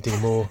disco and needing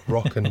more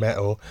rock and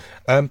metal.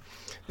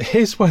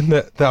 Here's one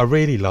that I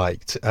really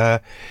liked.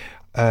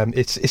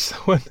 It's the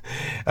one,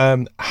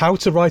 how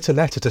to write a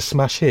letter to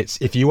smash hits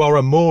if you are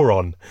a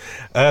moron.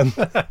 I'll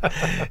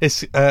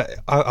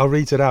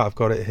read it out. I've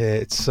got it here.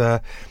 It's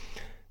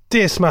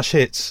Dear Smash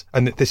Hits,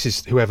 and this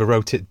is whoever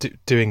wrote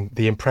it doing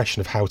the impression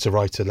of how to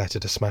write a letter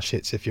to Smash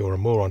Hits if you're a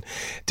moron.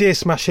 Dear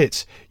Smash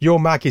Hits, your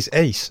mag is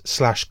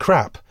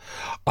ace/crap.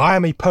 I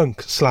am a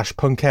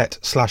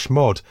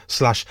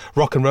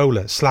punk/punkette/mod/rock and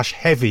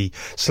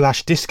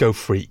roller/heavy/disco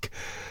freak.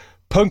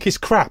 Punk is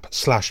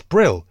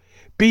crap/brill.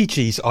 Bee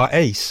Gees are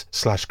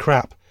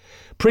ace/crap.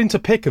 Print a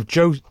pic of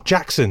Joe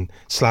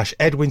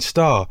Jackson/Edwin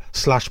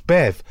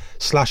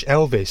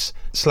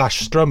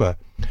Starr/Bev/Elvis/Strummer.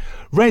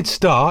 Red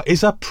Star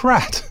is a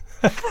prat.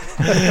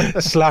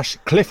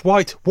 /Cliff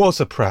White was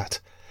a prat.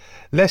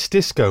 Less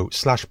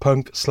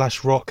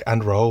disco/punk/rock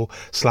and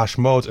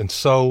roll/mod and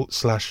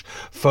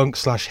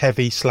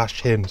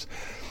soul/funk/heavy/hymns.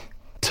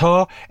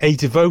 Tar, a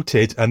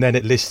devoted, and then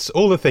it lists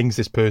all the things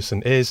this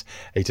person is: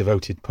 a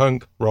devoted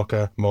punk,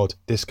 rocker, mod,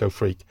 disco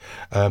freak.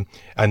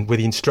 And with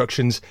the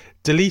instructions,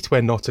 delete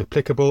when not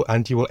applicable,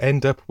 and you will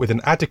end up with an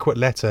adequate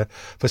letter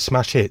for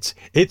Smash Hits.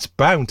 It's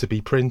bound to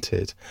be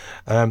printed.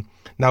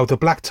 Now, the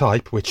black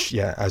type, which,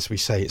 yeah, as we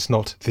say, it's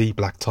not the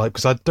black type,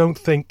 because I don't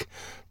think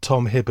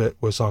Tom Hibbert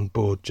was on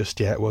board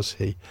just yet, was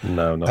he?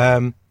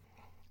 No.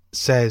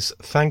 Says,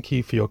 thank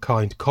you for your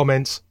kind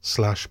comments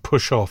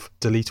 /push off,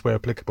 delete where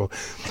applicable.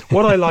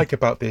 What I like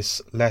about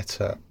this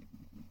letter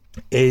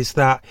is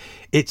that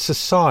it's a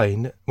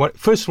sign, well,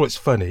 first of all, it's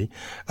funny,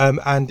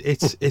 and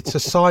it's a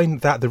sign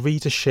that the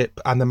readership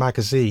and the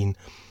magazine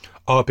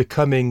are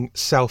becoming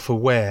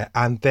self-aware,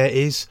 and there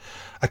is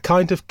a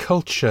kind of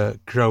culture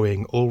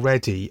growing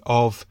already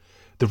of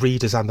the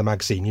readers and the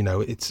magazine. You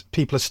know, it's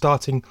people are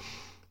starting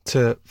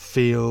to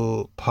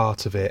feel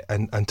part of it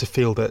and to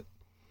feel that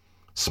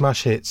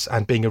Smash Hits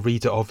and being a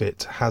reader of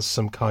it has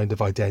some kind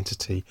of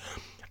identity,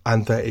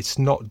 and that it's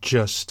not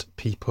just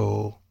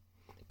people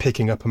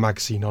picking up a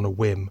magazine on a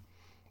whim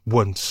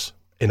once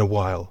in a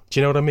while. Do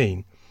you know what I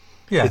mean?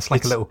 Yeah, it's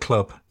like a little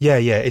club.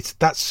 Yeah,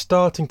 that's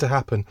starting to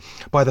happen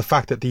by the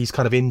fact that these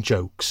kind of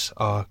in-jokes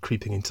are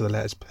creeping into the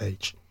letters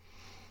page.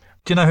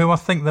 Do you know who I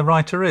think the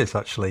writer is,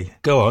 actually?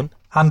 Go on.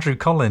 Andrew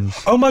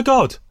Collins. Oh my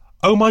God!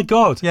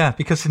 Yeah,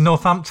 because in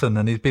Northampton,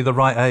 and he'd be the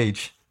right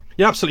age.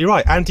 You're absolutely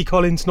right. Andy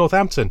Collins,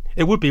 Northampton.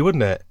 It would be,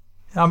 wouldn't it?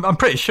 I'm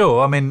pretty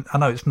sure. I mean, I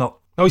know it's not...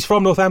 Oh, he's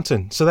from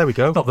Northampton, so there we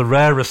go. Not the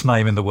rarest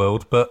name in the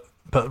world, but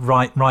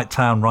right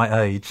town, right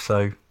age,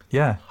 so...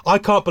 Yeah. I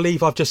can't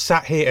believe I've just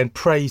sat here and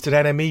praised an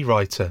NME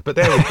writer, but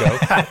there we go.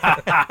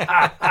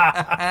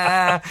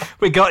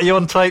 We got you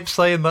on tape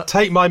saying that.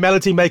 Take my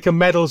Melody Maker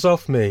medals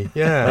off me.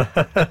 Yeah.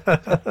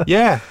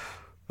 Yeah.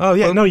 Oh,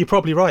 yeah. No, you're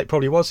probably right.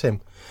 Probably was him.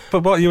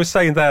 But what you were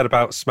saying there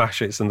about Smash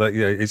Hits and that, you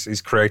know,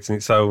 it's creating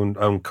its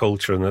own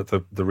culture, and that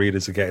the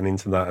readers are getting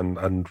into that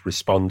and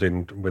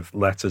responding with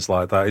letters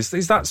like that.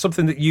 Is that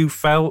something that you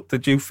felt?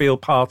 Did you feel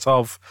part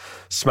of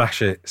Smash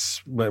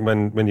Hits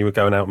when you were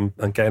going out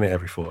and getting it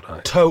every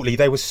fortnight? Totally.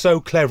 They were so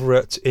clever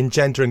at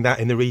engendering that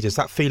in the readers,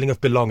 that feeling of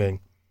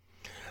belonging,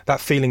 that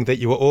feeling that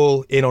you were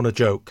all in on a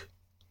joke.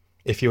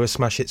 If you were a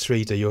Smash Hits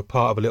reader, you were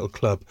part of a little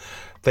club.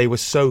 They were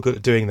so good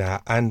at doing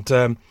that.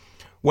 And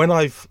when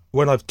I've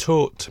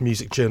taught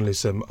music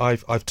journalism,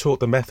 I've taught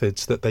the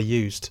methods that they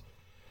used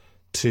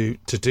to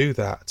do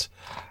that,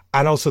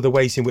 and also the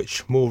ways in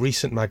which more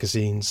recent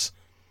magazines,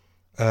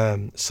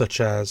 such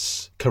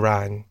as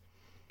Kerrang,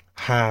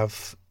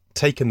 have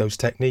taken those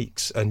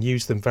techniques and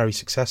used them very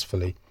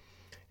successfully.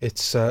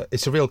 It's a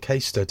real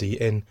case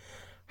study in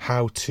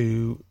how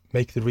to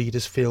make the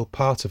readers feel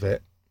part of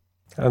it.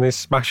 And it's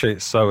Smash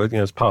It, so, you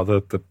know, as part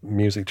of the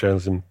music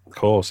journalism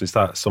course, is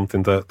that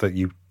something that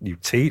you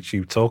teach,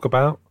 you talk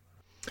about?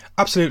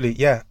 Absolutely,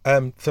 yeah.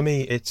 For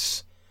me,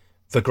 it's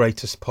the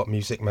greatest pop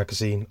music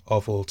magazine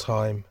of all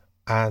time,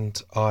 and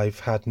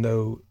I've had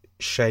no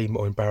shame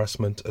or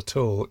embarrassment at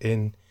all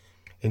in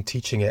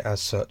teaching it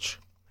as such.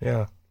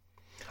 Yeah.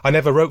 I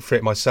never wrote for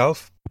it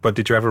myself. But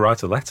did you ever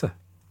write a letter?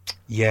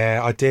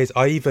 Yeah, I did.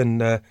 I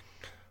even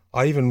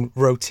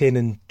wrote in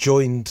and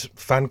joined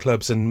fan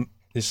clubs and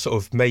sort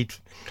of made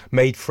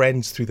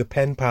friends through the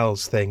pen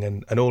pals thing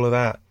and all of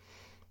that.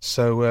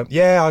 So I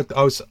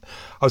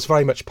was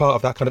very much part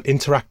of that kind of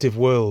interactive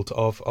world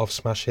of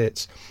Smash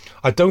Hits.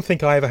 I don't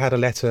think I ever had a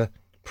letter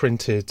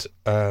printed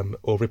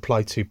or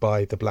replied to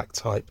by the black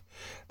type.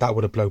 That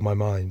would have blown my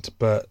mind.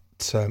 But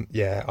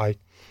I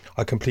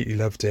completely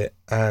loved it,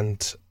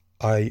 and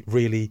I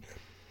really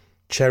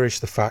cherish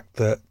the fact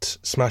that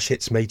Smash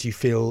Hits made you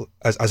feel,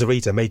 as a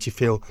reader, made you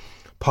feel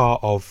part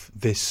of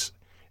this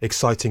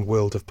exciting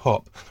world of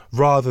pop,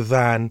 rather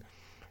than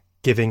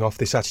giving off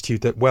this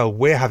attitude that, well,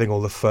 we're having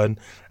all the fun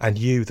and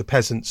you, the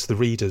peasants, the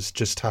readers,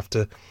 just have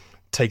to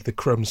take the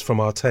crumbs from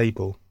our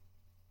table.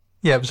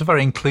 Yeah, it was a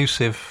very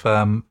inclusive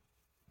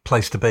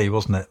place to be,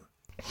 wasn't it?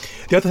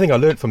 The other thing I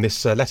learnt from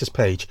this letters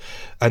page,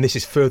 and this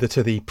is further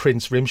to the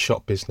Prince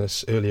Rimshot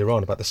business earlier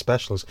on about the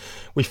Specials,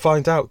 we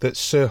find out that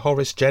Sir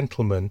Horace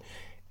Gentleman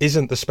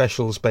isn't the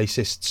Specials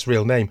bassist's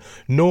real name,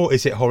 nor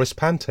is it Horace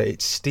Panter,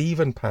 it's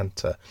Stephen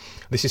Panter.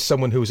 This is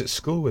someone who was at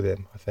school with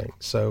him, I think.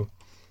 So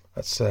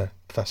that's a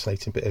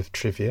fascinating bit of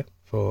trivia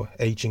for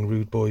ageing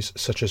rude boys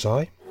such as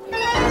I.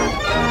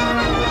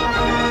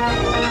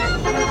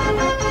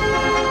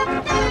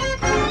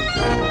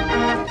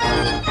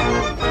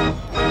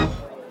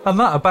 And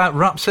that about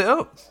wraps it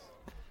up.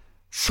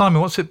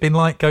 Simon, what's it been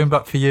like going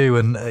back for you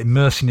and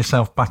immersing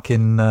yourself back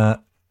in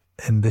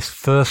this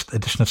first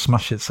edition of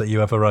Smash Hits that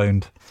you ever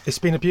owned? It's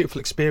been a beautiful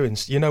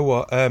experience. You know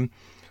what? I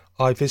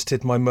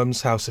visited my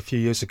mum's house a few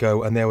years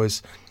ago, and there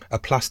was a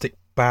plastic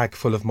bag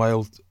full of my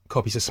old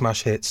copies of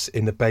Smash Hits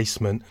in the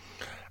basement.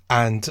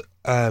 And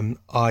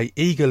I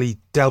eagerly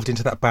delved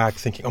into that bag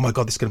thinking, oh my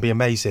God, this is going to be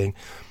amazing.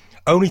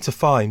 Only to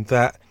find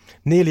that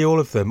nearly all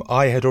of them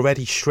I had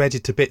already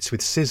shredded to bits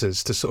with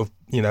scissors to sort of,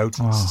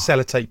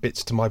 sellotape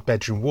bits to my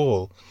bedroom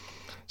wall.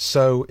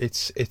 So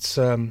it's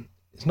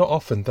not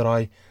often that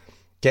I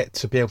get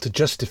to be able to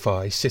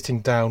justify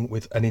sitting down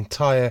with an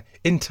entire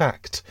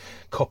intact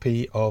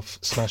copy of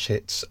Smash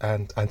Hits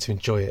and to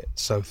enjoy it.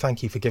 So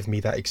thank you for giving me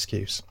that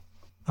excuse.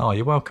 Oh,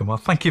 you're welcome. Well,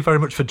 thank you very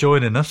much for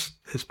joining us.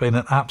 It's been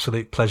an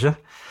absolute pleasure.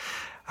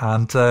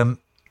 And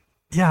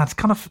it's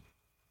kind of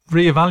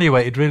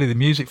reevaluated really the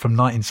music from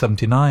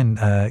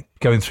 1979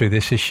 going through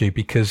this issue,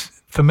 because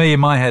for me in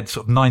my head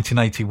sort of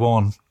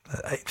 1981,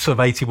 sort of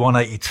 81,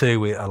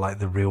 82 are like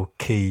the real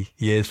key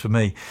years for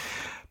me.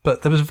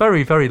 But there was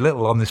very, very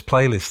little on this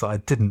playlist that I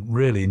didn't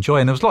really enjoy,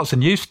 and there was lots of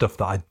new stuff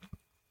that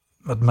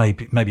I'd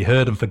maybe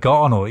heard and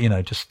forgotten, or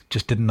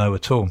just didn't know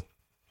at all.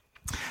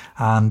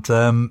 And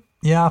I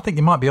think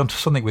you might be onto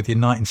something with your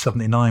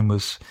 1979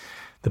 was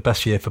the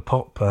best year for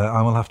pop.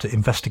 I will have to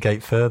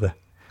investigate further.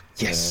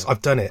 Yes,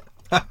 I've done it.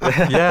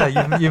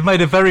 Yeah, you've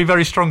made a very,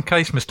 very strong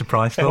case, Mr.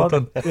 Price. Well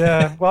done.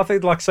 Yeah, well, I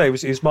think, like I say, it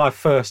was my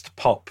first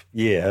pop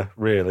year,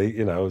 really.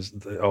 I was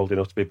old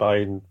enough to be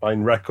buying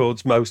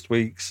records most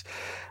weeks.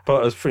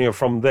 But as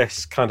from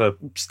this kind of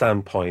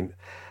standpoint,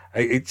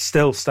 it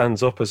still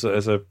stands up as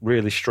a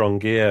really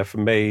strong year. For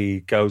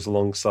me, goes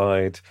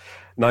alongside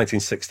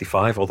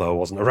 1965, although I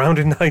wasn't around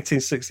in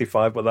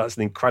 1965, but that's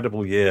an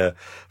incredible year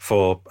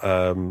for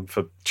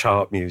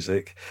chart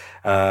music,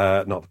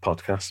 not the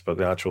podcast, but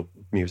the actual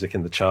music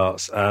in the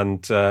charts.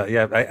 And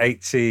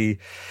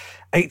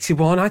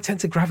 81, I tend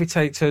to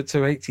gravitate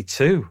to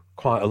 82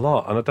 quite a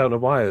lot, and I don't know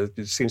why.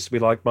 It seems to be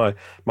like my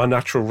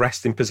natural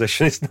resting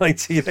position is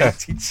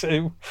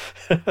 1982.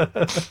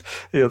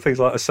 Things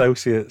like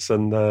Associates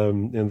and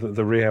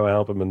the Rio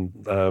album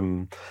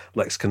and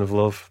Lexicon of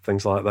Love,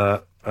 things like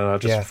that. And I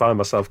just find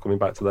myself coming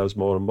back to those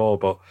more and more.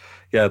 But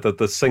yeah,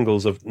 the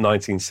singles of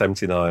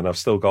 1979, I've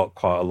still got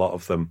quite a lot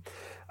of them,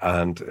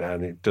 and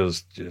it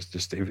does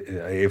just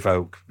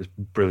evoke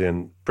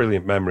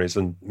brilliant memories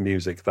and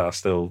music that I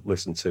still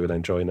listen to and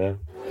enjoy now.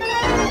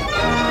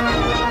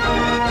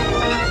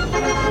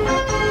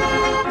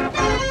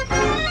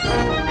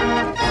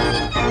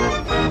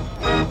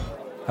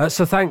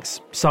 So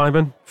thanks,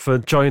 Simon, for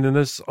joining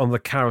us on the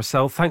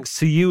carousel. Thanks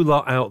to you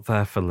lot out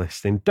there for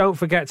listening. Don't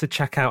forget to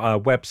check out our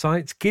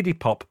website,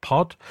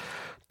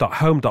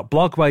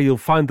 giddypoppod.home.blog, where you'll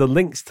find the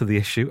links to the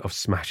issue of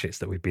Smash Hits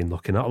that we've been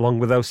looking at, along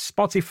with those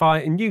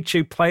Spotify and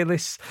YouTube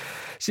playlists,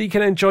 so you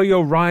can enjoy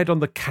your ride on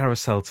the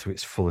carousel to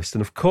its fullest.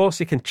 And of course,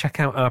 you can check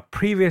out our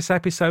previous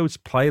episodes,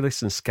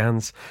 playlists and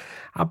scans,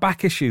 our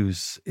back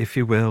issues, if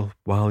you will,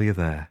 while you're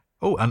there.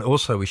 Oh, and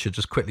also we should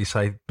just quickly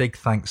say big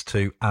thanks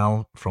to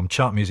Al from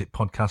Chart Music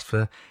Podcast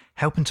for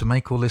helping to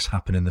make all this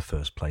happen in the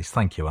first place.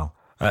 Thank you, Al.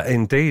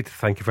 Indeed.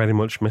 Thank you very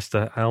much,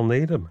 Mr. Al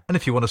Needham. And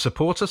if you want to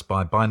support us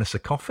by buying us a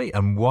coffee,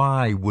 and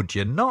why would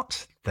you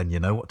not, then you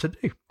know what to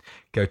do.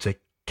 Go to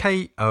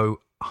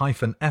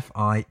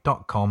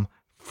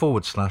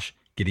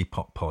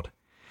ko-fi.com/giddypoppod.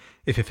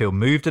 If you feel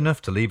moved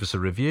enough to leave us a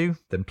review,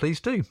 then please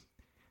do.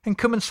 And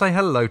come and say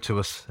hello to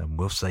us, and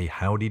we'll say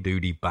howdy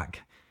doody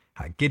back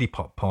at Giddy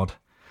Pop Pod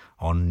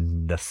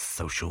on the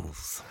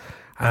socials.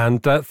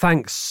 And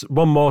thanks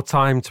one more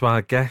time to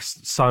our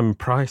guest, Simon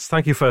Price.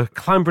 Thank you for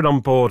clambering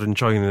on board and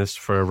joining us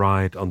for a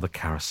ride on the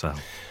carousel.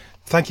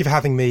 Thank you for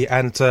having me.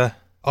 And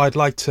I'd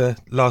like to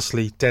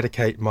lastly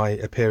dedicate my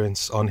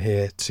appearance on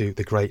here to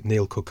the great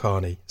Neil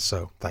Kulkarni.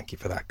 So thank you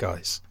for that,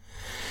 guys.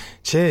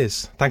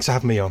 Cheers. Thanks for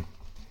having me on.